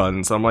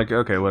guns. I'm like,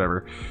 okay,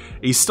 whatever.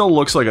 He still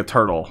looks like a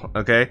turtle,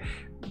 okay?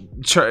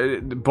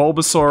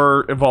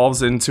 Bulbasaur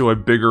evolves into a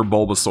bigger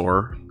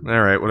Bulbasaur.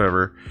 Alright,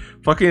 whatever.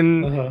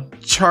 Fucking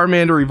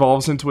Charmander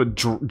evolves into a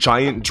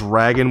giant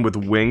dragon with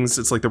wings.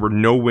 It's like there were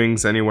no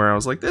wings anywhere. I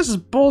was like, this is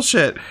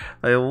bullshit.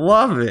 I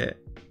love it.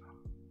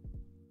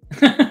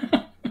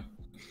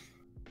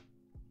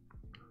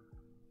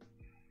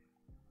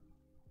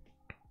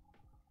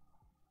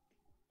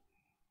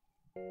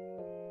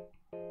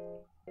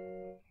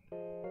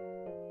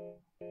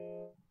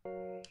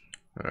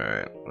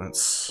 Alright,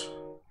 let's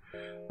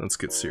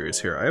get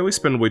serious here. I always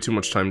spend way too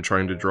much time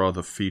trying to draw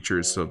the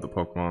features of the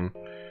Pokemon.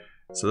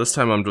 So this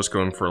time I'm just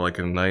going for like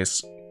a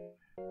nice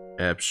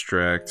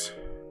abstract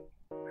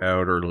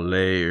outer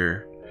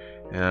layer.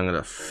 And I'm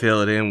gonna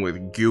fill it in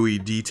with gooey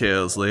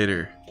details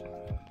later.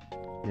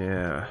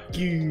 Yeah.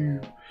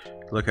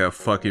 Look how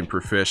fucking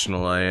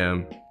professional I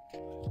am.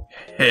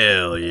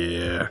 Hell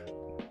yeah.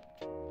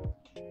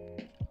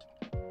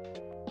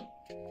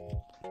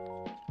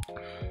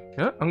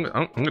 Yeah, I'm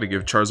gonna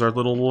give Charizard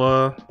little,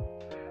 I'm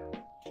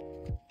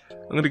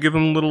gonna give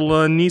him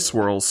little, knee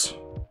swirls.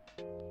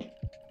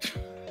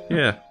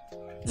 Yeah.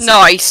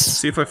 Nice!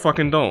 See if I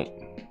fucking don't.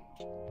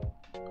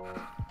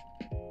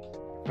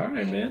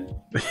 Alright, man.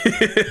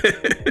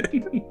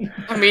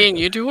 I mean,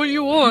 you do what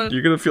you want.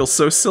 You're gonna feel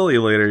so silly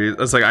later.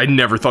 It's like, I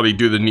never thought he'd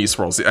do the knee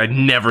swirls. I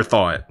never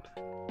thought.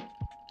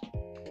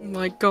 Oh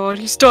my god,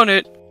 he's done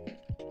it.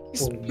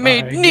 He's Oh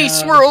made my knee God.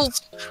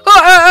 swirls!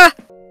 Ah!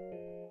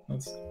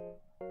 That's...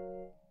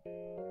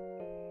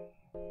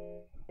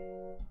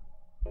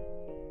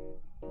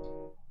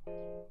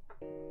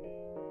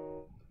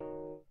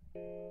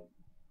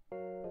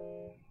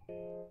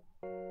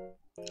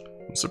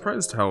 I'm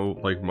surprised how,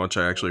 like, much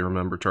I actually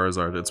remember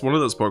Charizard. It's one of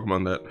those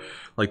Pokemon that,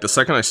 like, the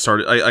second I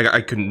started,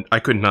 I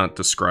could not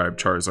describe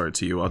Charizard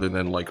to you other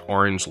than, like,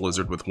 orange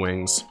lizard with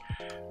wings.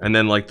 And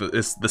then, like,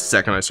 the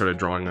second I started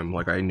drawing him,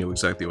 like, I knew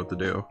exactly what to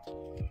do.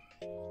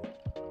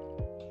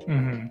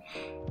 Mm-hmm.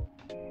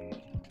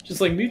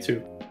 Just like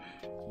Mewtwo.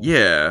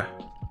 Yeah.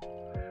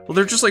 Well,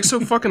 they're just, like, so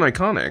fucking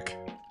iconic.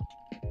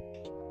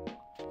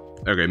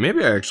 Okay,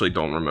 maybe I actually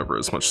don't remember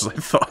as much as I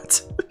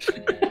thought.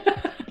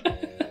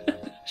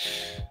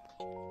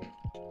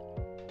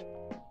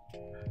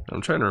 I'm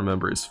trying to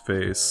remember his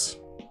face.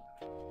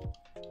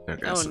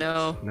 Okay, Oh so,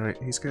 no. no,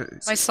 he's got...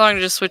 My song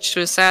just switched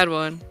to a sad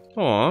one.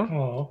 Aw.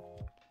 Oh.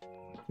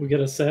 We get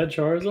a sad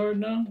Charizard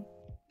now?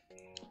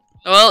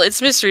 Well,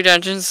 it's Mystery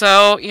Dungeon,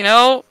 so, you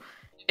know,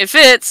 it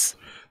fits.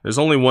 There's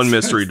only one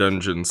Mystery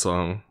Dungeon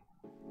song.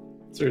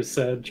 Is there a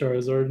sad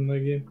Charizard in that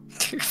game?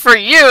 For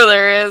you,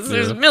 there is.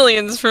 There's Yeah.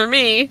 millions for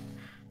me.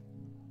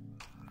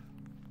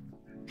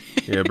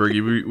 Yeah,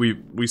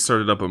 Bergie, we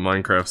started up a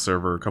Minecraft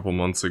server a couple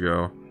months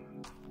ago.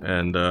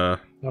 and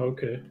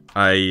Okay.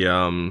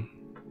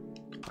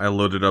 I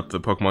loaded up the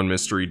Pokemon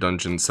Mystery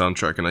Dungeon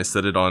soundtrack and I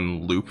set it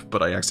on loop,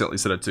 but I accidentally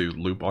set it to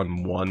loop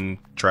on one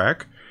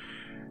track.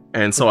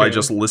 And so I Okay.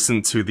 just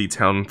listened to the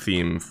town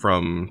theme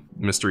from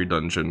Mystery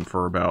Dungeon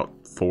for about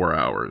 4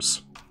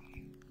 hours.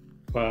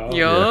 Wow.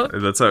 Yeah.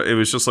 That's how it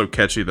was just so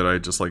catchy that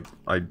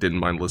I didn't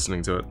mind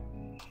listening to it.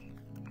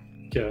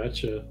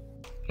 Gotcha.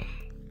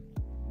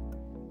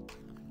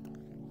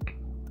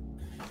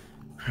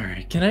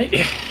 Alright, can I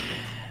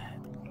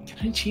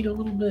cheat a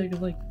little bit?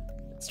 'Cause, like,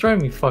 it's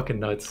driving me fucking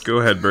nuts. Go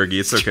ahead, Bergie,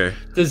 it's okay.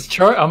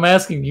 I'm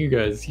asking you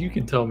guys. You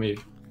can tell me.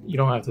 You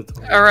don't have to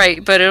tell me.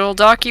 Alright, but it'll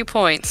dock you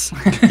points.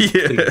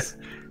 Yeah. Please.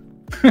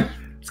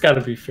 It's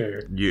gotta be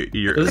fair.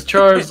 You're Does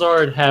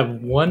Charizard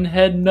have one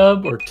head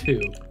nub or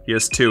two? he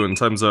has 2 and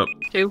time's up.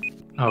 2.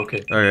 Oh,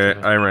 okay. Okay,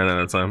 I ran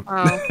out of time.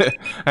 Oh.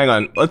 Hang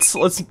on, let's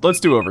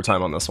do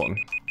overtime on this one.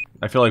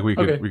 I feel like we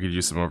could Okay.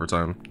 use some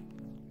overtime.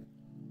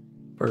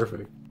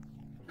 Perfect.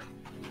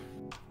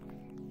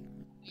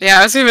 Yeah,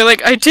 I was gonna be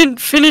like, I didn't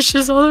finish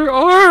his other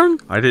arm!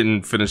 I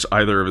didn't finish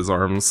either of his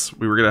arms.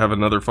 We were gonna have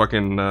another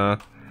fucking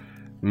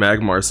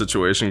Magmar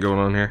situation going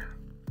on here.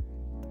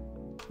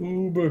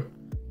 Uber.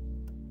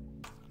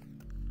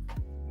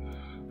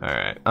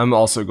 Alright, I'm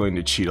also going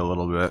to cheat a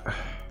little bit.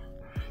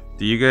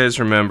 Do you guys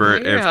remember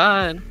Oh,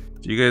 God.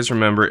 Do you guys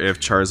remember if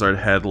Charizard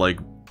had like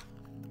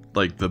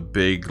the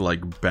big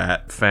like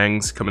bat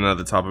fangs coming out of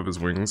the top of his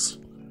wings?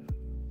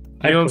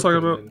 You know what I'm talking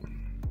about?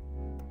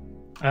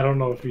 I don't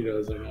know if he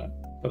does or not,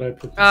 but I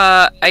put.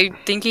 I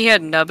think he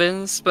had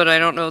nubbins, but I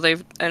don't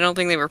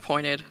think they were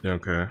pointed.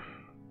 Okay. I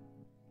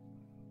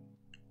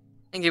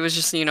think it was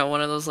just, you know,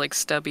 one of those like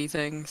stubby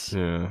things.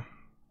 Yeah.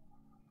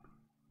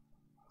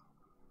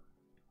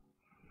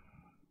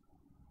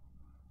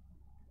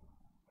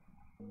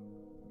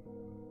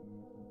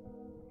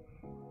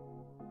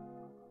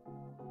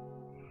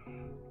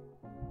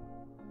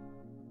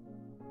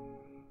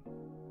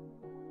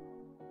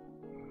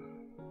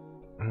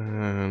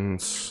 And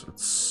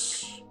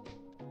it's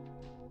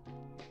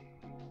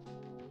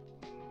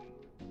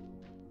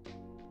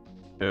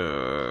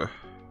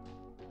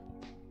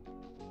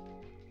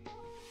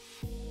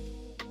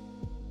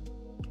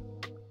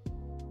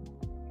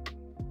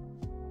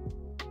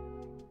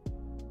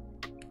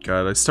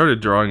God, I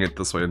started drawing it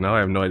this way, and now I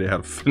have no idea how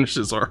to finish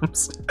his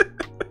arms.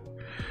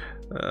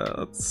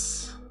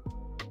 Let's...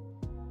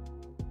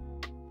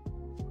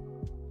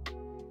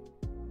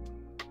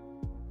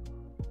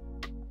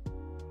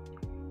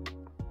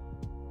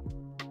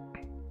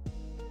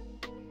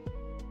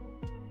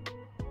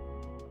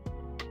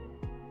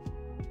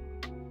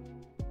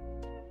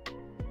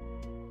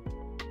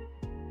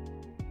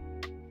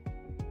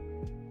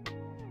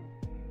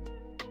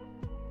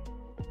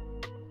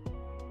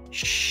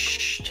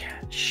 Shh,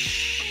 chat,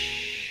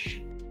 shh.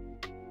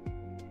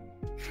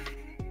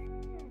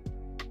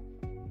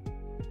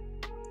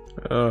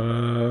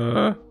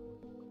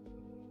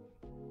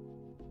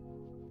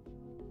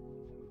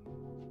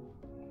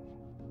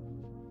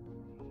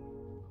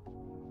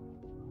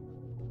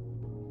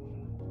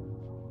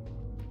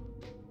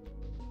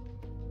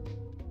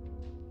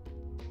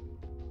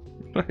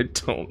 I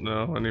don't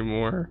know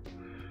anymore.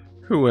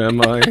 Who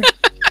am I?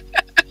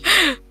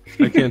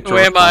 I can't draw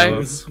Who am I?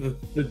 clothes.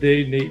 The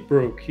day Nate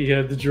broke, he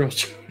had to draw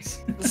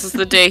Charizard. This is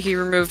the day he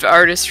removed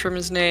artist from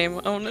his name.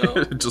 Oh no.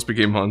 It just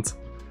became Hunt.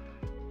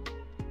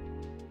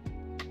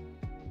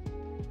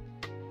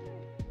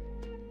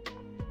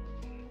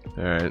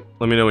 Alright,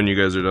 let me know when you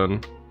guys are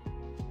done.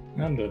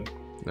 I'm done.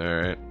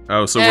 Alright.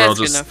 Oh, so Yeah, we're all that's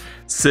good just enough.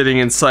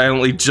 sitting and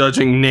silently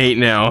judging Nate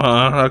now,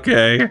 huh?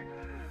 Okay.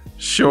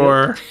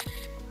 Sure.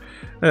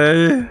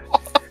 It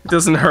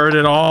doesn't hurt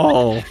at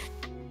all.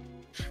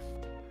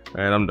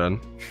 Alright, I'm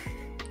done.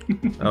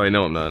 Oh, wait,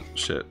 no, I'm not.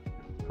 Shit.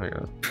 Hang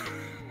on.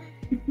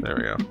 There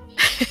we go.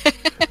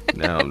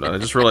 Now I'm done. I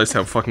just realized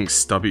how fucking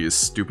stubby his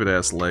stupid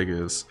ass leg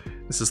is.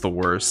 This is the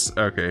worst.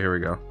 Okay, here we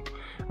go.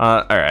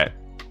 Alright.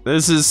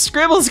 This is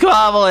Scribble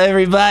Squabble,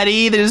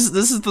 everybody! This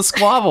is the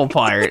squabble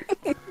part.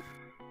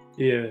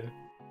 Yeah.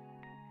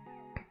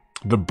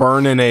 The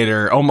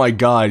Burninator. Oh my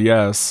god,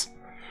 yes.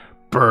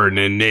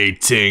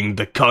 Burninating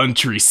the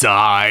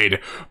countryside.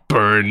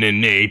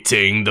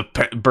 Burninating the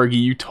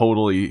Bergie, you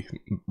totally,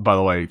 by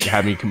the way,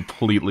 had me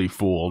completely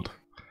fooled.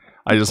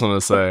 I just want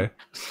to say.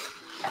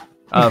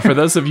 For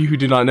those of you who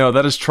do not know,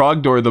 that is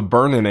Trogdor the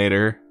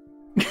Burninator.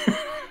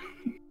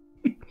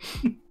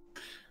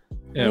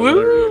 Yeah,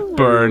 Woo!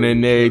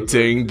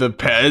 Burninating the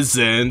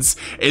peasants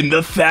in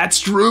the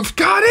thatched roof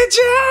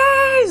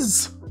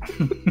cottages!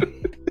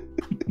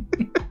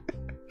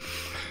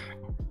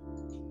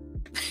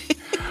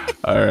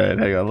 Alright,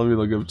 hang on, let me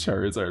look up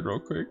Charizard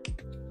real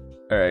quick.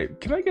 Alright,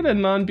 can I get a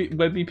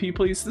non-BP,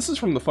 please? This is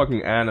from the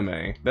fucking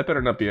anime. That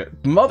better not be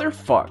it.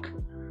 Motherfuck!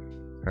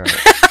 Alright.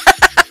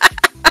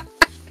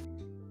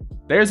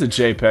 There's a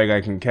JPEG I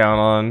can count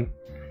on.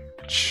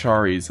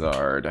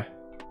 Charizard.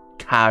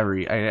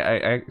 Carrie. I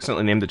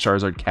accidentally named the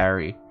Charizard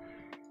Carrie.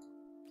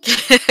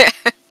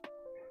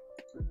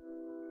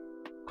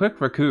 Quick,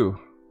 Raku.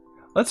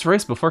 Let's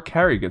race before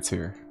Carrie gets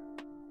here.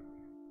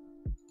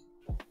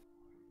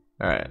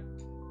 Alright.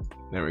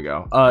 There we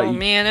go. Oh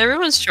man,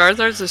 everyone's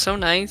Charizards are so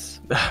nice.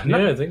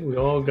 Yeah, I think we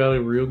all got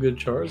a real good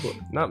Charizard.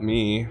 Not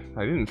me.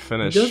 I didn't He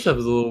finish. does have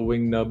his little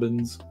wing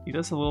nubbins. He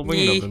does have little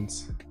wing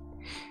nubbins.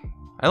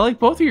 I like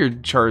both of your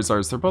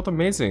Charizards. They're both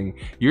amazing.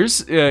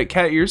 Yours,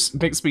 Cat, yours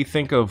makes me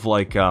think of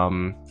like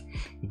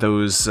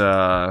those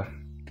the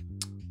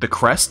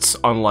crests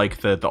on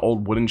like the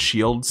old wooden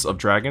shields of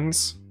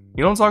dragons.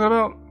 You know what I'm talking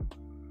about?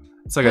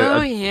 It's like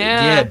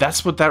yeah,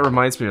 that's what that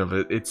reminds me of.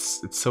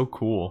 It's so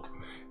cool.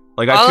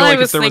 Like I All feel I like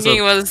was if there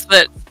thinking was was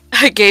that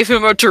I gave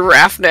him a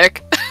giraffe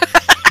neck.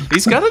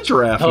 he's got a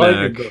giraffe I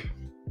neck. like it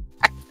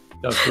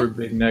though. Got for a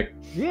big neck.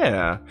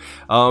 Yeah.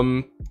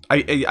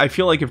 I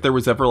feel like if there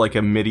was ever like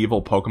a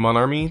medieval Pokemon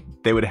army,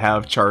 they would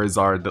have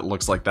Charizard that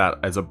looks like that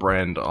as a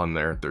brand on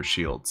their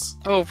shields.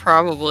 Oh,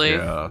 probably.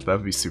 Yeah,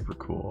 that'd be super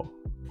cool.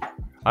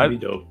 That'd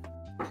be dope.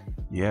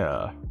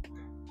 Yeah.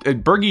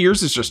 Bergie,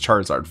 yours is just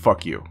Charizard.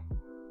 Fuck you.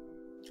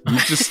 You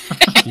just.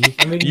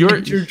 I mean, you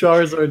drew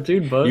Charizard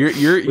too, bud.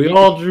 We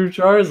all drew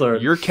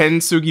Charizard. You're Ken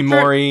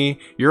Sugimori.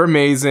 You're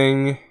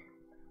amazing.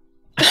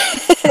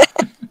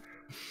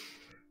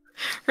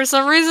 For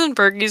some reason,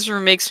 Bergie's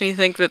makes me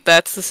think that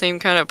that's the same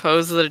kind of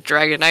pose that a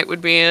Dragonite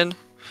would be in.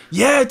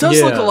 Yeah, it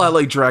does look a lot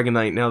like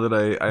Dragonite now that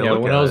I look at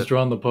it. When I was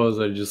drawing the pose,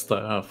 I just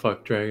thought, oh,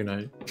 fuck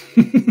Dragonite.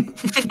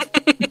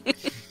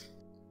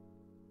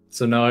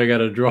 So now I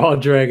gotta draw a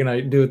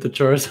Dragonite and do it the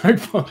Charizard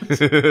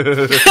pose.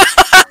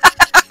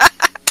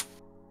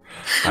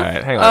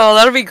 Alright, hang on. Oh,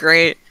 that'll be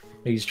great.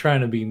 He's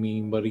trying to be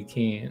mean, but he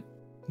can't.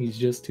 He's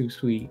just too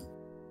sweet.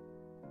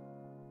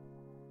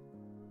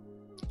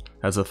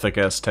 Has a thick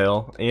ass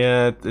tail.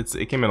 Yeah,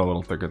 it came in a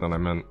little thicker than I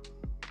meant.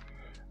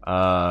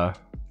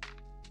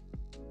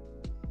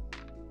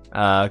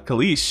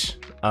 Kalish,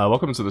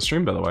 welcome to the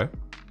stream, by the way.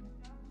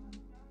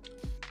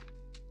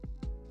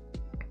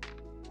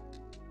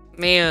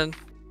 Man.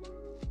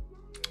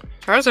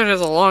 Charizard has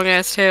a long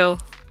ass tail.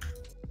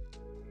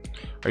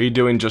 Are you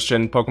doing just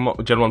Gen 1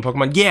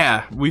 Pokemon?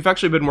 Yeah, we've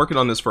actually been working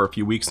on this for a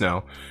few weeks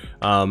now.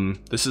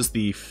 This is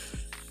the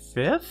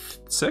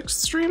 6th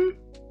stream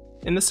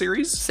in the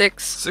series?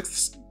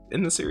 Sixth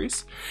in the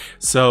series.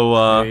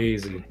 So,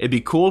 it'd be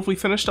cool if we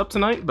finished up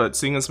tonight, but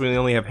seeing as we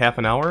only have half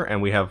an hour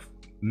and we have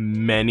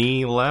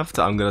many left,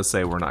 I'm gonna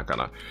say we're not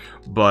gonna.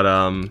 But,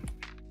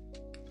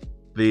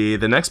 the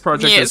next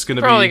project is gonna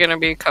probably gonna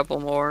be a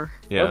couple more.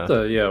 Yeah.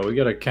 We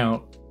gotta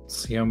count,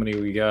 see how many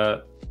we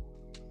got.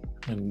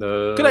 And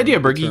good idea,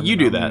 Bergie. You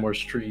do that. More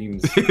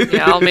streams.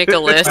 Yeah, I'll make a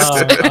list.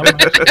 I'm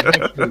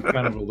actually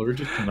kind of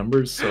allergic to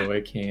numbers, so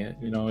I can't.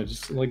 You know, it's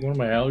just like one of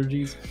my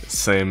allergies.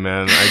 Same,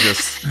 man. I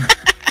just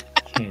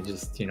can't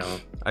just, you know.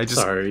 I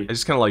just kind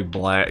of like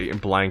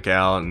blank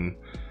out and.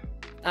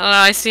 I don't know.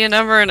 I see a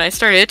number and I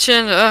start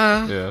itching.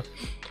 Yeah.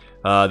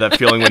 That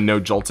feeling when no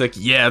Joltik.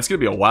 Yeah, it's gonna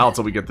be a while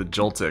till we get the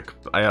Joltik.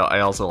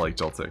 I also like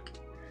Joltik.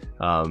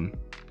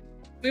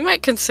 We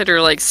might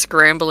consider like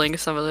scrambling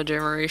some of the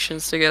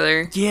generations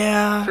together.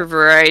 Yeah. For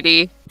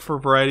variety. For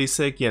variety's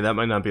sake, yeah, that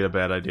might not be a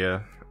bad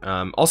idea.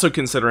 Also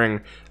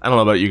considering, I don't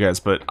know about you guys,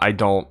 but I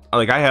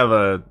have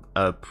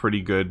a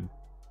pretty good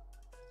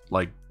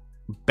like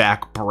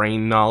back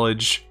brain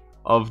knowledge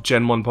of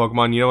Gen 1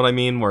 Pokemon, you know what I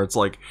mean? Where it's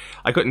like,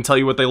 I couldn't tell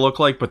you what they look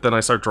like, but then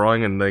I start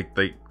drawing and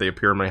they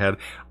appear in my head.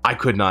 I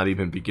could not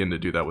even begin to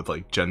do that with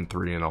like Gen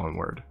 3 and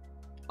onward.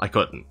 I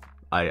couldn't.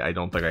 I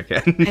don't think I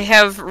can. I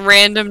have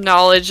random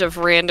knowledge of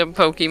random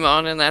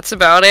Pokemon, and that's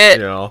about it.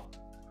 Yeah.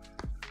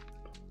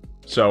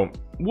 So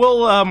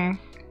we'll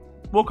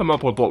come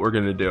up with what we're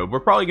gonna do. We're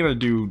probably gonna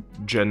do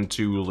Gen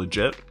 2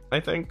 legit, I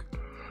think,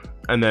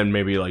 and then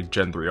maybe like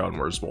Gen 3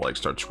 onwards we'll like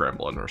start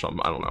scrambling or something.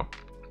 I don't know.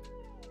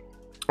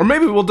 Or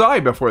maybe we'll die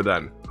before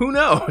then. Who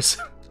knows?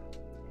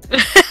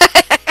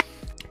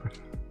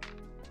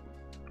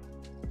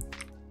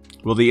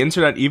 Will the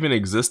internet even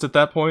exist at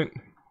that point?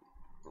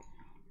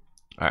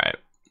 Alright.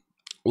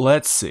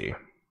 Let's see.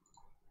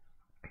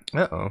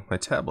 Uh-oh, my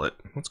tablet.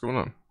 What's going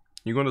on?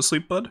 You going to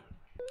sleep, bud?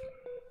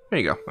 There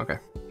you go. Okay.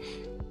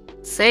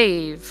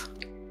 Save.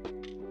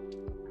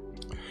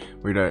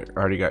 We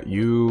already got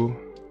you.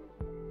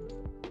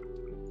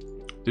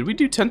 Did we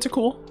do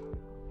Tentacool?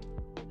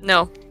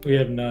 No. We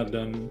have not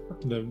done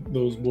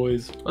those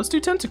boys. Let's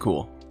do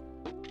Tentacool.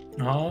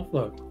 Oh,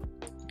 look.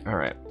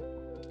 Alright.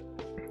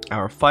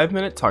 Our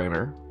 5-minute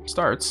timer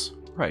starts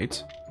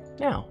right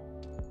now.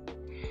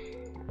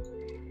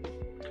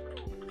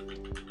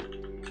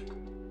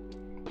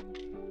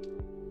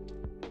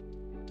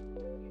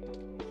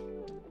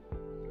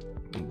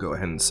 Go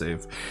ahead and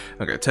save.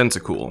 Okay,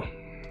 Tentacool.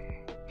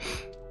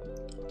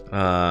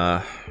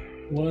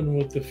 One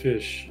with the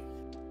fish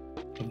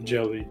of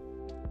jelly.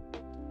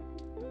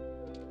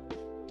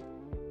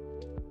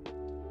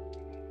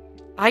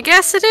 I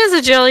guess it is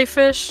a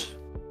jellyfish.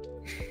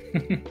 I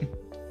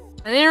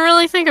didn't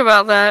really think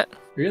about that.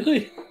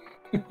 Really?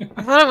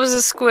 I thought it was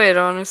a squid,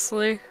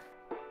 honestly.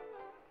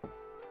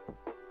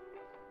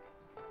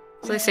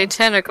 They say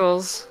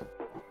tentacles.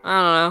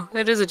 I don't know.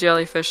 It is a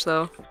jellyfish,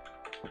 though.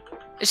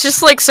 It's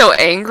just like so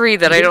angry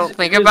that I don't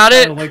think about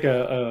it. Kind of like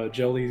a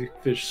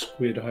jellyfish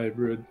squid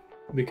hybrid.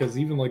 because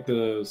even like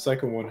the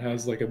second one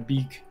has like a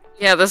beak.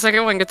 Yeah, the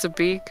second one gets a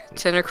beak.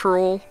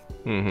 Tentacruel.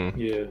 Mm-hmm.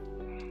 Yeah.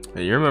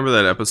 Hey, you remember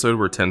that episode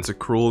where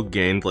Tentacruel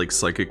gained like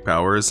psychic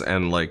powers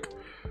and like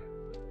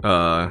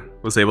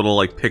was able to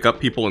like pick up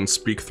people and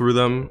speak through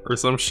them or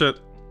some shit?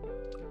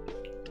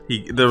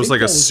 There was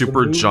like a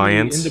super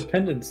giant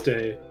Independence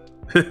Day.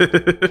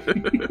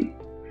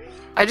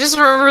 I just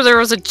remember there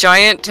was a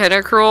giant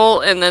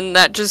Tentacruel, and then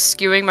that just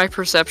skewing my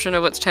perception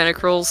of what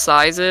Tentacruel's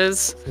size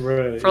is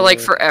Right. for like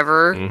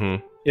forever.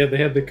 Mm-hmm. Yeah, they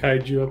had the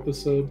kaiju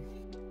episode.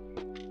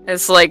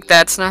 It's like,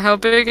 that's not how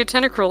big a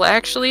Tentacruel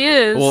actually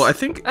is. Well, I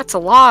think that's a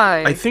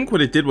lie. I think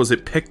what it did was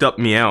it picked up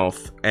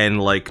Meowth and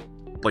like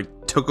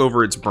took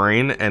over its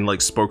brain and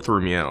like spoke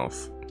through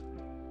Meowth.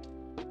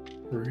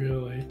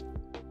 Really?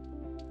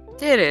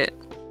 Did it?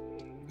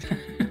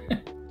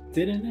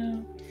 Did it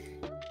now?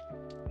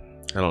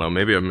 I don't know,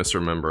 maybe I'm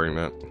misremembering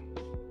that.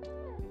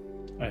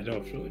 I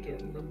really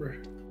don't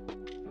remember.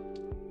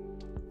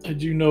 I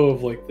do know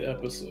of like the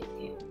episode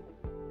though.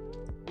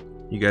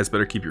 You guys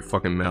better keep your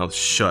fucking mouths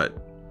shut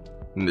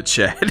in the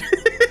chat.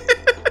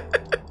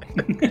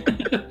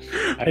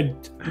 I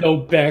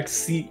no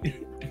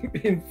backseat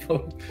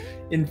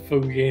info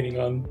gaining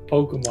on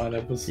Pokemon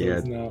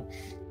episodes now.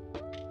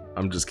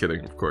 I'm just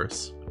kidding, of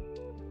course.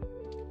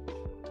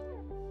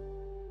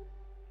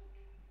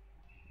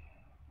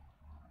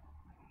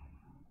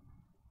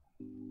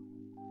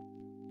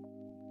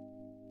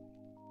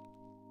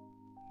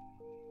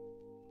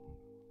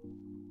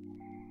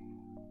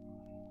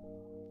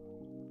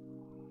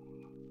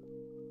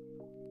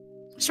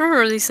 Just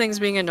remember these things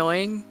being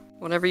annoying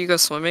whenever you go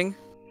swimming.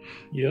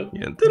 Yep.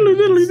 Yeah, diddly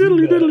diddly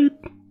diddly diddly.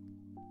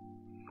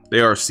 They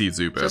are sea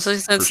Zubat.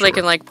 Just since they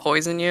can like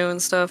poison you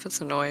and stuff, it's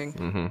annoying.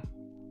 Mm-hmm.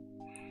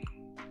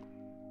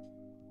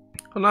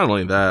 Well, not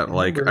only that,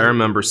 like I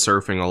remember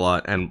surfing a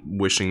lot and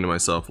wishing to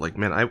myself, like,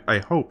 man, I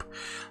hope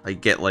I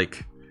get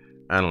like,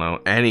 I don't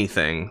know,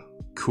 anything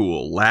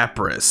cool,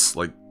 Lapras,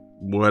 like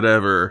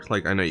whatever.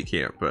 Like I know you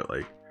can't, but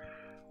like.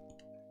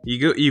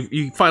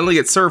 You finally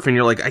get surf and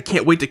you're like, I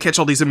can't wait to catch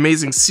all these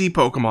amazing sea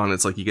Pokemon.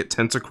 It's like you get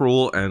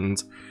Tentacruel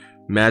and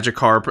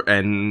Magikarp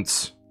and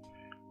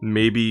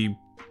maybe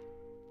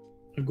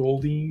a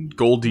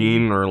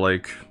Goldeen or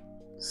like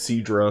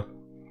Seadra.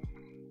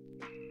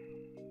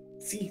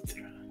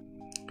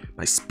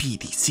 My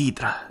speedy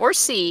Seadra. Or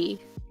C.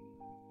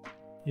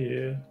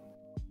 Yeah.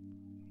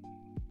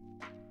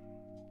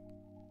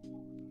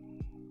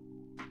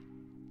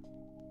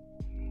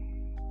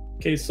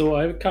 Okay, so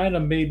I kind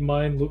of made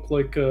mine look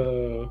like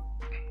the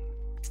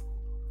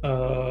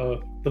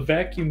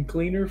vacuum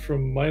cleaner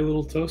from My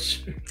Little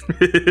Toaster.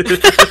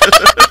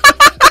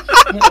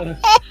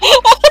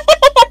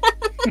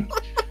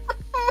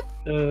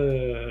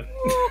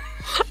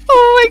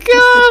 Oh my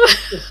god!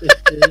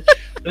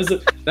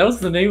 That was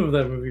the name of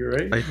that movie,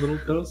 right? Little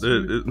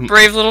Toaster?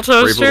 Brave Little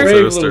Toaster?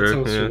 Brave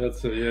Little Toaster,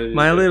 that's it, yeah.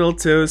 My Little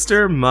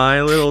Toaster,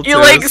 My Little Toaster.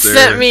 You like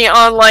sent me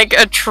on like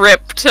a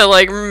trip to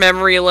like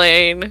memory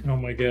lane. Oh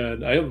my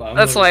god.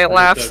 That's why I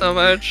laughed so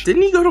much.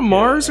 Didn't he go to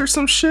Mars or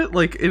some shit?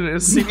 Like in a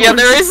sequence? Yeah,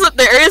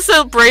 there is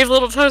a Brave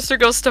Little Toaster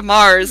Goes to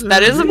Mars.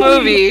 That is a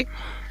movie.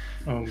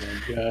 Oh my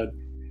god.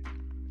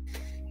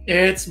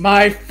 It's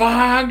my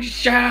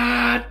function!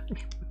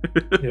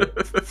 Yeah,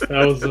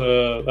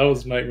 that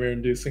was nightmare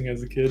inducing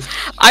as a kid.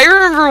 I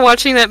remember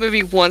watching that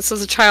movie once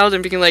as a child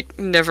and being like,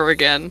 never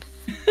again.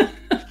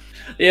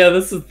 Yeah,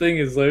 that's the thing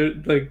is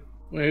like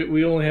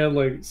we only had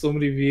like so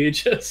many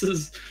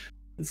VHSs,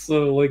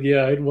 so like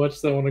yeah, I'd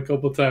watched that one a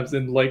couple times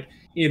and like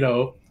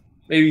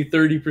maybe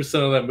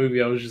 30% of that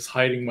movie I was just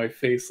hiding my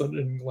face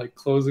and like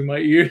closing my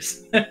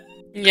ears.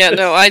 Yeah,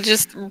 no, I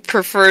just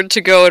preferred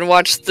to go and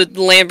watch The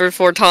Land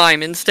Before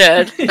Time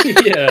instead.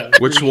 Yeah.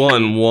 Which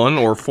one? 1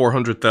 or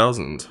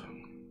 400,000?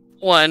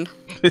 1.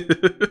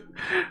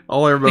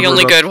 All I remember. The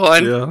only good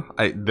one. Yeah,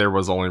 there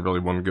was only really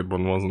one good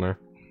one, wasn't there?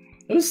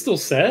 It was still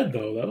sad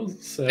though. That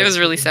was sad. It was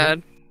really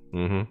sad.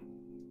 Mm-hmm.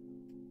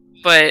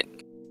 But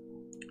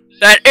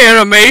that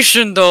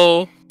animation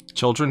though.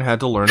 Children had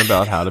to learn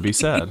about how to be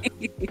sad.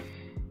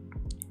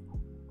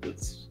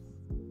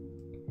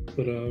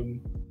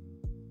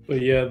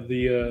 But yeah,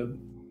 the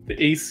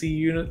AC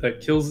unit that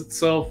kills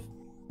itself,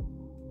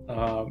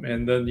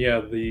 and then yeah,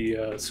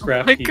 the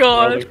scrap heap where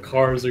all the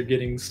cars are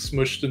getting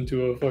smushed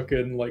into a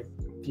fucking like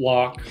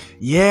block.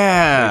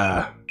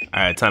 Yeah.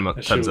 All right,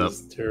 time's up.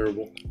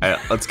 Terrible. All right,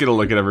 let's get a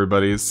look at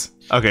everybody's.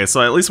 Okay,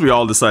 so at least we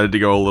all decided to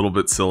go a little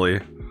bit silly.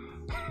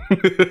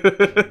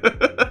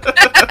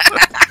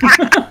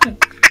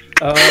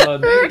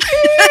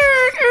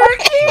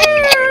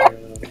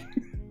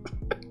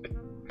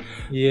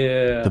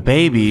 Yeah. The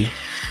baby.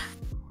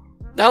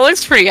 That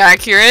looks pretty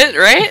accurate,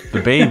 right?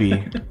 The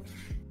baby.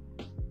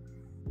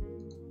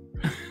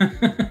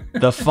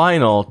 The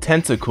final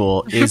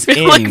tentacle is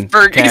in like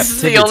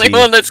Bergie's captivity. the only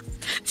one that's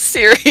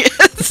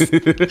serious.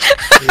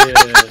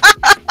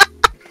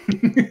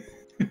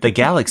 The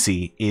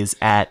galaxy is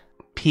at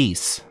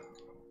peace.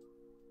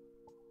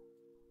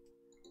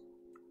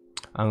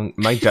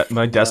 My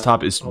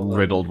desktop is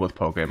riddled with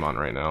Pokemon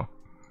right now.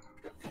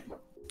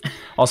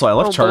 Also, I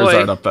left Oh,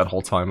 Charizard boy. up that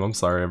whole time. I'm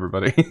sorry,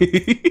 everybody.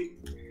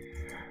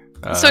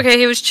 It's okay.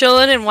 He was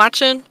chilling and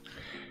watching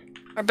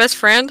our best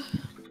friend.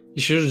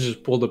 You should have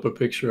just pulled up a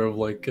picture of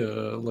like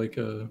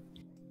a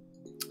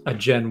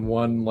Gen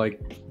 1 like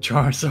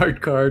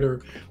Charizard card,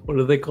 or what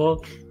are they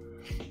called?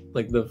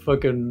 Like the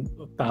fucking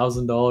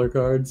 $1,000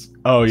 cards.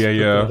 Oh, Just yeah, put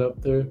yeah. that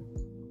up there.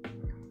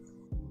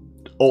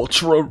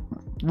 Ultra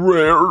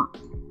rare.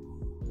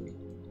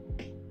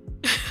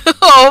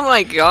 Oh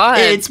my god.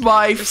 It's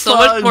my There's so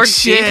much more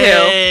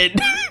function.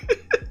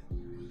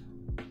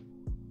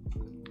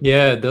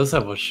 Yeah, it does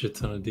have a shit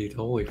ton of detail.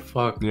 Holy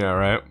fuck. Yeah,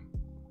 right?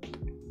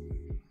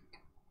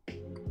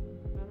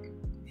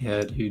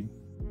 Yeah, dude.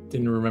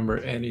 Didn't remember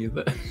any of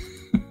that.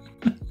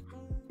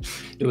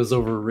 It was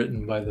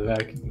overwritten by the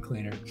vacuum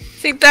cleaner.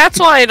 See, that's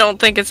why I don't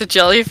think it's a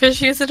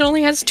jellyfish, because it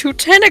only has 2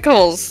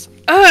 tentacles.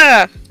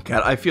 Ah!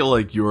 God, I feel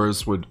like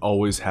yours would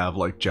always have,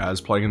 like,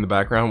 jazz playing in the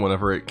background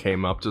whenever it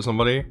came up to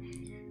somebody.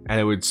 And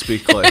it would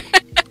speak, like,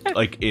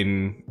 like,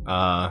 in,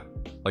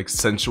 like,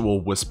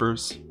 sensual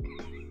whispers.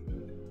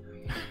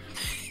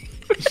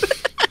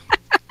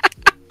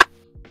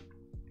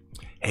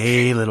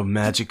 Hey, little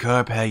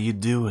Magikarp, how you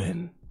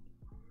doing?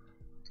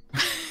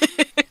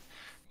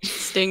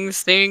 Sting,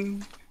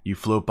 sting. You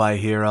float by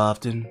here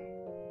often?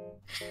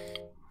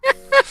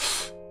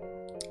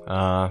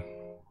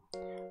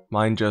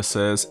 Mine just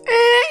says,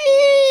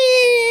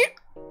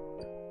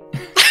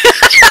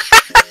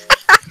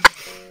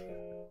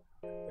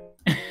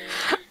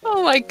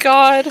 Oh my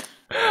god.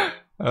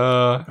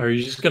 Are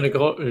you just gonna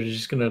go? Are you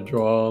just gonna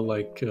draw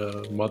like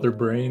Mother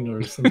Brain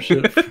or some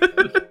shit?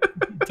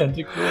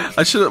 Tentacle.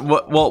 I should.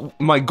 Well,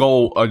 my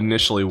goal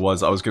initially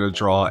was I was gonna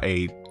draw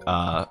a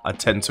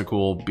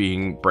tentacle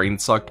being brain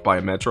sucked by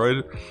a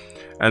Metroid,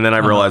 and then I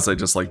realized I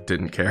just like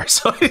didn't care,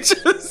 so I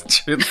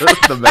just drew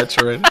the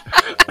Metroid.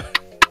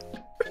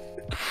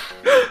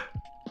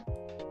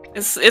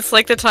 It's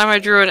like the time I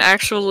drew an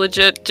actual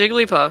legit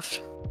Jigglypuff.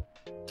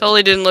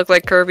 Totally didn't look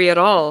like Kirby at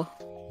all.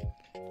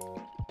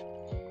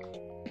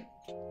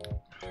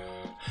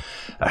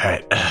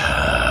 Alright.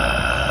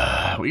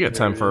 We got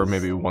time for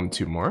maybe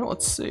 1-2 more.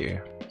 Let's see.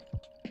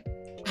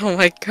 Oh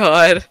my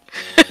god.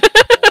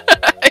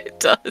 It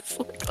does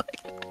look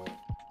like that.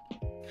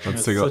 Let's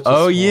That's take a such a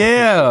Oh small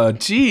yeah!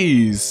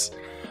 Jeez!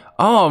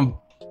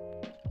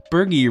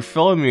 Bergie, you're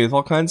filling me with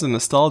all kinds of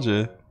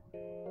nostalgia.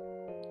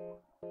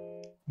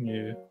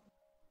 Yeah.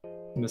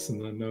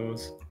 Missing the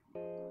nose.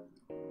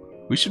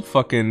 We should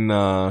fucking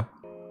Draw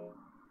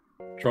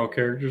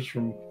characters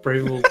from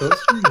Brave Little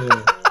Toaster?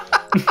 Yeah.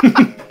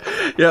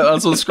 Yeah,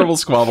 that's what Scribble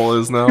Squabble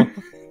is now.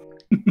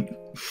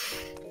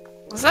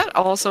 Was that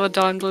also a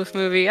Don Bluth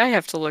movie? I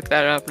have to look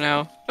that up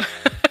now.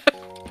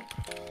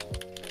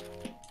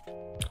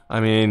 I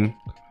mean,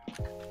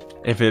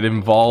 if it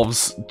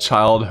involves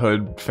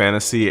childhood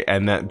fantasy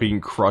and that being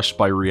crushed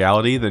by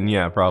reality, then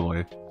yeah,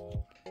 probably.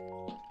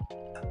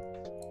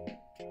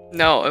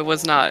 No, it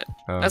was not.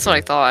 That's what I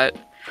Okay. thought.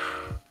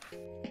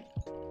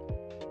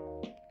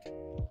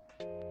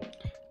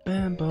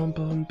 Bam, bum,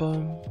 bum,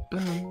 bum,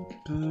 bum,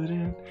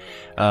 ba-dum.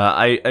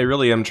 I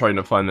really am trying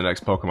to find the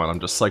next Pokemon. I'm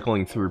just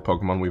cycling through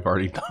Pokemon we've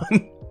already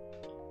done.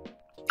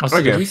 Also,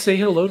 Okay. did we say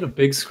hello to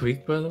Big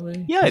Squeak, by the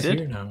way? Yeah, I He's did.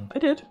 Here now. I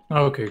did.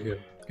 Oh, okay,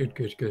 good.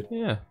 Good.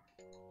 Yeah.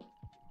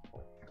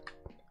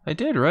 I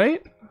did,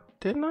 right?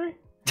 Didn't I?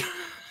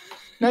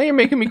 Now you're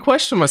making me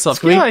question myself.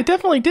 Squeak? Yeah, I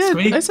definitely did.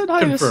 Squeak? I said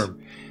hi to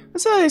Confirm. I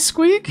said hi,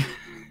 Squeak.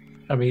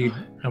 I mean,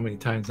 how many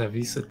times have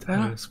you said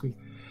Squeak?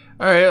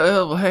 Alright,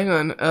 well, hang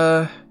on.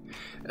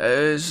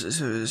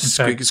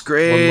 Squeak is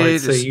great. One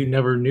might say you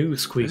never knew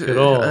Squeak at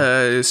all.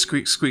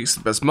 Squeak's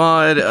the best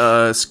mod.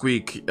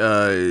 Squeak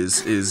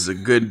is a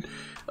good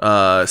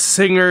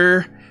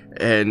singer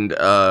and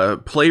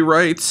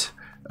playwright.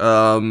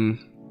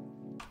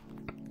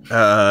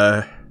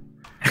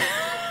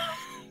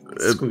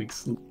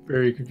 Squeak's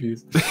very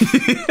confused.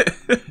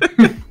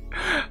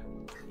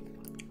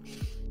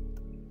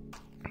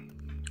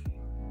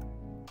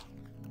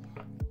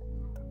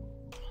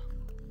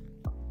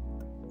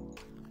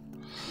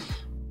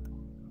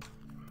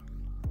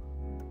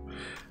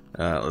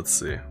 Let's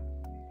see.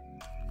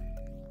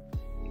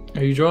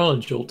 Are you drawing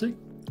a Joltik?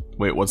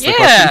 Wait, what's the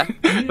Yeah.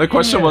 question? The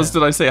question was,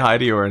 did I say hi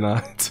to you or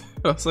not?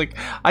 I was like,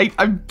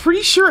 I'm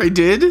pretty sure I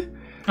did.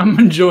 I'm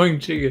enjoying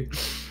chicken.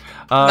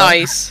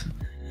 Nice.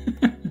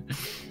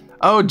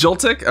 Oh,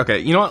 Joltik? Okay,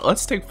 you know what?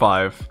 Let's take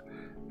 5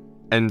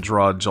 and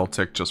draw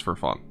Joltik just for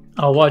fun.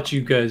 I'll watch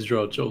you guys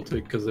draw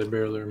Joltik because I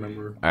barely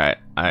remember. Alright,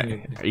 are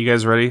you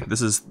guys ready?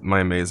 This is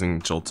my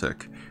amazing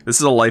Joltik. This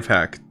is a life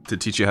hack to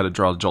teach you how to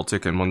draw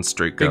Joltik in one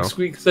straight go. Big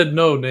Squeak said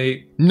no,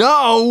 Nate.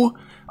 No!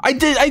 I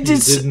did You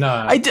did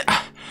not. I did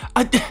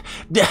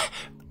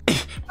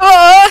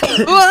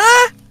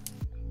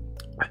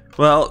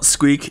Well,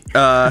 Squeak,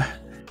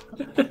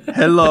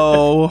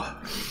 hello.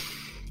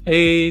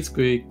 Hey,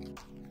 Squeak.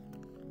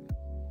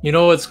 You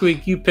know what,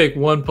 Squeak? You pick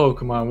one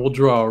Pokemon. We'll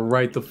draw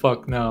right the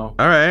fuck now.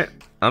 Alright,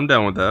 I'm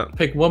down with that.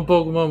 Pick one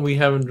Pokemon we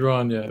haven't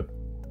drawn yet.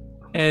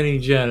 Any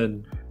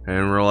Janet. I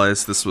didn't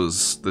realize this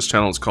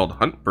channel is called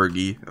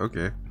Huntbergie.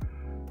 Okay.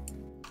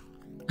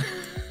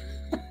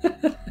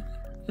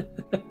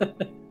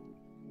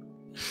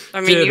 I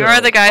mean, you Ditto.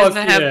 are the guys Fuck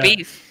that have yeah.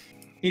 beef.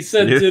 He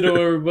said ditto,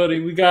 everybody.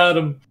 We got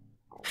him.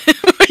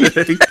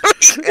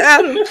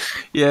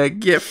 Yeah,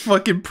 get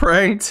fucking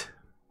pranked.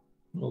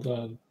 Hold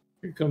on.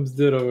 Here comes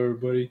ditto,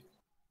 everybody.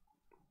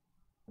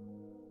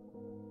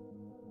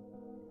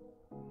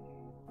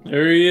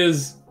 There he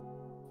is.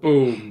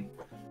 Boom.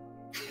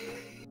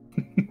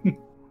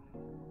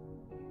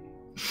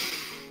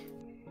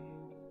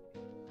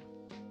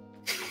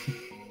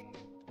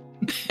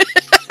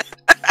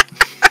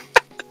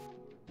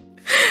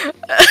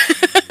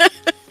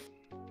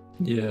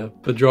 Yeah,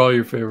 but draw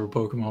your favorite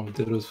Pokemon with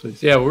Ditto's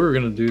face. Yeah, we were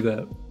gonna do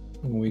that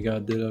when we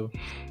got Ditto.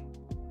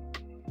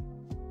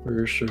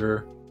 For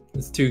sure.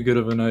 It's too good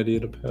of an idea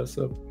to pass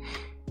up.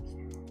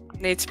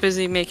 Nate's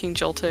busy making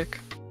Joltik.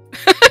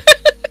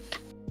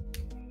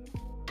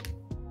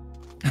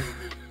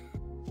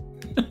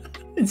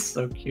 It's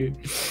so cute.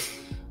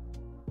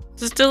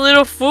 Just a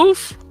little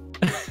foof.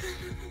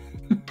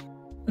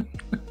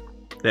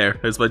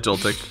 There's my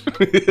Joltik.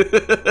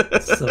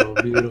 So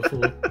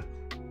beautiful.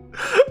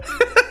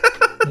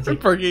 It's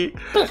like, Perky.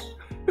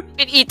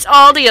 It eats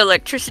all the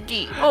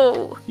electricity.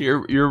 Oh.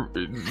 Your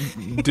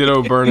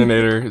Ditto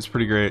Burninator is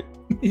pretty great.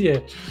 yeah.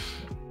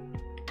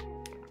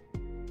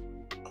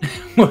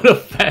 What a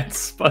fat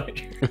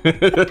spider.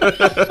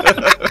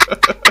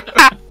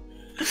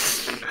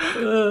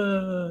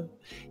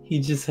 He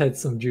just had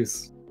some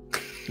juice.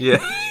 Yeah.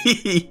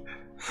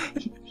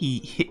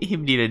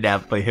 Him need a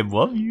nap, but him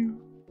love you.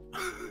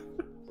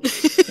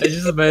 I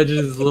just imagine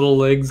his little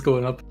legs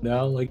going up and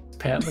down, like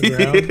patting the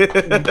ground,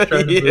 like,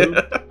 trying to move.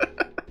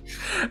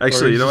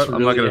 Actually, Or you know he's what? just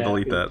I'm not really gonna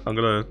delete happy.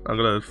 that. I'm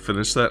gonna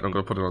finish that and I'm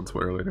gonna put it on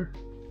Twitter later.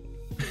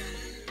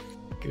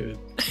 Good.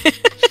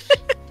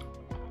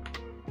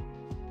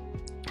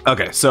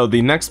 Okay, so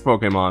the next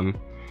Pokemon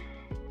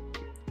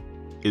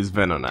is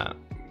Venonat.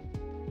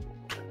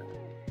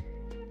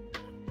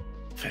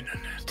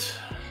 Venonat.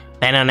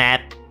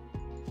 Venonat.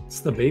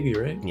 It's the baby,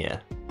 right? Yeah,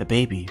 the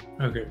baby.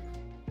 Okay.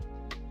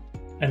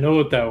 I know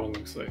what that one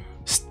looks like.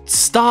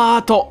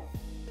 Start.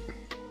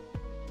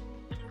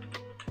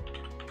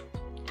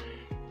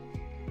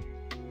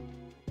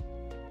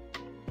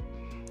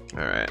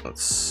 Alright,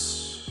 let's...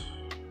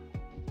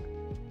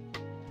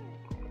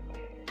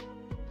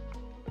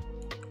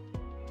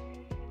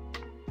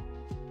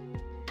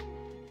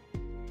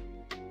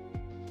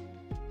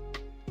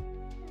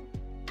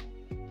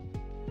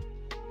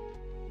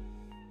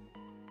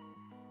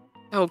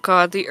 Oh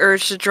god, the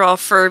urge to draw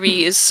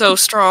Furby is so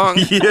strong.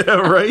 Yeah,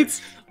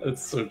 right?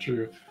 That's so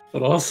true.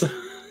 But also,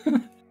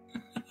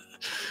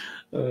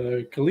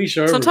 Kalish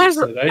Arbor Sometimes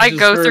said, I just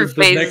go heard through the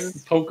phases.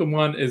 next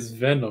Pokemon is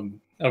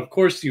Venom. Of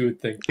course you would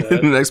think The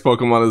that. next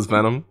Pokemon is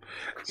Venom.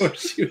 Of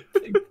course you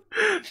would think.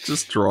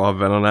 Just draw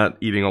Venonat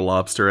eating a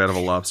lobster out of a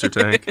lobster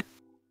tank.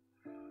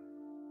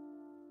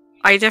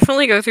 I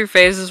definitely go through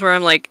phases where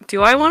I'm like,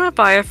 do I want to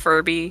buy a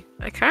Furby?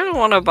 I kind of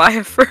want to buy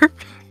a Furby.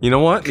 You know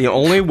what? The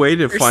only way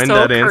to They're find so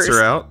that answer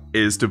cursed. out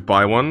is to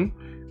buy one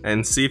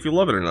and see if you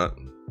love it or not.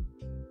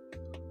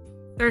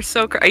 They're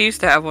so I used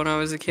to have one when I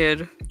was a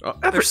kid.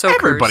 They're so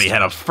everybody cursed.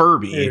 had a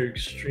Furby. They're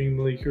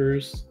extremely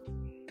cursed.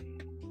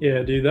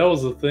 Yeah, dude, that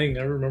was the thing.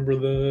 I remember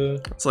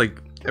the... It's like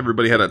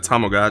everybody had a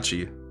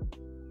Tamagotchi.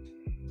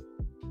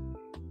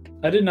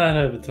 I did not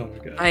have a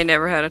Tamagotchi. I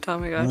never had a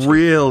Tamagotchi.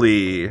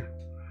 Really?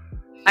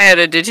 I had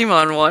a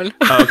Digimon one.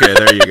 Okay,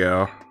 there you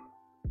go.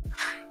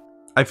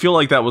 I feel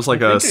like that was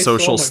like I a think I saw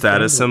social my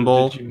status friend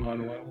with a symbol.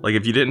 Digimon one. Like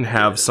if you didn't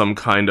have some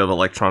kind of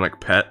electronic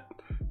pet,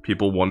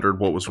 people wondered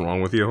what was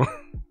wrong with you.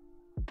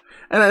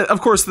 And of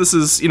course, this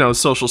is, you know,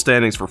 social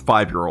standings for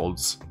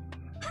 5-year-olds.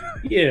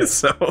 Yeah,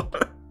 So,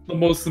 the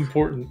most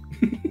important.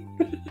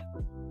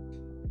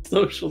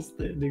 Social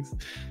standings.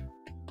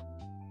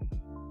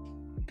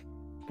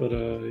 But,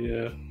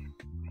 yeah.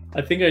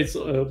 I think I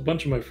saw a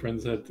bunch of my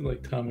friends had,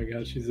 like,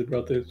 Tamagotchis. They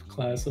brought their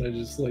class, and I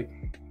just, like...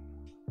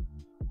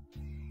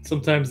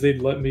 Sometimes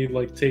they'd let me,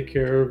 like, take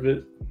care of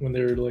it when they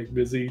were, like,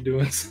 busy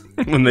doing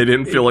something. when they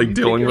didn't feel like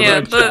dealing with Yeah,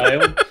 it.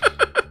 the-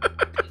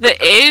 The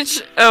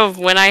age of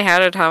when I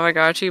had a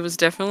Tamagotchi was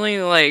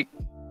definitely like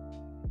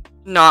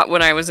not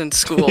when I was in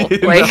school.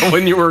 Like, Not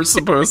when you were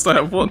supposed to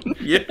have one.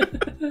 Yeah.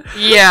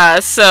 yeah,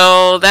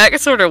 so that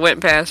sort of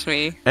went past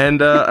me.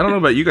 And I don't know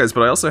about you guys,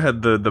 but I also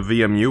had the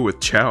VMU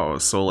with Chow,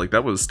 so like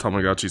that was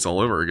Tamagotchis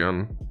all over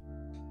again.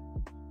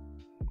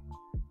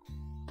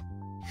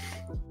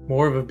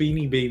 More of a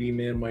Beanie Baby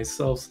man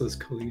myself, says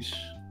Kalish.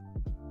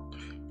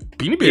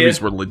 Beanie Babies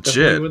Yeah, were Definitely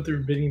legit. went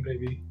through Beanie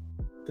Baby.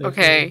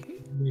 Okay, Definitely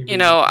Beanie You Baby.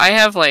 know, I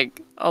have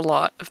like a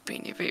lot of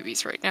Beanie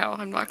Babies right now.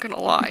 I'm not gonna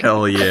lie.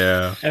 Hell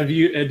yeah. Have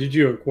you? Did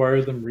you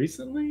acquire them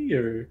recently,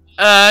 or?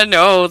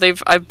 No,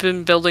 I've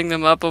been building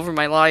them up over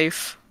my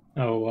life.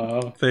 Oh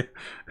wow! They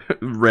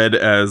read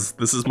as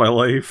 "This is my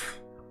life."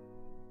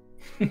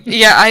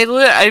 Yeah,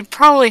 I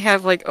probably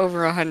have like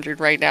over 100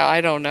 right now. I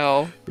don't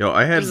know. Yo,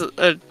 I had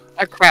There's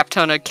a crap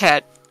ton of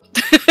cat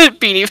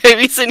Beanie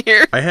Babies in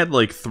here. I had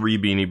like 3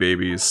 Beanie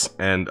Babies,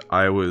 and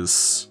I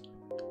was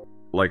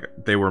like,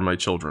 they were my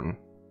children.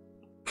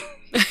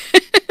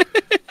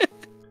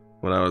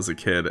 when I was a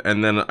kid.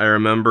 And then I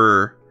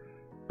remember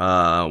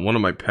one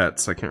of my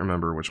pets, I can't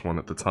remember which one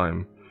at the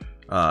time,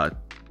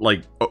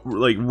 like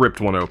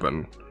ripped one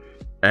open.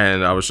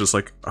 And I was just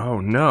like, oh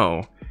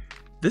no,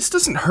 this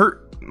doesn't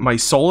hurt my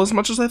soul as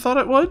much as I thought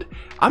it would.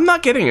 I'm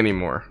not getting any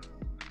more.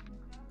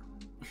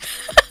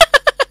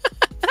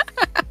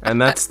 And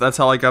that's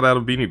how I got out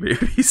of Beanie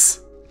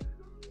Babies.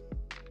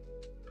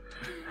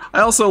 I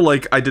also,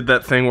 like, I did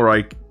that thing where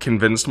I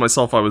convinced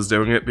myself I was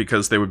doing it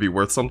because they would be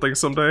worth something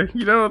someday.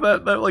 You know,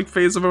 that like,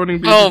 phase of owning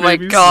Beanie Babies? Oh my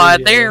god,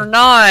 Yeah. they're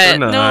not! They're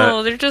not.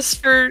 No, they're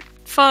just for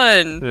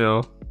fun.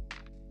 Yeah.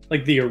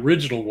 Like the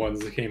original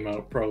ones that came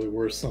out probably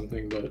worth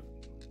something, but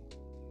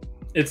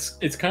it's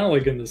kind of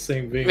like in the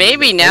same vein.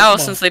 Maybe Like now, Pokemon.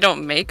 since they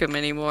don't make them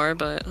anymore,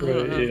 but... I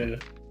don't know. Right, yeah.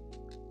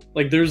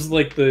 Like there's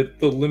like the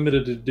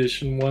limited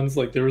edition ones.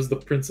 Like there was the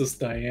Princess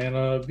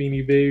Diana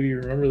Beanie Baby.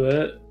 Remember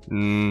that?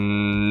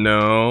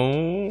 No.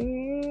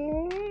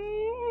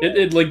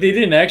 It like they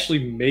didn't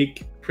actually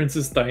make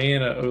Princess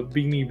Diana a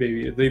Beanie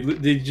Baby.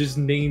 They just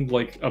named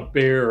like a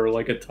bear or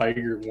like a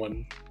tiger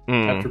one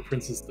after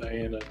Princess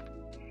Diana.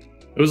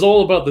 It was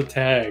all about the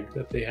tag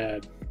that they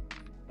had.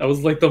 That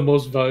was like the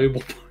most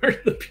valuable part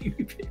of the Beanie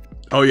Baby.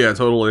 Oh yeah,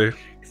 totally.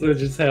 So it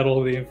just had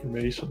all the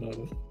information on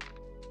it.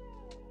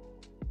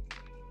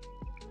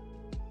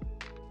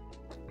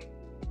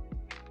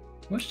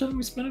 How much time are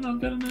we spending on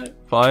Venonat?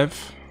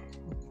 5.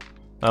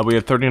 We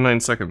have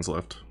 39 seconds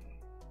left.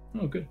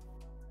 Oh, good.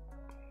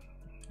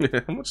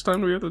 How much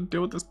time do we have to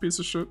deal with this piece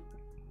of shit?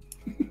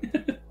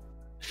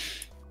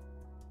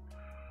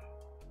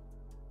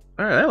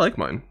 Alright, I like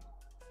mine.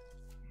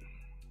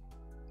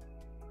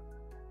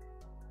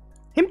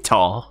 Him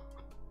tall.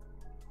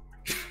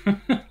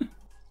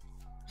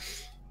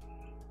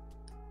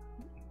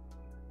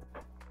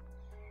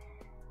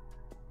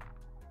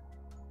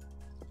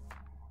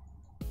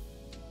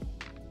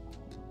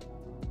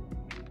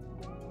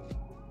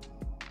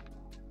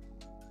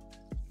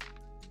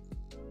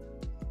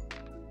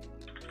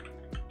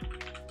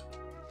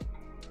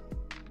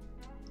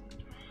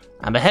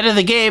 I'm ahead of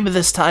the game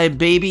this time,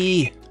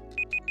 baby.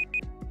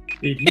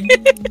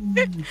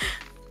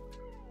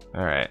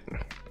 Alright.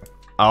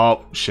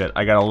 Oh shit,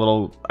 I got a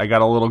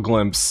little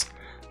glimpse.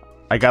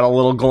 Hang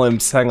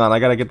on, I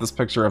gotta get this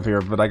picture up here,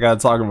 but I gotta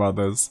talk about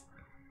this.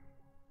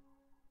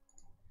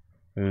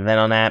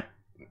 Venonat.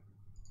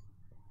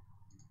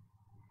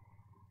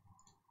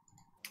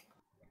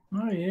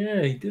 Oh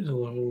yeah, he did have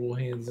little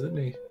hands,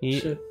 didn't he?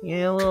 Shit.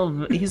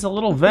 Yeah, he's a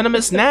little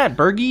venomous gnat,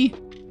 Bergie.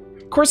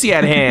 Of course he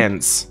had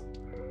hands.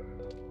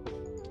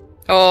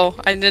 Oh,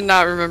 I did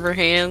not remember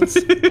hands.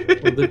 Or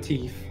the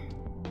teeth.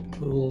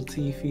 The little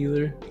teeth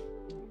either.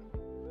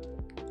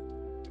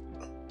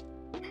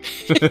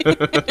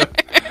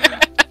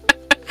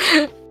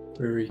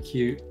 Very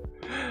cute.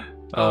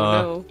 Oh,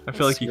 no. I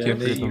feel like you Yeah, can't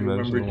Nate, forget to you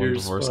mention remembered one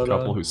yours divorced spot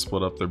couple on. who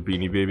split up their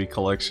Beanie Baby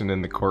collection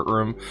in the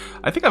courtroom.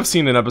 I think I've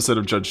seen an episode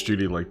of Judge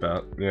Judy like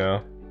that.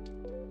 Yeah.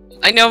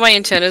 I know my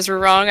antennas were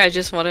wrong, I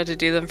just wanted to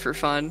do them for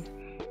fun.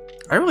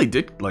 I really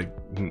did, like,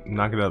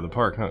 knock it out of the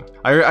park, huh?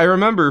 I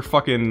remember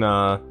fucking,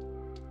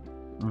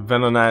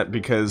 Venonat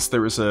because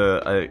there was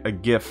a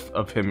gif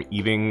of him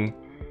eating,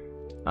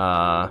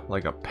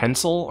 like a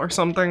pencil or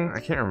something? I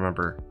can't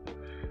remember.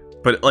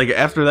 But, like,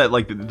 after that,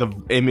 like, the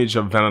image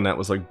of Venonat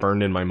was, like,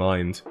 burned in my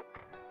mind.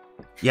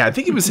 Yeah, I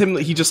think it was him,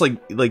 he just,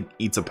 like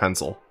eats a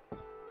pencil.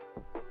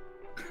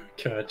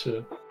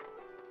 Gotcha.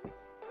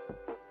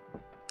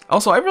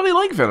 Also, I really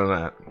like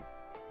Venonat.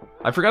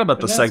 I forgot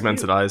about the Venonat's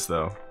segmented cute. eyes,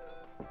 though.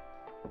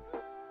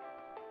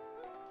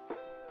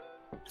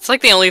 It's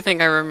like the only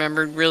thing I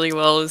remembered really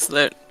well is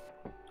that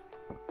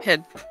it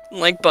had,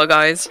 like, bug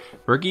eyes.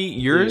 Bergie,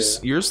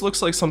 yours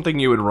looks like something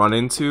you would run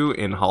into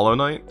in Hollow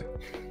Knight.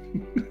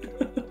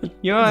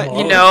 You know, No.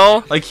 You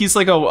know? like he's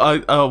like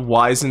a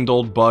wizened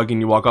old bug,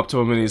 and you walk up to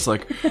him, and he's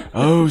like,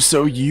 "Oh,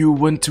 so you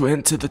want to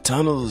enter the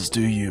tunnels,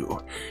 do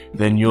you?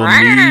 Then you'll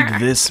need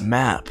this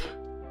map."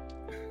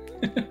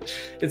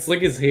 It's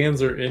like his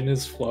hands are in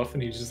his fluff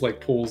and he just like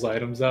pulls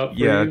items out. For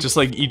Yeah, you. just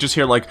like you just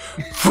hear like,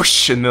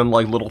 whoosh, and then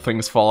like little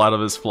things fall out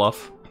of his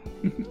fluff.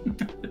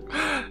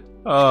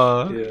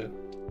 Yeah.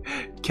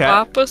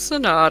 Cat, Papa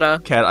Sonata.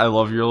 Cat, I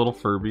love your little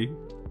Furby.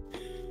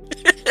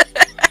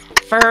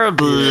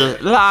 Furby,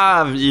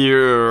 love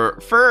you.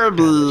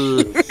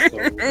 Furby. So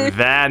weird.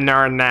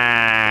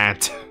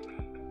 Venonat.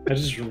 I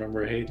just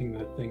remember hating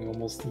that thing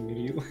almost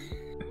immediately.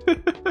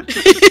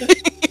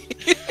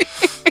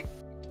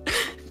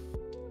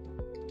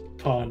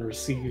 Upon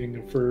receiving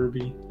a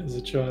Furby as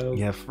a child.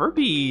 Yeah,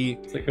 Furby.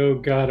 It's like, oh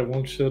god, it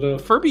won't shut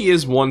up. Furby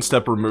is one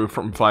step removed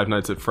from Five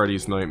Nights at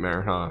Freddy's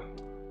Nightmare, huh?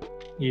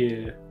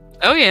 Yeah.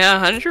 Oh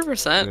yeah,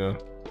 100%.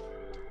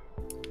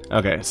 Yeah.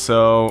 Okay,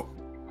 so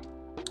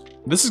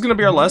this is gonna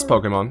be our last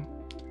Pokemon.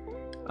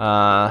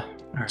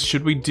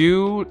 Should we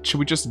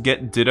just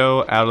get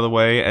Ditto out of the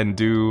way and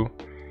do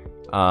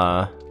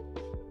our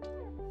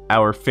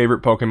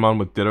favorite Pokemon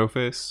with Ditto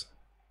face?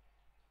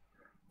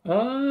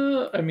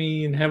 I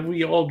mean, have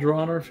we all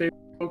drawn our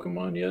favorite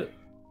Pokemon yet?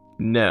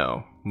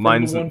 No. From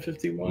Mine's the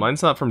 151?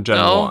 not from Gen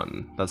No.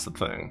 1. That's the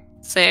thing.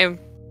 Same.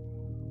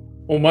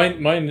 Well,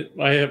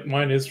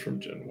 mine is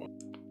from Gen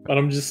 1. But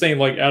I'm just saying,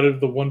 like, out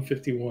of the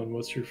 151,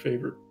 what's your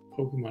favorite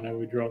Pokemon? Have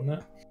we drawn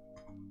that?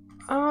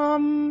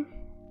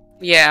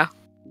 Yeah.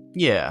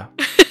 Yeah.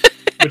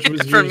 Which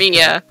was For yours, me,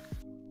 Brad?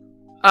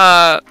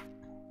 yeah.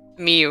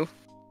 Mew.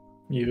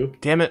 You?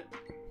 Damn it.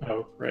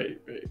 Oh, right.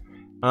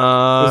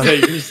 Was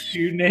that yours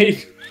too,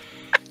 Nate?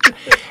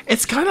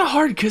 It's kind of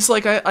hard because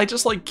like I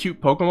just like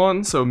cute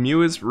Pokemon, so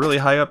Mew is really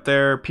high up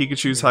there.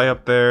 Pikachu's high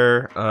up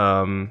there.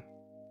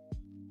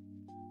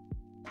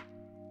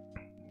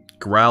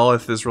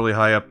 Growlithe is really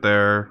high up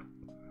there.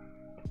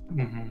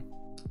 Mm-hmm.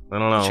 I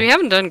don't know. So we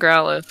haven't done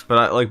Growlithe. But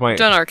I like my. We've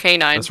done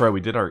Arcanine. That's right.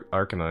 We did our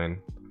Arcanine.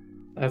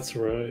 That's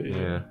right.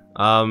 Yeah.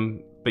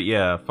 But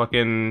yeah,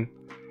 fucking.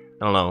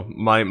 I don't know.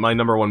 My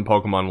number one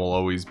Pokemon will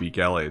always be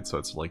Gallade, so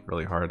it's like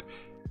really hard.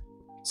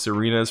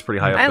 Serena's pretty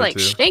high up I there like too.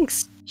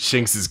 Shinx.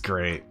 Shinx is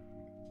great.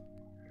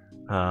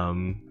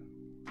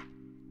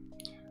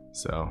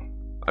 So,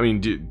 I mean,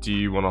 do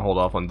you want to hold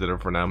off on Ditto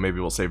for now? Maybe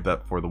we'll save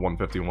that for the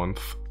 151th.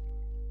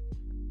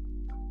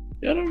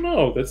 I don't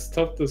know. That's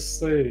tough to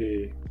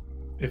say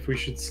if we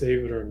should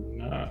save it or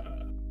not.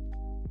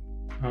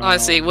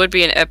 Honestly, it would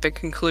be an epic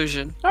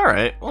conclusion. All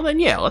right. Well then,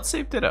 yeah. Let's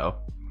save Ditto.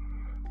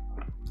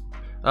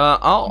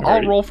 I'll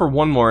Alright. roll for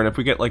one more, and if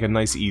we get like a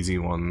nice easy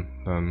one,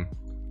 then.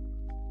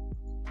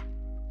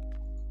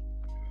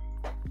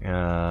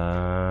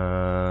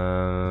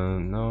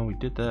 No, we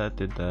did that.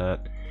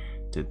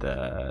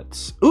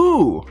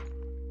 Ooh,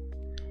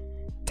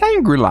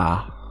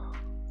 Tangela.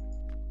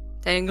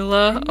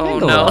 Tangela? Oh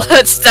no,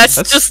 Tangela. that's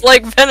just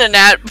like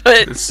Venonat,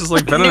 but It's just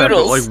like Venonat, but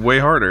noodles. like way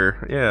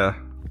harder. Yeah.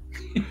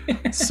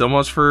 So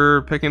much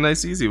for picking a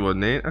nice easy one,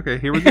 Nate. Okay,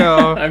 here we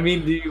go. I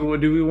mean,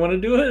 do we want to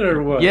do it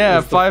or what? Yeah,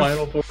 Is the 5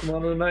 final Pokemon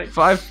of the night.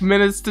 5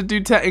 minutes to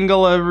do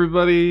Tangela,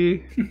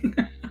 everybody.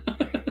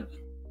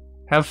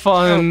 Have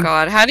fun. Oh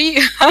god, how do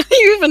you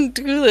even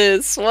do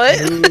this? What?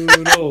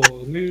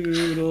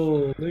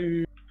 Noodle.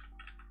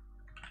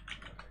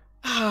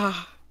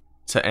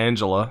 To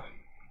Angela.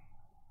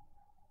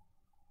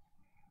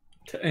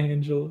 To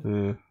Angela.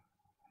 Yeah.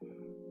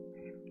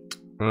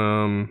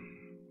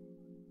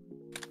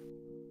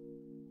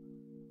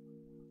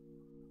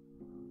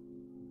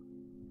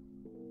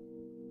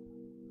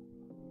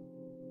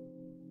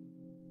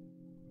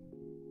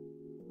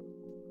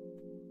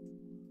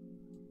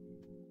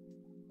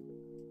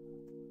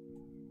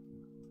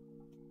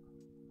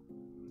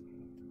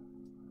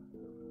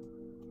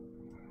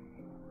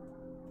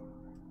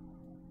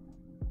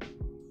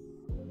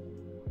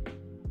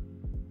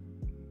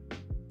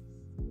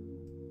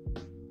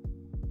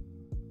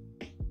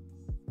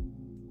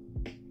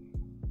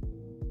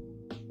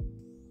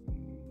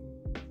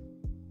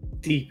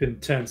 Deep,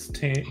 intense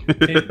to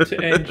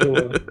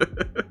Angela.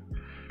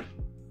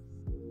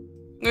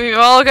 We've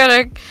all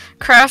gotta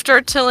craft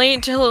our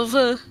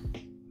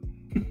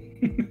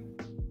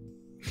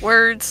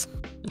words.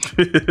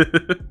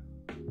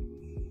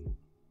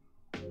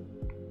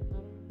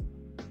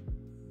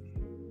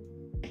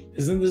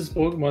 Isn't this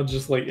Pokemon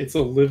just like it's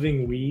a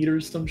living weed or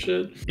some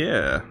shit?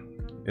 Yeah.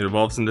 It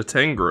evolves into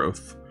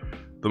Tangrowth,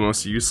 the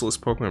most useless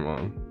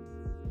Pokemon.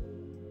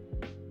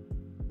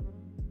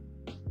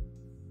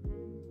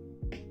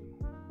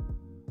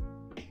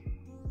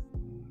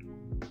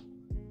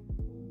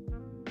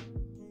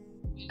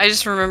 I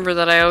just remember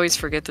that I always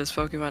forget this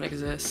Pokemon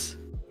exists.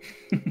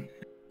 That's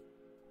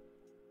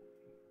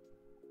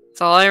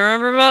all I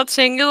remember about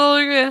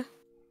Tangela.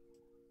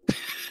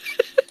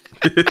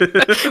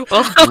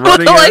 Well, what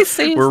will I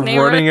say his We're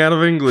name running out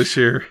of English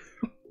here.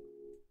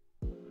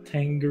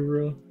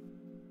 Tangela.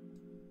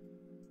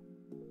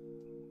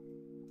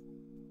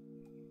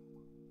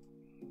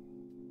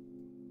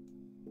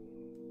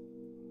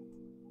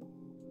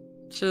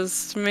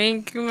 Just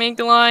make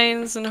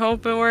lines and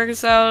hope it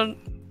works out.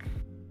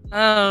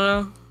 I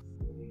don't know.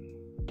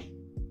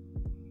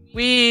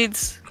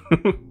 Weeds.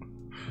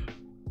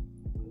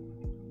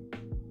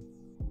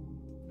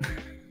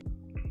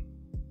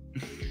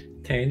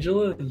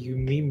 Tangela? You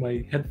mean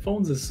my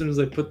headphones as soon as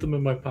I put them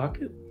in my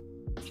pocket?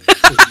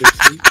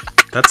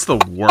 That's the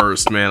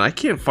worst, man. I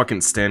can't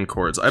fucking stand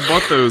cords. I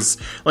bought those.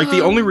 Like,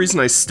 the only reason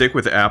I stick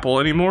with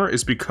Apple anymore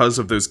is because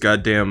of those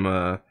goddamn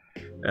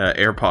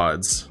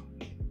AirPods.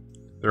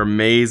 They're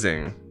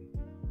amazing.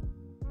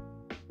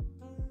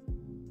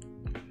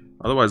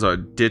 Otherwise,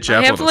 I'd ditch I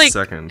Apple have in a like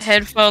second.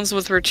 headphones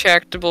with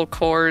retractable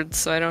cords,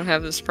 so I don't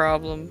have this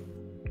problem.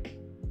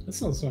 That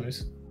sounds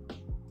nice.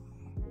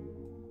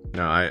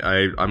 No,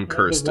 I'm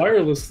cursed. The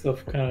wireless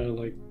stuff kind of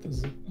like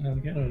doesn't. I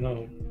don't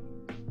know.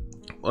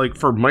 Like,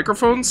 for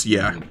microphones,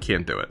 yeah,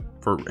 can't do it.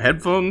 For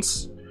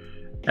headphones,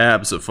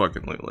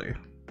 abso-fucking-lutely.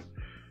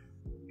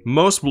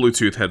 Most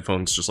Bluetooth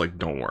headphones just, like,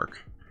 don't work.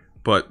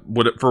 But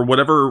for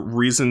whatever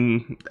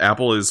reason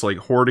Apple is, like,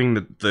 hoarding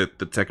the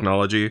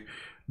technology,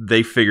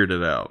 they figured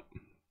it out.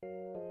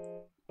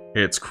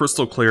 It's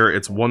crystal clear,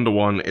 it's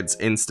one-to-one, it's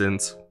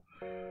instant.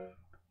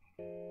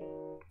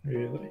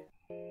 Really?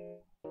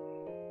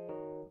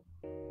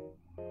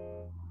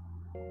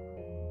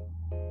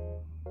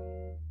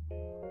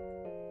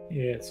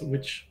 Yeah, it's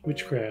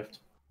witchcraft.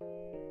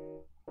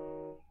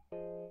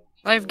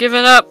 I've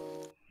given up.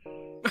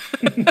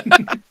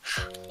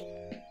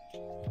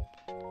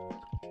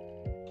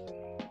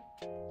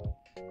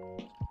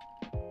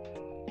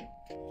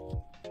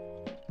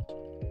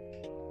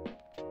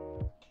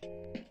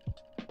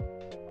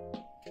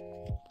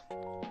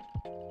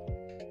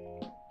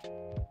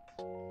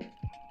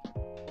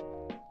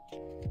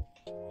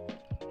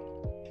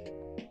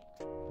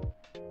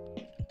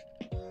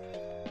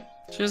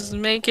 Just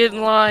make it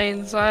in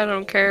lines. I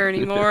don't care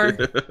anymore.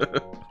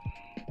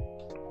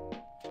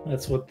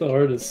 That's what the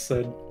artist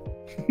said.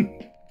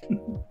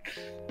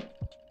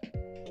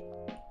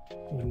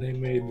 When they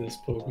made this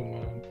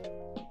Pokemon.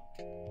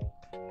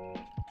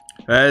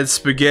 I had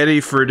spaghetti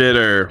for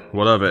dinner.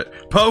 What of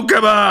it?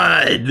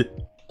 Pokemon!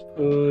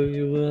 Oh,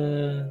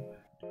 you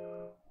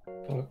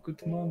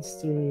Pocket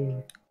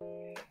Monster.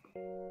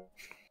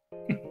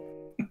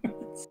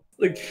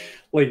 like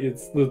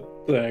it's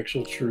the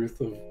actual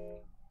truth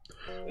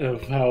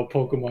of how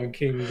Pokemon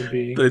came to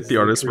be. The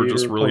artists were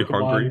just really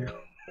hungry.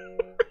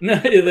 No,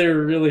 they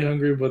were really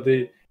hungry, but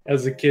they,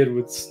 as a kid,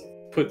 would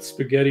put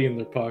spaghetti in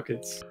their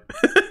pockets.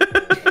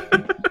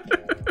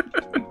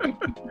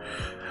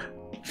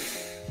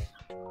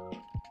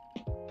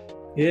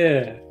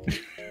 Yeah.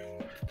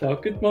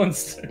 Pocket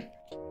Monster.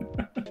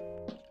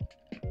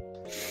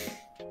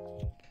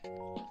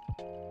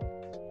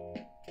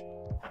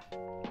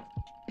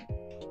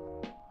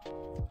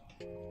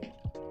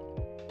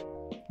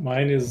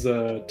 Mine is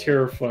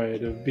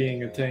terrified of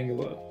being a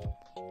Tangela.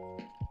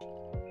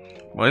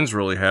 Mine's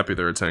really happy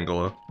they're a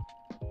Tangela.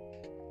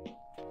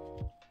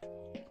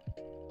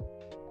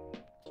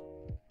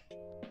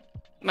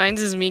 Mine's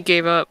is me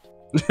gave up.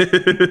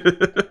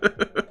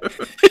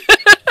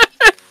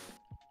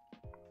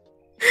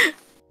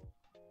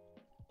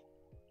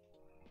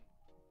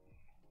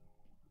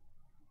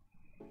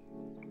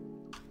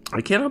 I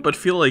can't help but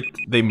feel like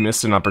they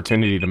missed an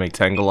opportunity to make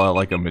Tangela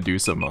like a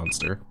Medusa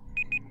monster.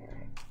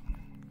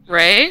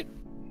 Right?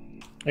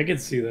 I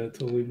could see that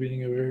totally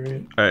being a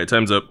variant. Alright,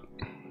 time's up.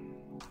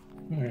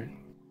 Alright.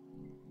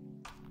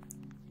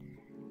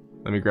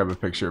 Let me grab a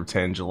picture of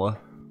Tangela.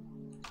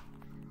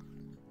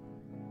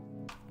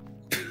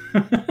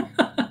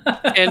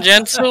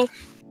 Tangential?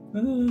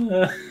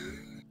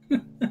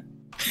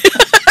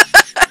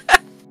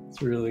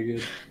 It's really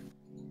good.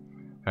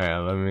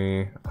 Alright, let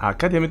me... Ah,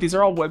 goddammit, these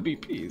are all web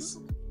BPs.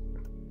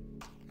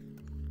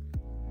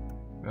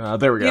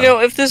 There we go. You know,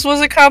 if this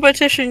was a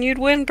competition, you'd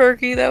win,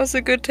 Berkey. That was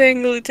a good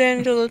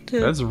Tangela too.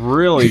 That's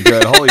really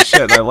good. Holy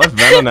shit, I left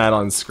Venonat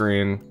on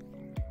screen.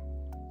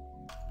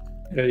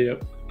 Yeah,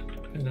 yep.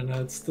 And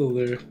that's still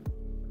there.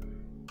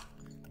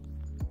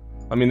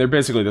 I mean, they're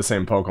basically the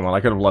same Pokemon. I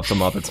could have left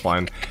them up, it's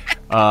fine.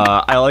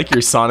 I like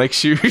your Sonic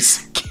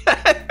shoes.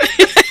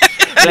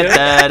 Hey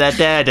man,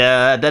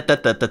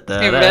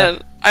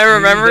 I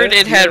remembered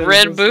it had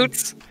red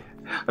boots.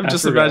 I'm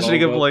just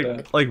imagining him like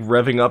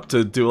revving up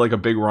to do like a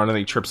big run and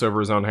he trips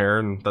over his own hair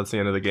and that's the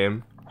end of the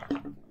game.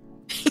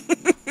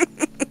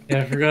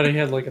 Yeah, I forgot he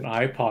had like an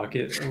eye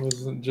pocket. It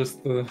wasn't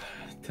just the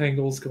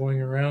tangles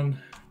going around.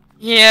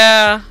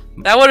 Yeah,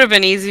 that would have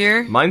been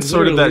easier. Mine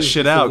sorted that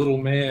shit out. A little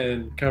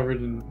man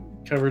covered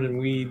in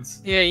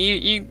weeds. Yeah,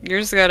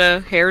 yours got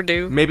a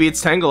hairdo. Maybe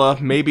it's Tangela,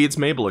 maybe it's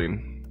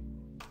Maybelline.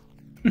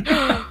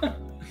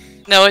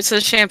 No, it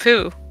says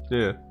shampoo.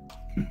 Yeah.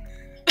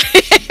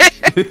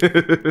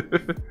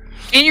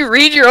 Can you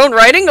read your own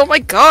writing? Oh my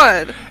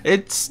god!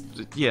 It's...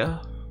 yeah.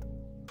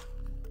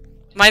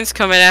 Mine's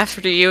coming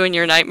after you and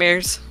your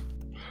nightmares.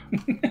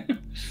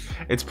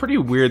 It's pretty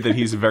weird that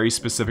he's very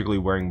specifically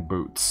wearing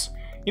boots.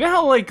 You know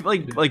how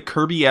like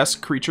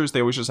Kirby-esque creatures,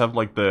 they always just have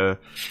like the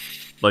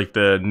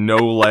no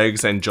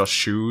legs and just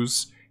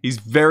shoes? He's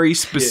very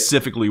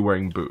specifically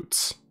wearing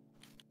boots.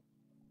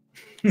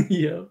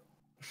 Yeah.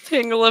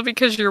 Tangela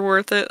because you're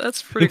worth it.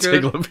 That's pretty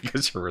good. Tangela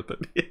because you're worth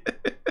it.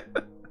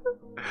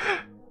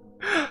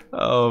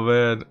 Oh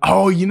man.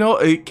 Oh, you know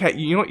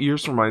what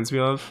yours reminds me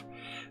of?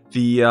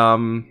 The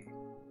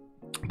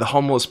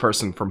homeless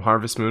person from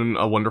Harvest Moon,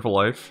 A Wonderful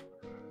Life.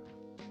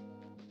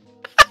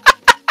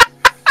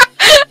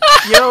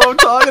 You know what I'm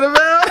talking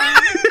about?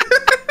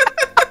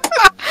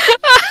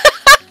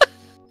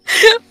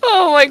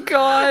 Oh my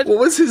god. What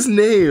was his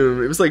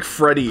name? It was like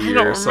Freddy I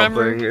don't or something.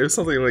 remember. It was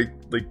something like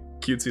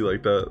cutesy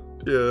like that.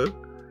 Yeah.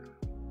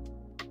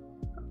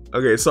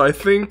 Okay, so I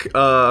think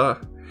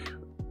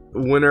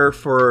winner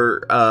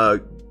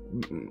for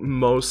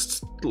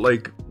most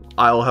like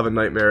I'll have a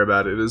nightmare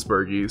about it is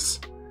Bergie's.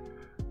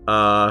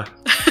 I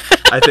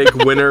think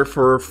winner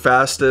for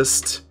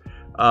fastest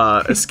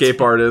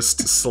escape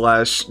artist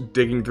 /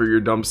 digging through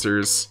your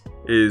dumpsters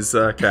is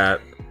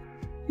Kat.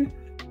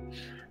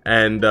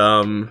 And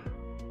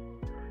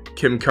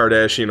Kim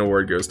Kardashian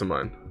award goes to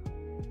mine.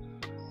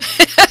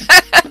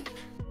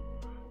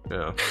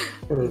 Yeah.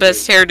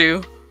 Best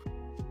hairdo.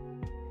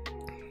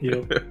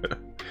 Yep.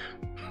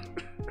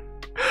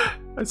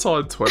 I saw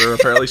on Twitter,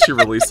 apparently she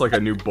released like a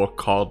new book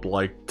called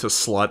like To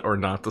Slut or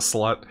Not to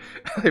Slut.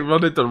 I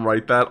wanted to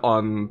write that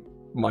on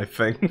my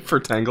thing for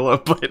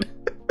Tangela, but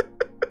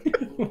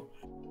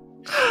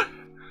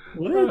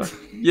What?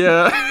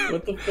 Yeah.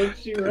 What the fuck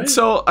she writing?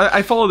 So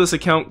I follow this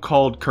account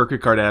called Kirk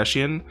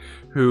Kardashian,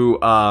 who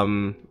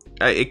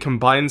it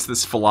combines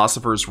this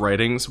philosopher's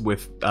writings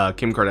with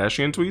Kim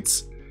Kardashian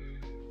tweets.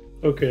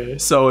 Okay.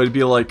 So it'd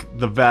be like,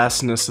 the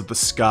vastness of the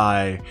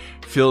sky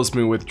fills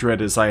me with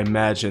dread as I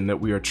imagine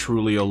that we are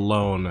truly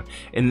alone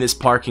in this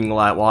parking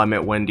lot while I'm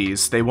at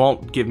Wendy's. They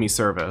won't give me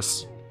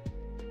service.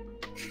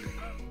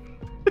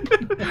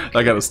 That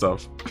kind of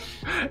stuff.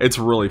 It's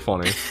really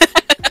funny.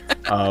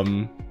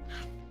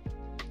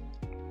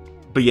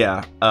 But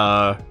yeah,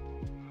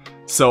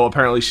 so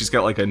apparently she's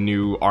got like a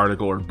new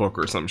article or book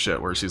or some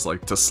shit where she's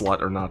like, to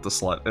slut or not to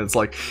slut, and it's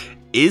like,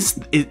 is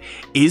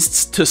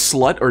to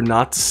slut or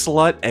not to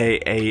slut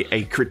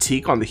a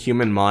critique on the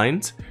human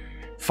mind?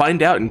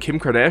 Find out in Kim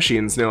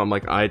Kardashian's new. I'm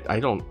like,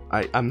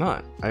 I'm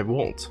not. I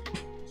won't.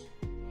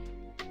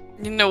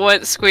 You know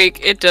what, Squeak?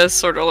 It does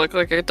sort of look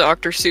like a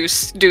Dr.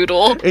 Seuss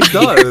doodle. It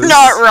does. You're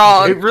not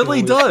wrong. It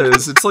really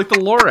does. It's like the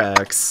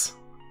Lorax.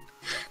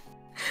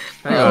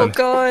 Hang Oh on.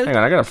 god. Hang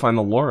on, I gotta find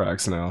the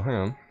Lorax now. Hang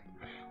on.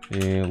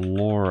 The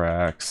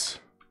Lorax.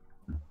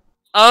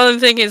 All I'm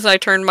thinking is I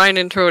turned mine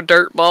into a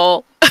dirt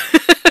ball.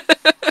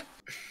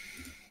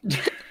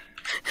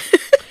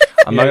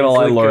 I'm not gonna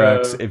lie, like,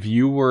 Lorax. If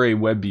you were a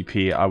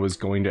WebBP, I was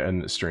going to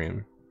end the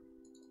stream.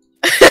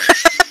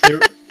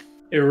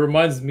 It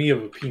reminds me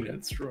of a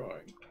Peanuts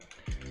drawing.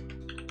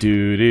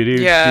 Do do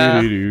do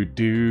Yeah. do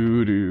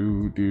do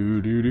do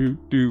do do do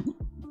do.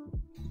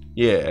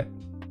 Yeah.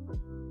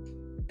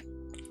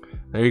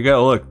 There you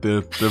go. Look,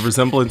 the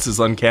resemblance is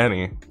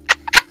uncanny.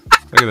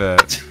 Look at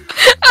that.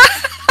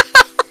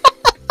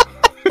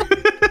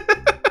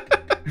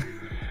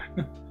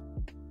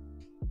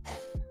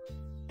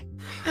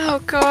 Oh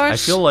gosh. I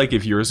feel like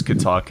if yours could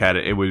talk, had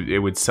it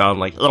would sound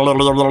like. What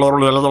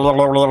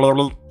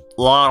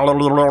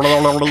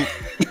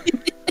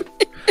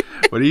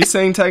are you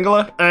saying,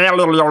 Tangela?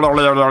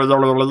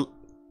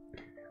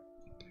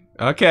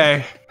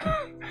 Okay.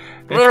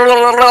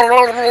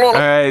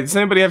 Alright, does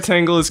anybody have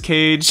Tangela's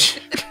cage?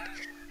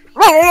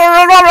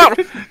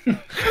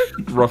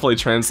 Roughly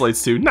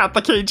translates to, not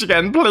the cage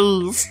again,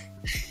 please!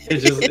 It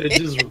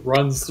just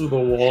runs through the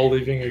wall,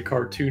 leaving a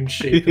cartoon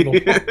shape in the wall.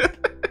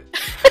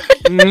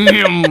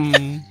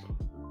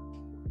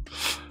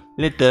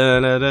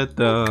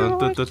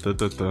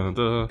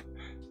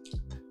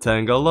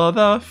 Tangela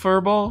the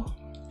furball.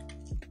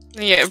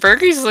 Yeah,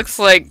 Berkey's looks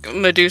like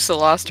Medusa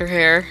lost her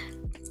hair.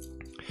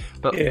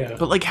 But, Yeah.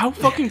 but like, how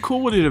fucking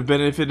cool would it have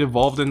been if it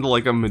evolved into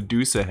like a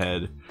Medusa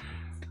head?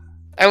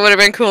 I would have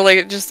been cool, like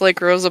it just like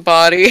grows a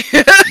body.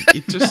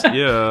 It just,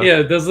 yeah.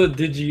 Yeah, does a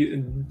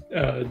Digimon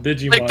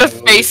Like the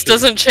face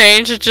doesn't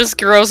change, it just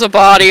grows a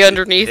body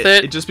underneath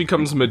It it. just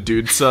becomes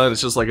Medusa, and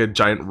it's just like a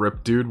giant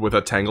rip dude with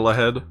a Tangela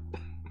head.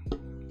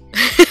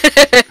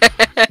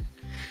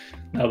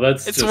 No,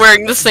 that's It's just-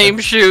 wearing the same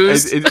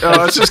shoes. I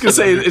was just gonna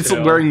say, it's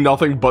Undertale. wearing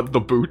nothing but the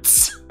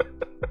boots.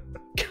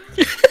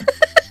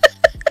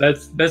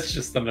 That's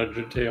just an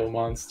Undertale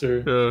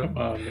monster. Yeah. Come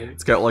on, man.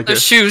 It's got like The a...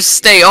 shoes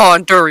stay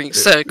on during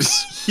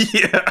sex.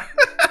 Yeah.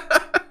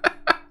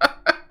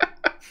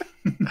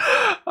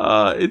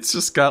 It's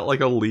just got like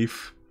a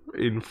leaf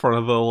in front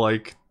of the,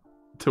 like,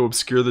 to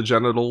obscure the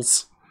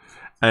genitals,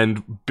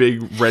 and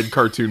big red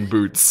cartoon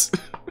boots.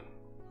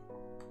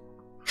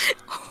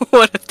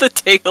 What if the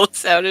tail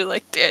sounded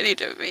like Danny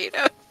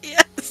DeVito?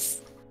 Yes.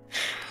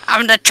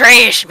 I'm the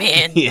trash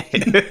man. Yeah.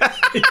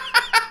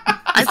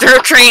 I throw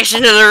trash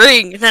into the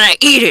ring, and then I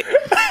eat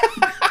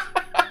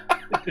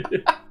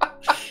it.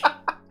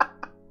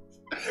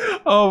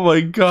 Oh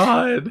my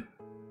god.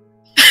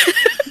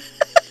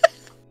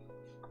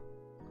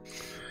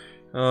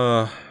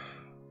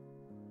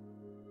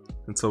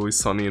 It's always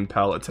sunny in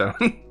Pallet Town.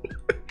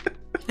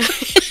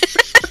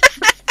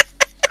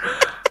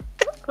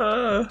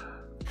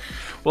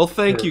 Well,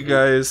 thank you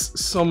guys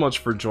so much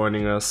for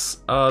joining us.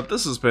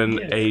 This has been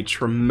a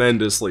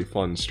tremendously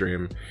fun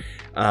stream.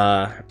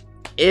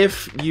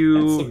 If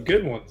you... That's some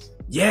good ones.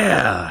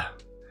 Yeah!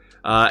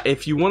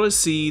 If you want to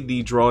see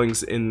the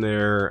drawings in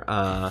their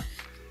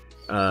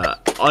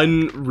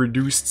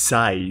unreduced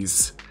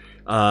size,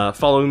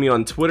 follow me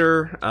on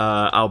Twitter.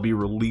 I'll be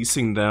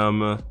releasing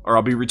them, or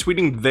I'll be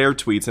retweeting their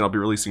tweets, and I'll be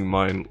releasing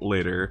mine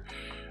later.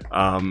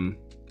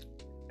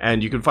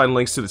 And you can find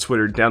links to the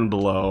Twitter down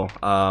below.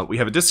 We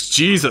have a disc.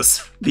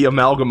 Jesus! The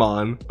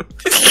Amalgamon.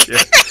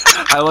 Yeah.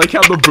 I like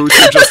how the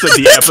boots are just at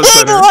the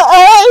epicenter.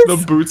 The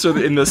boots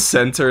are in the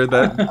center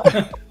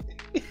that...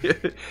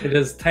 It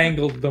has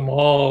tangled them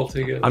all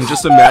together. I'm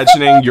just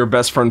imagining your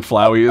best friend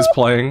Flowey is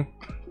playing.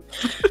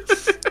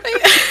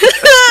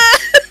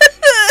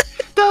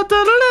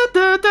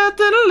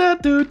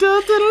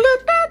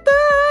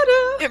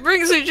 It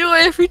brings me joy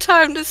every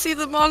time to see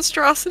the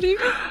monstrosity.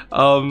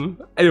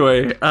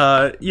 Anyway,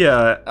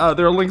 yeah,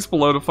 there are links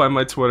below to find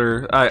my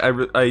Twitter.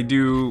 I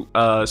do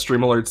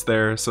stream alerts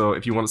there, so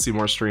if you want to see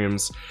more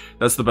streams,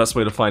 that's the best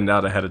way to find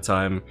out ahead of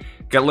time.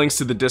 Got links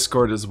to the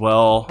Discord as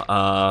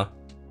well.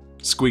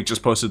 Squeak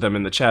just posted them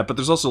in the chat, but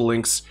there's also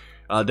links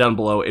down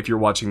below if you're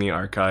watching the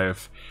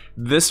archive.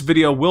 This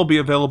video will be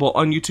available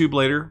on YouTube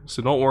later,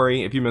 so don't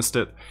worry if you missed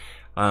it.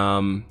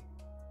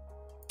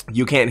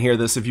 You can't hear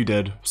this if you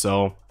did,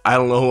 so I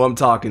don't know who I'm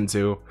talking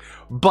to.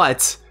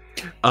 But,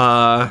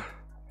 we're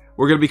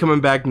going to be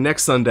coming back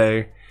next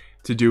Sunday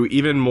to do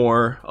even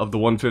more of the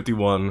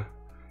 151,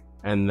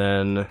 and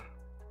then,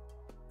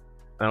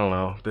 I don't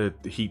know, the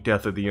Heat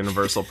Death of the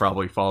Universe will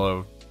probably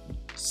follow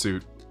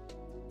suit.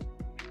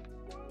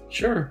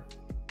 Sure.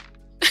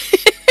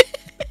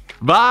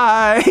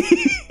 Bye!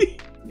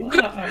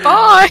 Bye.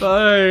 Bye!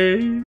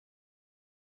 Bye!